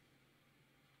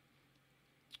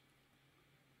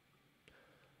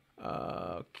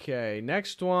 Okay,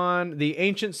 next one. The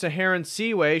ancient Saharan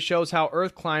Seaway shows how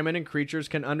Earth climate and creatures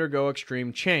can undergo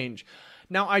extreme change.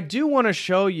 Now, I do want to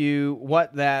show you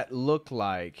what that looked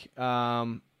like.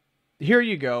 Here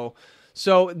you go.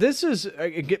 So this is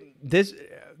the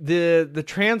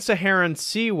Trans-Saharan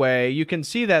Seaway. You can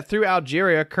see that through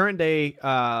Algeria, current day,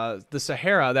 the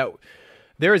Sahara, that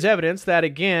there is evidence that,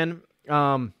 again,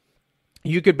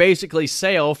 you could basically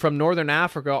sail from northern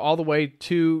Africa all the way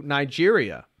to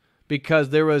Nigeria because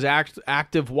there was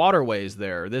active waterways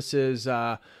there. This is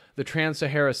the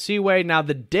Trans-Sahara Seaway. Now,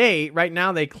 the date, right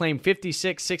now they claim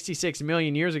 66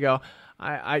 million years ago.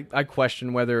 I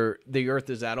question whether the Earth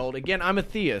is that old. Again, I'm a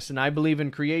theist, and I believe in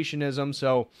creationism,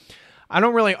 so I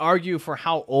don't really argue for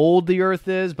how old the Earth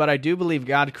is, but I do believe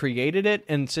God created it,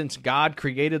 and since God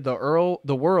created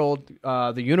the world,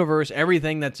 the universe,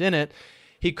 everything that's in it,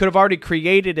 he could have already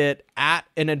created it at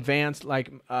an advanced,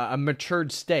 a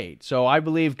matured state. So I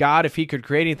believe God, if he could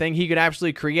create anything, he could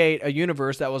actually create a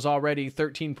universe that was already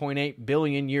 13.8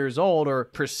 billion years old, or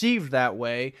perceived that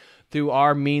way through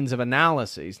our means of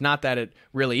analysis. Not that it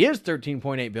really is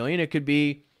 13.8 billion. It could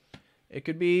be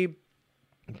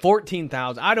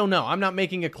 14,000. I don't know. I'm not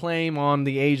making a claim on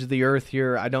the age of the Earth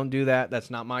here. I don't do that. That's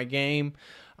not my game.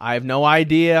 I have no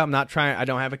idea. I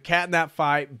don't have a cat in that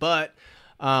fight, but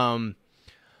it's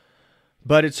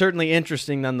certainly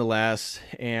interesting nonetheless,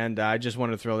 and I just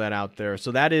wanted to throw that out there.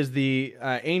 So that is the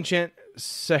ancient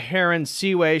Saharan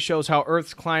Seaway, shows how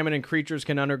Earth's climate and creatures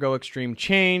can undergo extreme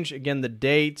change. Again, the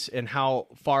dates and how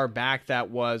far back that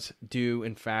was do,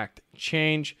 in fact,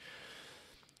 change.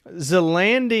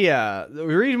 Zealandia. The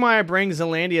reason why I bring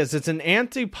Zealandia is it's an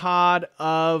antipod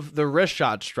of the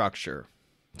Richat structure.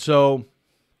 So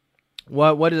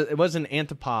what does an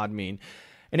antipod mean?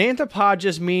 An antipod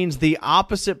just means the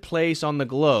opposite place on the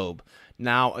globe.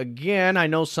 Now, again, I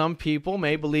know some people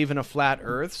may believe in a flat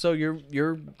Earth, so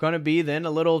you're going to be then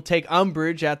take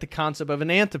umbrage at the concept of an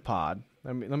antipod.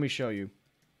 Let me show you.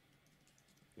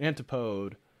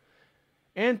 Antipode.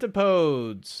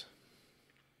 Antipodes.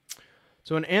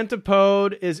 So an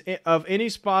antipode is of any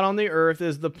spot on the Earth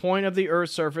is the point of the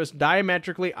Earth's surface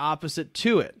diametrically opposite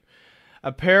to it.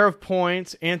 A pair of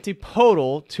points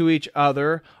antipodal to each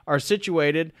other are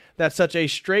situated that such a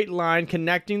straight line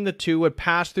connecting the two would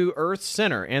pass through Earth's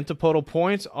center. Antipodal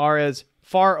points are as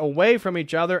far away from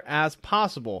each other as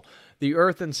possible. The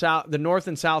North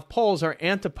and South poles are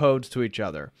antipodes to each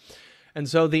other. And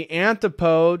so the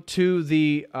antipode to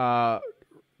the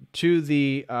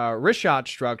Richat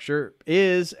structure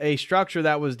is a structure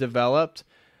that was developed,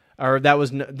 or that was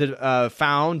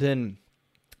found in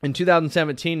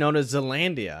 2017, known as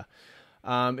Zealandia.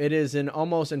 It is an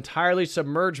almost entirely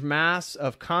submerged mass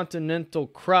of continental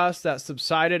crust that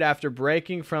subsided after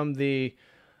breaking from the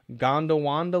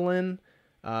Gondwandaland.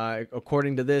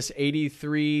 According to this,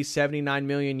 79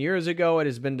 million years ago. It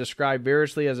has been described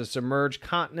variously as a submerged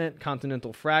continent,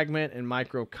 continental fragment, and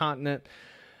microcontinent.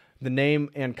 The name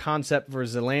and concept for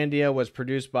Zealandia was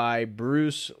produced by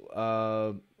Bruce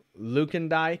Luckendijk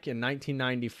in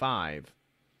 1995.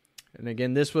 And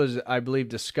again, this was, I believe,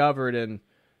 discovered in,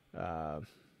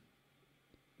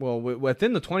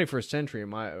 within the 21st century,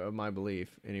 of my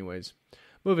belief. Anyways,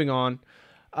 moving on.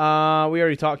 We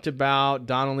already talked about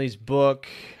Donnelly's book,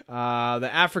 The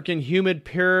African Humid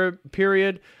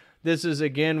Period. This is,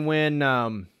 again, when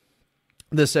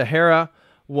the Sahara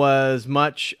was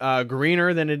much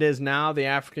greener than it is now. The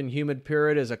African Humid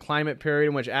Period is a climate period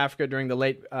in which Africa, during the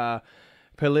late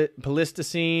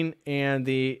Pleistocene and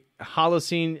the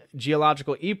Holocene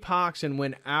geological epochs, and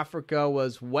when Africa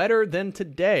was wetter than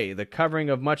today. The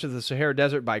covering of much of the Sahara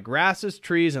Desert by grasses,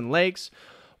 trees, and lakes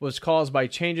was caused by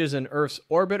changes in Earth's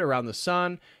orbit around the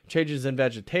sun. Changes in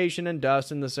vegetation and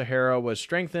dust in the Sahara was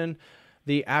strengthened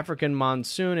the African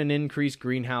monsoon and increased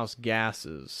greenhouse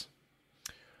gases.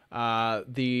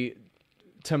 The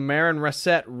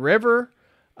Tamanrasset River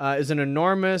is an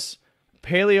enormous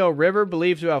Paleo river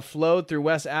believed to have flowed through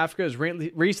West Africa as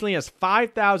recently as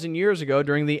 5,000 years ago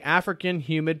during the African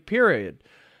Humid Period.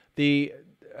 The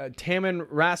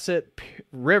Tamanrasset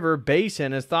River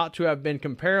basin is thought to have been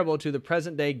comparable to the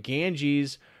present-day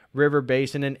Ganges River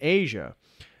basin in Asia.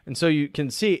 And so you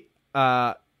can see,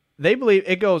 they believe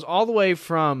it goes all the way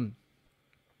from,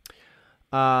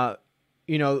 from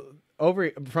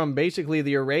basically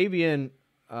the Arabian,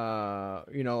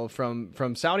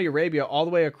 from Saudi Arabia all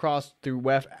the way across through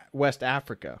West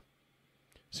Africa.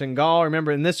 Senegal,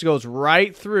 remember, and this goes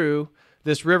right through,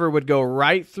 this river would go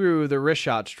right through the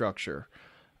Richat structure.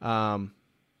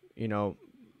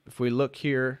 if we look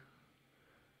here,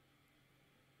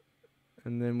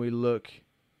 and then we look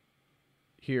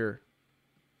here,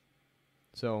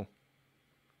 so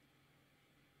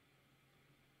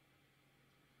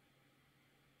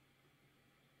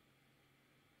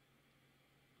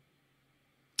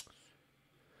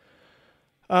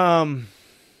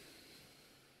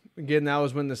again, that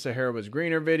was when the Sahara was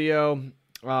greener video.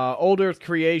 Old Earth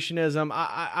creationism.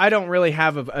 I don't really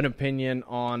have an opinion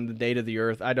on the date of the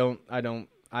Earth.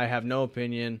 I have no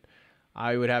opinion.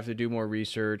 I would have to do more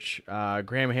research.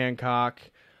 Graham Hancock,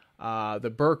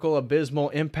 the Burkle Abysmal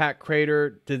Impact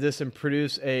Crater. Did this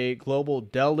produce a global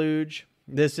deluge?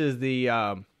 This is the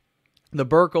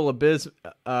Burkle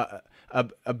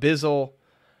Abyssal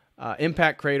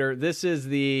Impact Crater. This is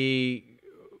the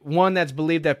one that's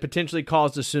believed that potentially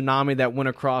caused a tsunami that went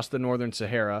across the northern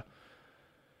Sahara.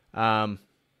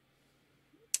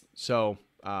 So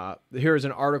here's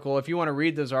an article. If you want to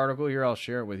read this article here, I'll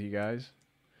share it with you guys.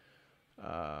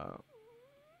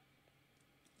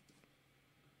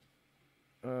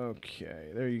 Okay,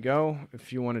 there you go.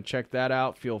 If you want to check that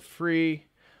out, feel free.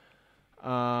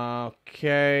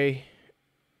 Okay.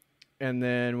 And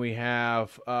then we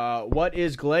have, what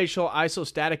is glacial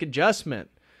isostatic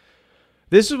adjustment?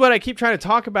 This is what I keep trying to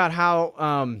talk about,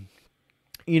 how,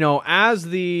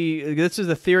 this is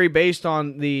a theory based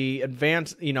on the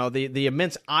advanced, the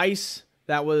immense ice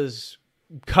that was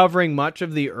covering much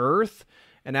of the Earth.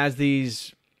 And as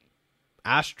these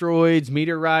asteroids,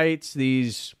 meteorites,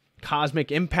 these cosmic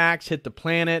impacts hit the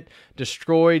planet,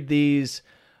 destroyed these,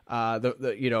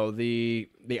 the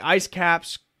ice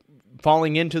caps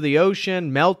falling into the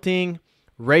ocean, melting,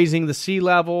 raising the sea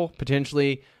level,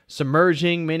 potentially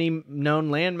submerging many known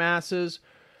land masses.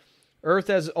 Earth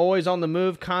is always on the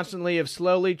move, constantly of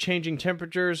slowly changing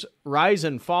temperatures, rise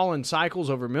and fall in cycles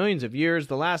over millions of years.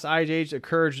 The last ice age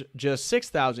occurred just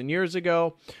 16,000 years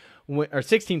ago,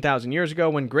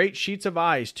 when great sheets of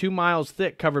ice 2 miles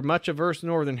thick covered much of Earth's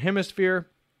northern hemisphere.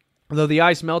 Though the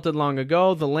ice melted long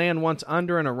ago, the land once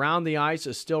under and around the ice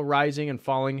is still rising and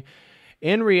falling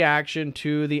in reaction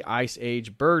to the ice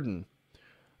age burden.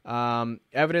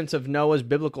 Evidence of Noah's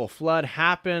biblical flood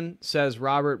happened, says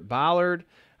Robert Ballard.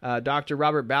 Dr.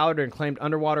 Robert Ballard, an acclaimed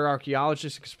underwater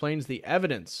archaeologist, explains the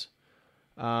evidence.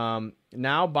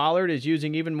 Now Ballard is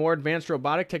using even more advanced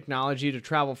robotic technology to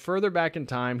travel further back in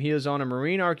time. He is on a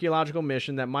marine archaeological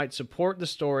mission that might support the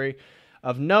story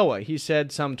of Noah. He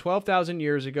said some 12,000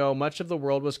 years ago, much of the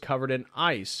world was covered in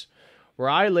ice. Where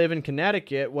I live in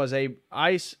Connecticut was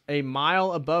ice a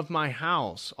mile above my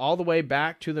house, all the way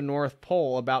back to the North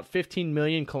Pole, about 15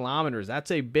 million kilometers. That's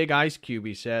a big ice cube,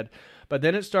 he said. But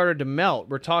then it started to melt.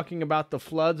 We're talking about the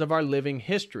floods of our living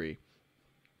history.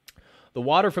 The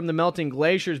water from the melting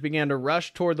glaciers began to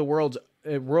rush toward the world's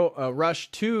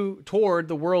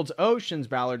oceans,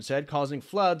 Ballard said, causing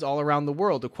floods all around the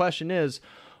world. The question is,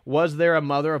 was there a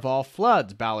mother of all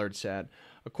floods? Ballard said.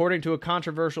 According to a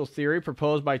controversial theory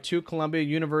proposed by two Columbia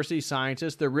University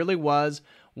scientists, there really was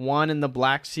one in the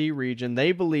Black Sea region.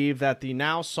 They believe that the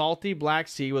now salty Black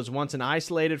Sea was once an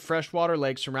isolated freshwater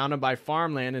lake surrounded by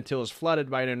farmland until it was flooded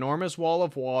by an enormous wall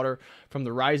of water from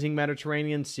the rising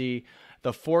Mediterranean Sea.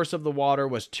 The force of the water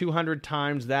was 200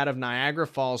 times that of Niagara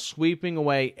Falls, sweeping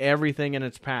away everything in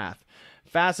its path.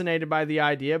 Fascinated by the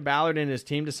idea, Ballard and his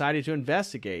team decided to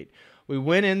investigate. We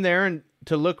went in there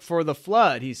to look for the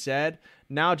flood, he said.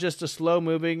 Now just a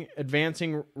slow-moving,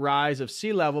 advancing rise of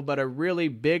sea level, but a really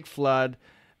big flood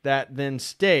that then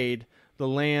stayed. The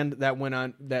land that went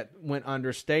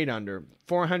under stayed under.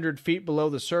 400 feet below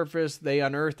the surface, they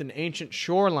unearthed an ancient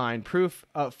shoreline, proof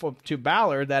to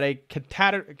Ballard that a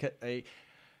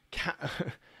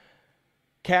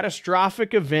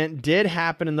catastrophic event did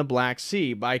happen in the Black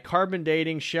Sea. By carbon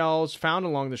dating shells found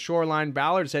along the shoreline,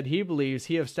 Ballard said he believes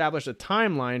he established a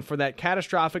timeline for that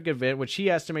catastrophic event, which he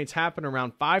estimates happened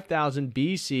around 5000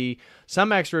 BC.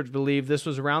 Some experts believe this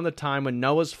was around the time when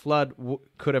Noah's flood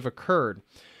could have occurred.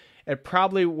 It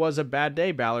probably was a bad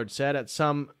day, Ballard said. At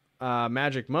some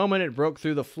magic moment, it broke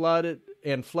through the flood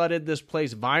and flooded this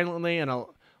place violently, and a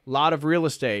lot of real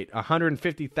estate,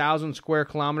 150,000 square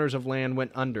kilometers of land,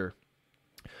 went under.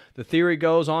 The theory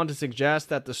goes on to suggest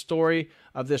that the story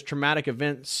of this traumatic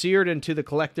event, seared into the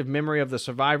collective memory of the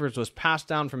survivors, was passed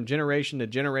down from generation to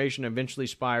generation, eventually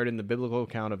inspired in the biblical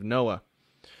account of Noah.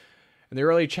 In the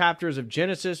early chapters of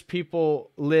Genesis, people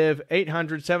live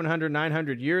 800, 700,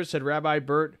 900 years, said Rabbi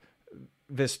Bert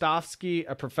Vistovsky,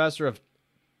 a professor of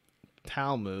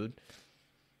Talmud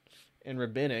and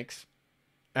rabbinics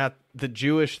at the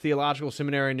Jewish Theological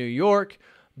Seminary in New York.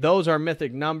 those are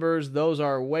mythic numbers. Those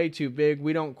are way too big.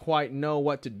 We don't quite know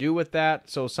what to do with that.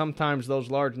 So sometimes those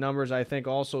large numbers, I think,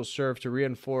 also serve to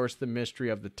reinforce the mystery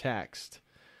of the text.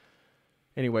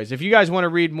 Anyways, if you guys want to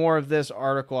read more of this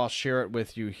article, I'll share it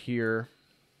with you here.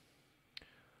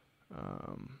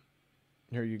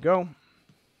 Here you go.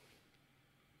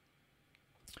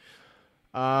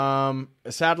 A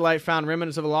satellite found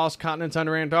remnants of a lost continent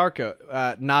under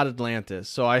Antarctica, not Atlantis.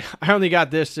 So I only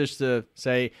got this just to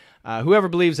say, whoever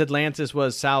believes Atlantis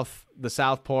was the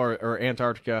South Pole or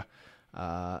Antarctica,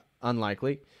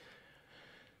 unlikely.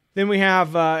 Then we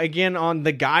have, again, on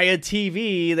the Gaia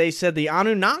TV, they said the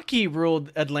Anunnaki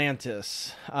ruled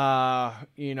Atlantis.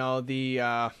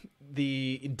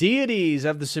 The deities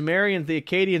of the Sumerians, the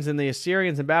Akkadians, and the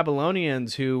Assyrians and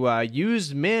Babylonians who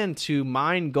used men to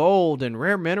mine gold and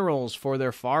rare minerals for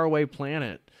their faraway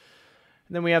planet.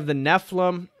 And then we have the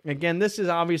Nephilim. Again, this is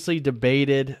obviously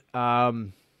debated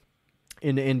in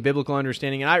biblical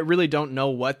understanding, and I really don't know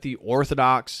what the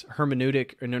orthodox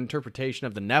hermeneutic and interpretation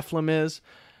of the Nephilim is.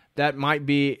 That might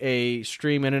be a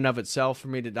stream in and of itself for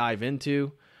me to dive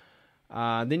into.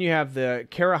 Then you have the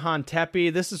Karahan Tepe.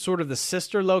 This is sort of the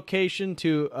sister location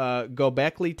to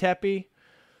Göbekli Tepe.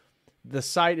 The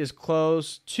site is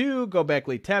close to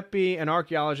Göbekli Tepe, and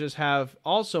archaeologists have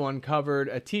also uncovered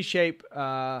a T-shaped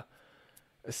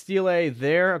stele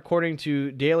there. According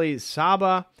to Daily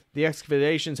Sabah, the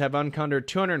excavations have uncovered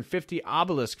 250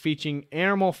 obelisks featuring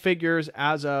animal figures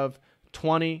as of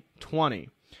 2020.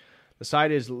 The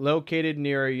site is located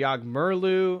near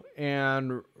Yagmurlu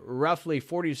and roughly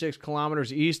 46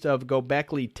 kilometers east of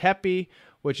Göbekli Tepe,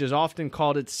 which is often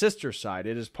called its sister site.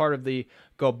 It is part of the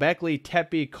Göbekli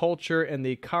Tepe culture and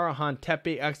the Karahan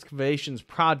Tepe excavations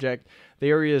project. The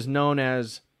area is known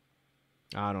as,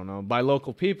 by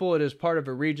local people, it is part of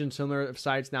a region similar to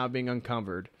sites now being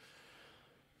uncovered.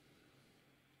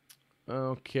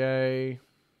 Okay.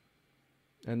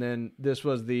 And then this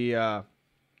was the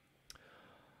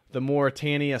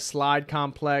Mauritania Slide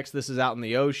Complex. This is out in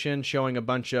the ocean, showing a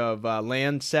bunch of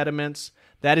land sediments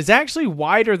that is actually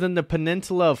wider than the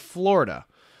peninsula of Florida.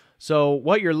 So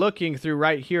what you're looking through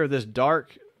right here, this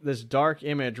dark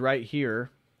image right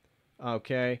here,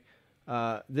 okay,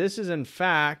 this is in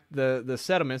fact the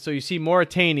sediment. So you see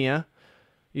Mauritania,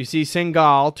 you see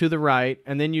Senegal to the right,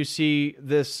 and then you see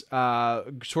this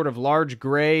sort of large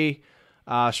gray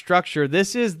structure.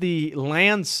 This is the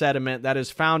land sediment that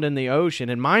is found in the ocean.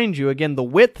 And mind you, again, the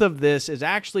width of this is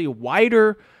actually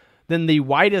wider than the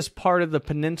widest part of the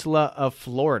peninsula of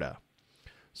Florida.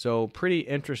 So pretty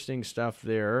interesting stuff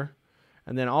there.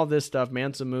 And then all this stuff,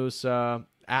 Mansa Musa,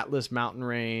 Atlas Mountain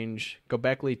Range,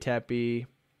 Göbekli Tepe,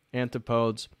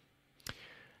 Antipodes.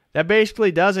 That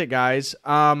basically does it, guys.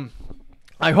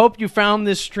 I hope you found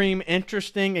this stream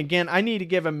interesting. Again, I need to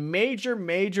give a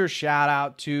major shout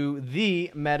out to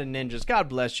the Meta Ninjas. God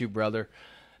bless you, brother.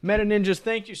 Meta Ninjas,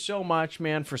 thank you so much,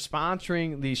 man, for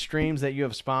sponsoring these streams that you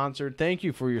have sponsored. Thank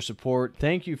you for your support.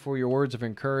 Thank you for your words of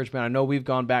encouragement. I know we've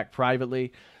gone back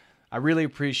privately. I really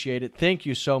appreciate it. Thank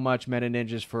you so much, Meta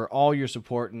Ninjas, for all your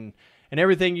support and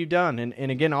everything you've done.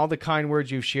 And again, all the kind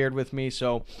words you've shared with me.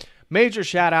 So major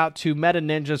shout out to Meta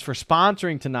Ninjas for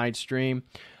sponsoring tonight's stream.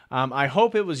 I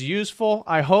hope it was useful.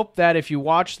 I hope that if you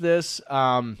watch this, it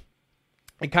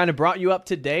kind of brought you up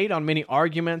to date on many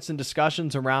arguments and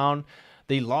discussions around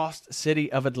the lost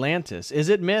city of Atlantis. Is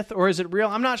it myth or is it real?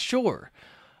 I'm not sure.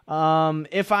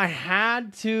 If I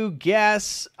had to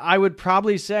guess, I would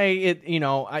probably say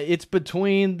it's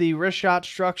between the Richat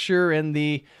structure and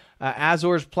the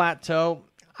Azores Plateau.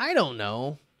 I don't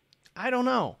know.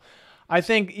 I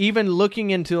think even looking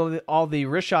into all the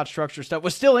Richat structure stuff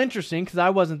was still interesting because I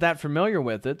wasn't that familiar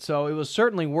with it. So it was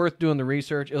certainly worth doing the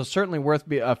research. It was certainly worth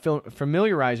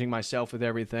familiarizing myself with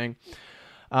everything.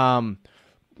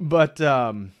 But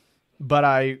I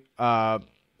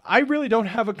really don't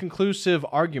have a conclusive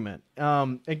argument.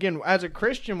 Again, as a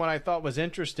Christian, what I thought was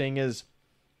interesting is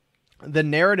the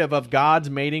narrative of God's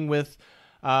mating with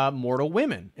mortal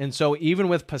women. And so even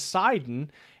with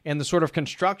Poseidon and the sort of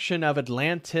construction of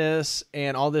Atlantis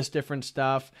and all this different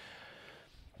stuff,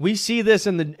 we see this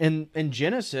in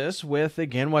Genesis with,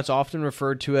 again, what's often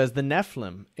referred to as the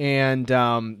Nephilim, and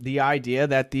the idea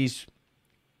that these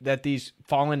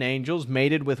fallen angels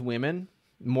mated with women,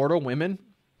 mortal women,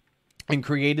 and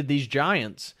created these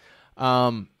giants.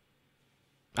 I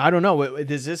don't know.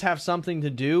 Does this have something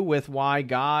to do with why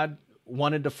God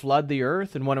wanted to flood the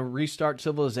earth and want to restart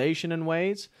civilization in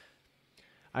ways?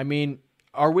 I mean,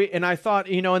 are we? And I thought,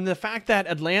 and the fact that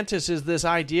Atlantis is this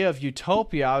idea of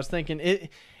utopia, I was thinking,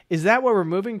 is that what we're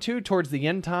moving towards the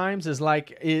end times? Is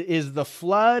the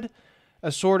flood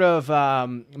a sort of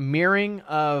mirroring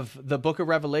of the book of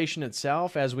Revelation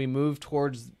itself as we move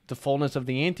towards the fullness of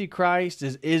the Antichrist?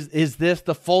 Is this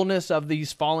the fullness of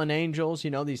these fallen angels,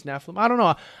 these Nephilim? I don't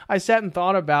know. I sat and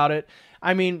thought about it.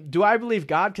 I mean, do I believe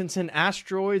God can send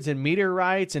asteroids and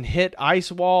meteorites and hit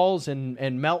ice walls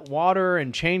and melt water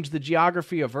and change the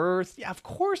geography of Earth? Yeah, of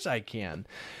course I can.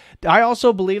 I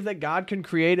also believe that God can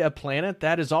create a planet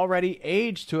that is already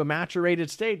aged to a maturated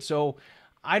state. So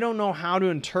I don't know how to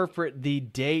interpret the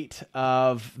date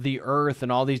of the Earth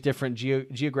and all these different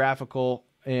geographical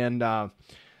and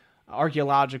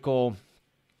archaeological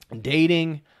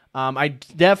dating. I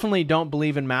definitely don't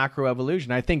believe in macroevolution.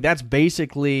 I think that's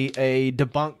basically a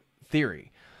debunked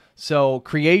theory. So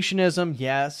creationism,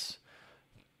 yes.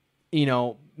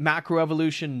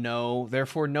 Macroevolution, no.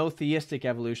 Therefore, no theistic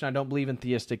evolution. I don't believe in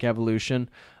theistic evolution.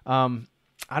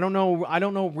 I don't know. I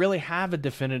don't really have a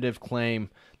definitive claim.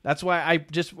 That's why I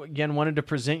just, again, wanted to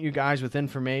present you guys with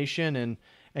information and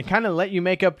kind of let you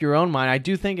make up your own mind. I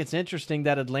do think it's interesting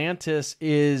that Atlantis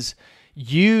is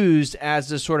used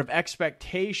as a sort of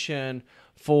expectation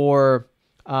for,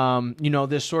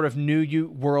 this sort of new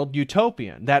world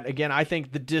utopian. That, again, I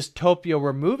think the dystopia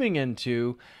we're moving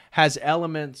into has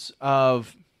elements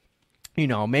of,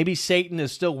 maybe Satan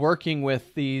is still working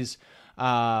with these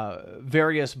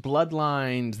various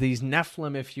bloodlines, these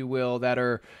Nephilim, if you will, that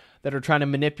are trying to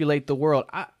manipulate the world.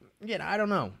 I don't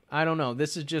know.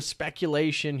 This is just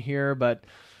speculation here, but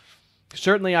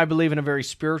certainly I believe in a very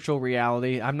spiritual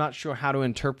reality. I'm not sure how to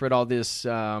interpret all this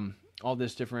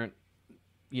different,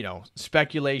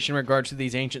 speculation in regards to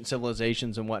these ancient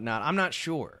civilizations and whatnot. I'm not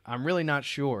sure. I'm really not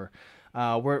sure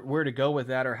where to go with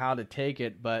that or how to take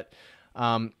it, but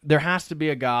there has to be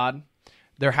a God.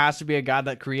 There has to be a God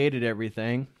that created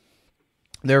everything.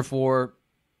 Therefore,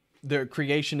 the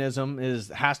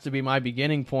creationism has to be my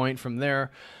beginning point from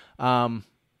there. And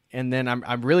then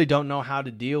I really don't know how to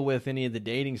deal with any of the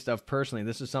dating stuff personally.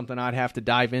 This is something I'd have to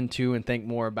dive into and think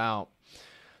more about.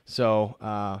 So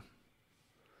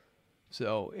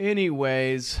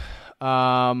anyways,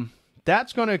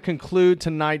 that's going to conclude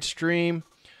tonight's stream.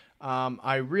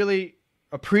 I really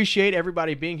appreciate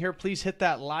everybody being here. Please hit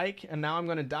that like. And now I'm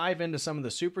going to dive into some of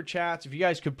the super chats. If you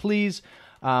guys could please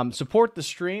support the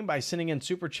stream by sending in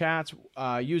super chats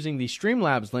using the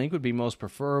Streamlabs link would be most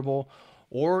preferable.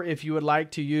 Or if you would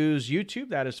like to use YouTube,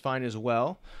 that is fine as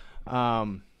well.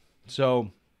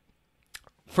 So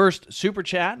first super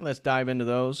chat, let's dive into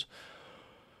those.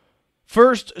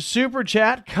 First super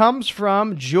chat comes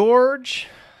from George.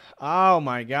 Oh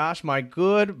my gosh, my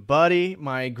good buddy,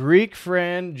 my Greek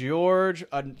friend, George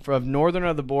from northern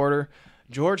of the border.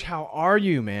 George, how are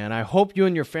you, man? I hope you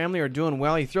and your family are doing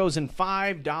well. He throws in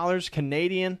 $5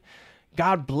 Canadian.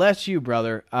 God bless you,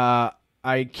 brother.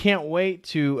 I can't wait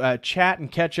to chat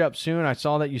and catch up soon. I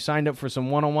saw that you signed up for some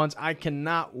one-on-ones. I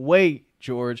cannot wait,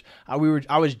 George. I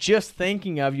was just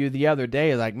thinking of you the other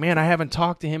day. Like, man, I haven't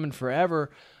talked to him in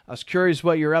forever. I was curious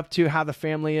what you're up to, how the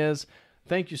family is.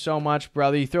 Thank you so much,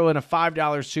 brother. You throw in a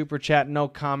 $5 super chat, no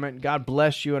comment. God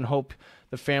bless you and hope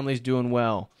the family's doing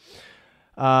well.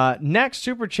 Next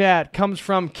super chat comes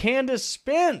from Candace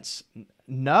Spence,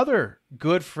 another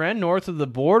good friend north of the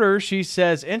border. She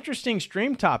says, interesting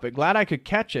stream topic. Glad I could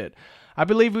catch it. I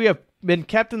believe we have been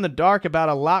kept in the dark about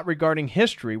a lot regarding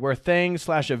history, where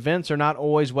things/events are not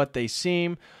always what they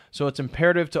seem. So it's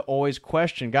imperative to always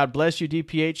question. God bless you,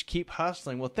 DPH. Keep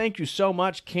hustling. Well, thank you so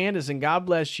much, Candace, and God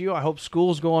bless you. I hope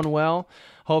school's going well.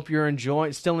 Hope you're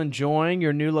still enjoying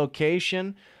your new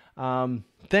location.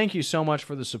 Thank you so much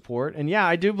for the support. And yeah,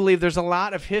 I do believe there's a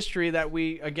lot of history that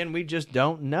we just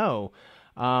don't know.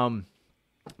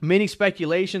 Many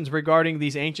speculations regarding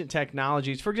these ancient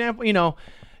technologies. For example,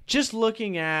 just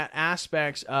looking at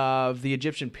aspects of the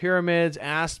Egyptian pyramids,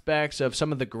 aspects of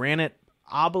some of the granite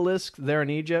obelisks there in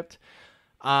Egypt,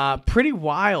 pretty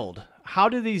wild. How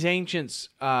did these ancients,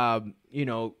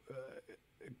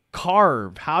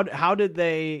 carve? How did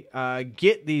they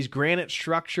get these granite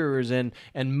structures and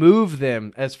move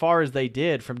them as far as they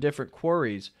did from different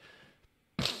quarries?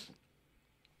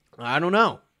 I don't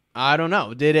know.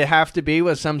 Did it have to be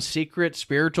with some secret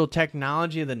spiritual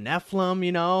technology of the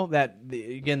Nephilim, that,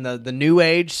 the New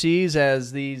Age sees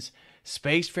as these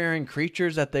spacefaring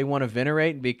creatures that they want to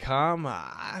venerate and become?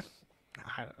 I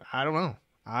don't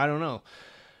know.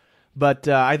 But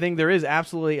I think there is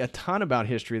absolutely a ton about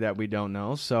history that we don't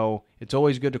know. So it's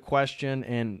always good to question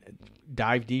and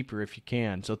dive deeper if you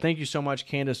can. So thank you so much,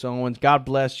 Candace Owens. God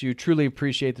bless you. Truly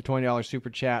appreciate the $20 super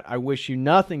chat. I wish you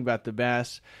nothing but the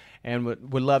best and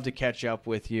would love to catch up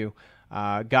with you.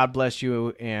 God bless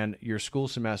you and your school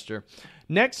semester.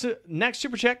 Next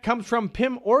super chat comes from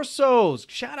Pim Orsos.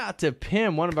 Shout out to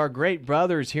Pim, one of our great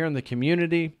brothers here in the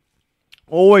community.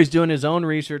 Always doing his own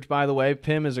research, by the way.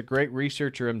 Pim is a great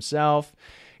researcher himself.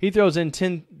 He throws in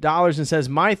 $10 and says,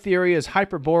 my theory is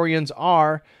Hyperboreans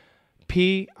are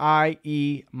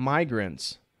PIE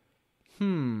migrants.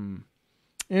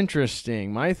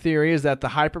 Interesting. My theory is that the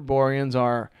Hyperboreans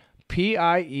are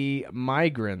PIE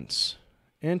migrants.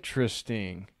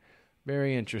 Interesting.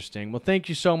 Very interesting. Well, thank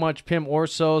you so much, Pim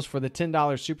Orsos, for the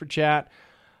 $10 super chat.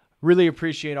 Really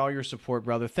appreciate all your support,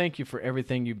 brother. Thank you for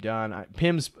everything you've done.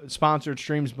 Pim's sponsored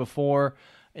streams before,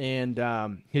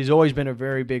 and he's always been a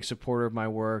very big supporter of my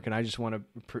work, and I just want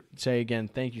to say again,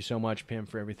 thank you so much, Pim,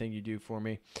 for everything you do for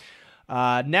me.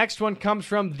 Next one comes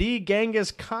from the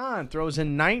Genghis Khan, throws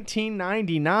in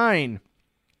 $19.99,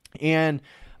 and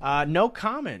no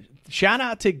comment. Shout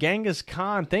out to Genghis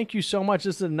Khan. Thank you so much.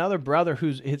 This is another brother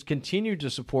has continued to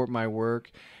support my work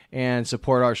and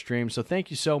support our stream. So thank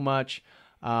you so much,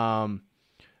 Genghis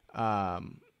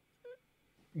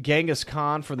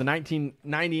Khan, for the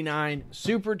 $19.99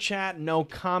 super chat. No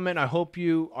comment. I hope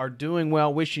you are doing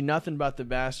well. Wish you nothing but the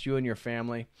best, you and your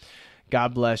family.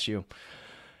 God bless you.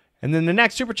 And then the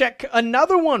next super chat,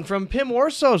 another one from Pim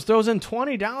Orsos, throws in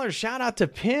 $20. Shout out to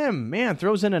Pim. Man,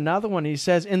 throws in another one. He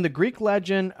says, in the Greek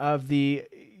legend of the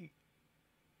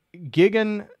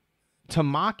Gigan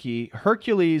Tamaki,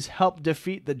 Hercules helped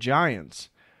defeat the giants.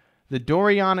 The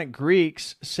Dorianic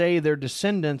Greeks say they're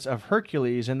descendants of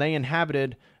Hercules, and they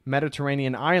inhabited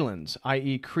Mediterranean islands,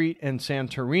 i.e. Crete and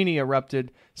Santorini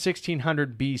erupted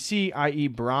 1600 BC, i.e.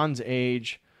 Bronze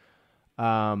Age.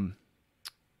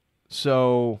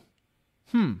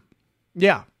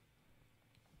 Yeah.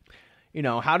 You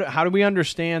know, how do we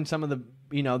understand some of the,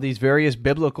 these various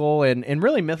biblical and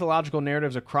really mythological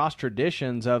narratives across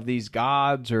traditions of these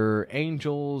gods or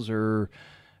angels or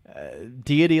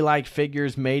deity-like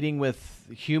figures mating with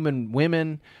human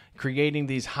women, creating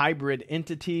these hybrid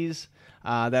entities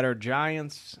that are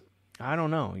giants? I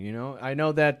don't know, I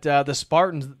know that the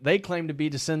Spartans, they claim to be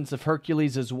descendants of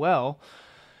Hercules as well.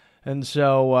 And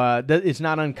so it's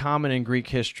not uncommon in Greek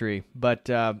history, but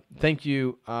thank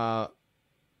you so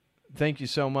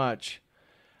much.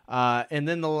 And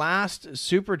then the last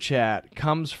super chat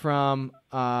comes from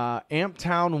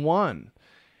Amptown1,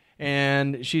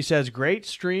 and she says, "Great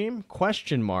stream?" ?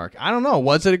 I don't know.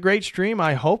 Was it a great stream?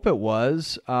 I hope it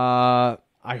was. I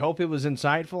hope it was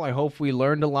insightful. I hope we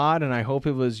learned a lot, and I hope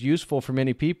it was useful for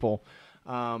many people.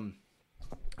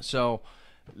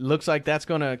 Looks like that's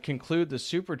going to conclude the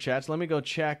super chats. Let me go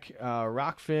check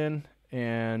Rockfin,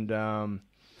 and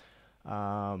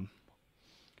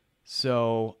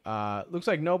looks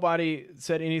like nobody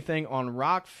said anything on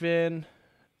Rockfin,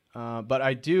 but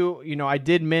I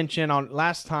did mention on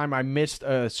last time I missed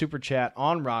a super chat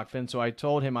on Rockfin, so I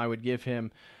told him I would give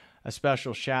him a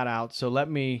special shout out. So let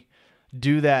me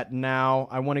do that now.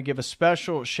 I want to give a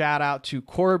special shout out to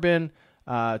Corbin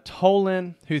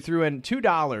Tolan, who threw in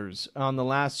 $2 on the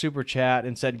last super chat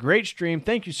and said, "Great stream.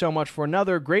 Thank you so much for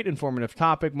another great informative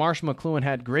topic. Marshall McLuhan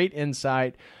had great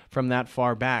insight from that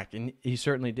far back," and he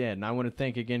certainly did. And I want to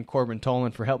thank again Corbin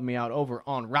Tolan for helping me out over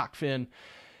on Rockfin.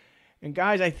 And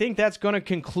guys, I think that's going to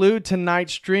conclude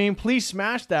tonight's stream. Please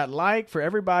smash that like for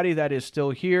everybody that is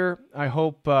still here. I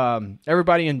hope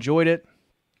everybody enjoyed it.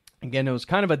 Again, it was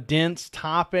kind of a dense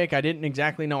topic. I didn't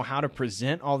exactly know how to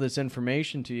present all this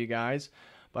information to you guys,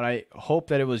 but I hope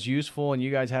that it was useful and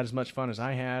you guys had as much fun as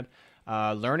I had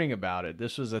learning about it.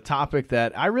 This was a topic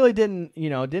that I really didn't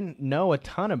know a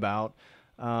ton about.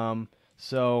 It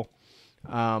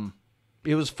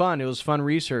was fun. It was fun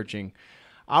researching.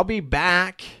 I'll be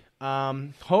back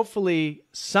hopefully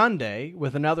Sunday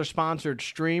with another sponsored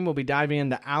stream. We'll be diving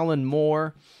into Alan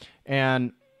Moore,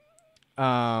 and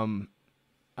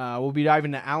we'll be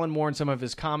diving into Alan Moore and some of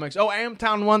his comics. Oh,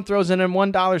 Amtown1 throws in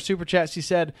 $1 super chat. She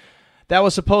said that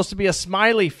was supposed to be a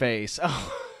smiley face.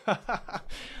 Oh,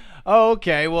 oh,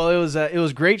 okay. Well, it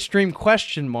was great stream ?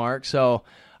 So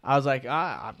I was like,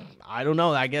 I don't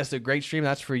know. I guess the great stream,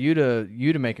 that's for you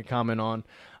to make a comment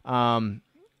on.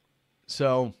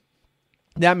 So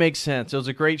that makes sense. It was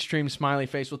a great stream, smiley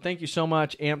face. Well, thank you so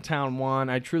much, Amptown1.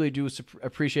 I truly do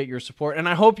appreciate your support, and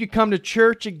I hope you come to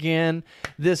church again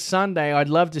this Sunday. I'd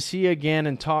love to see you again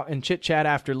and talk and chit chat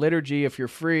after liturgy if you're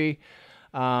free.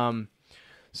 Thank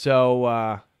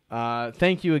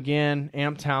you again,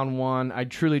 Amptown1. I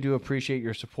truly do appreciate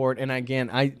your support, and again,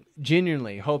 I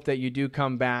genuinely hope that you do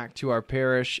come back to our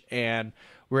parish and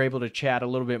we're able to chat a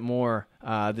little bit more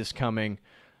this coming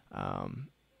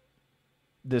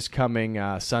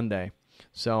Sunday.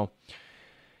 So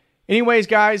Anyways,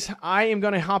 guys, I am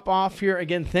going to hop off here.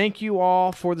 Again, thank you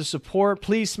all for the support.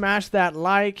 Please smash that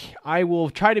like. I will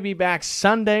try to be back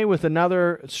Sunday with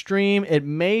another stream. It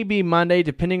may be Monday,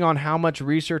 depending on how much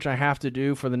research I have to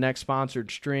do for the next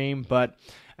sponsored stream. But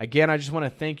again, I just want to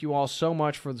thank you all so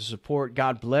much for the support.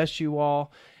 God bless you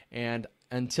all. And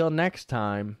until next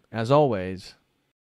time, as always,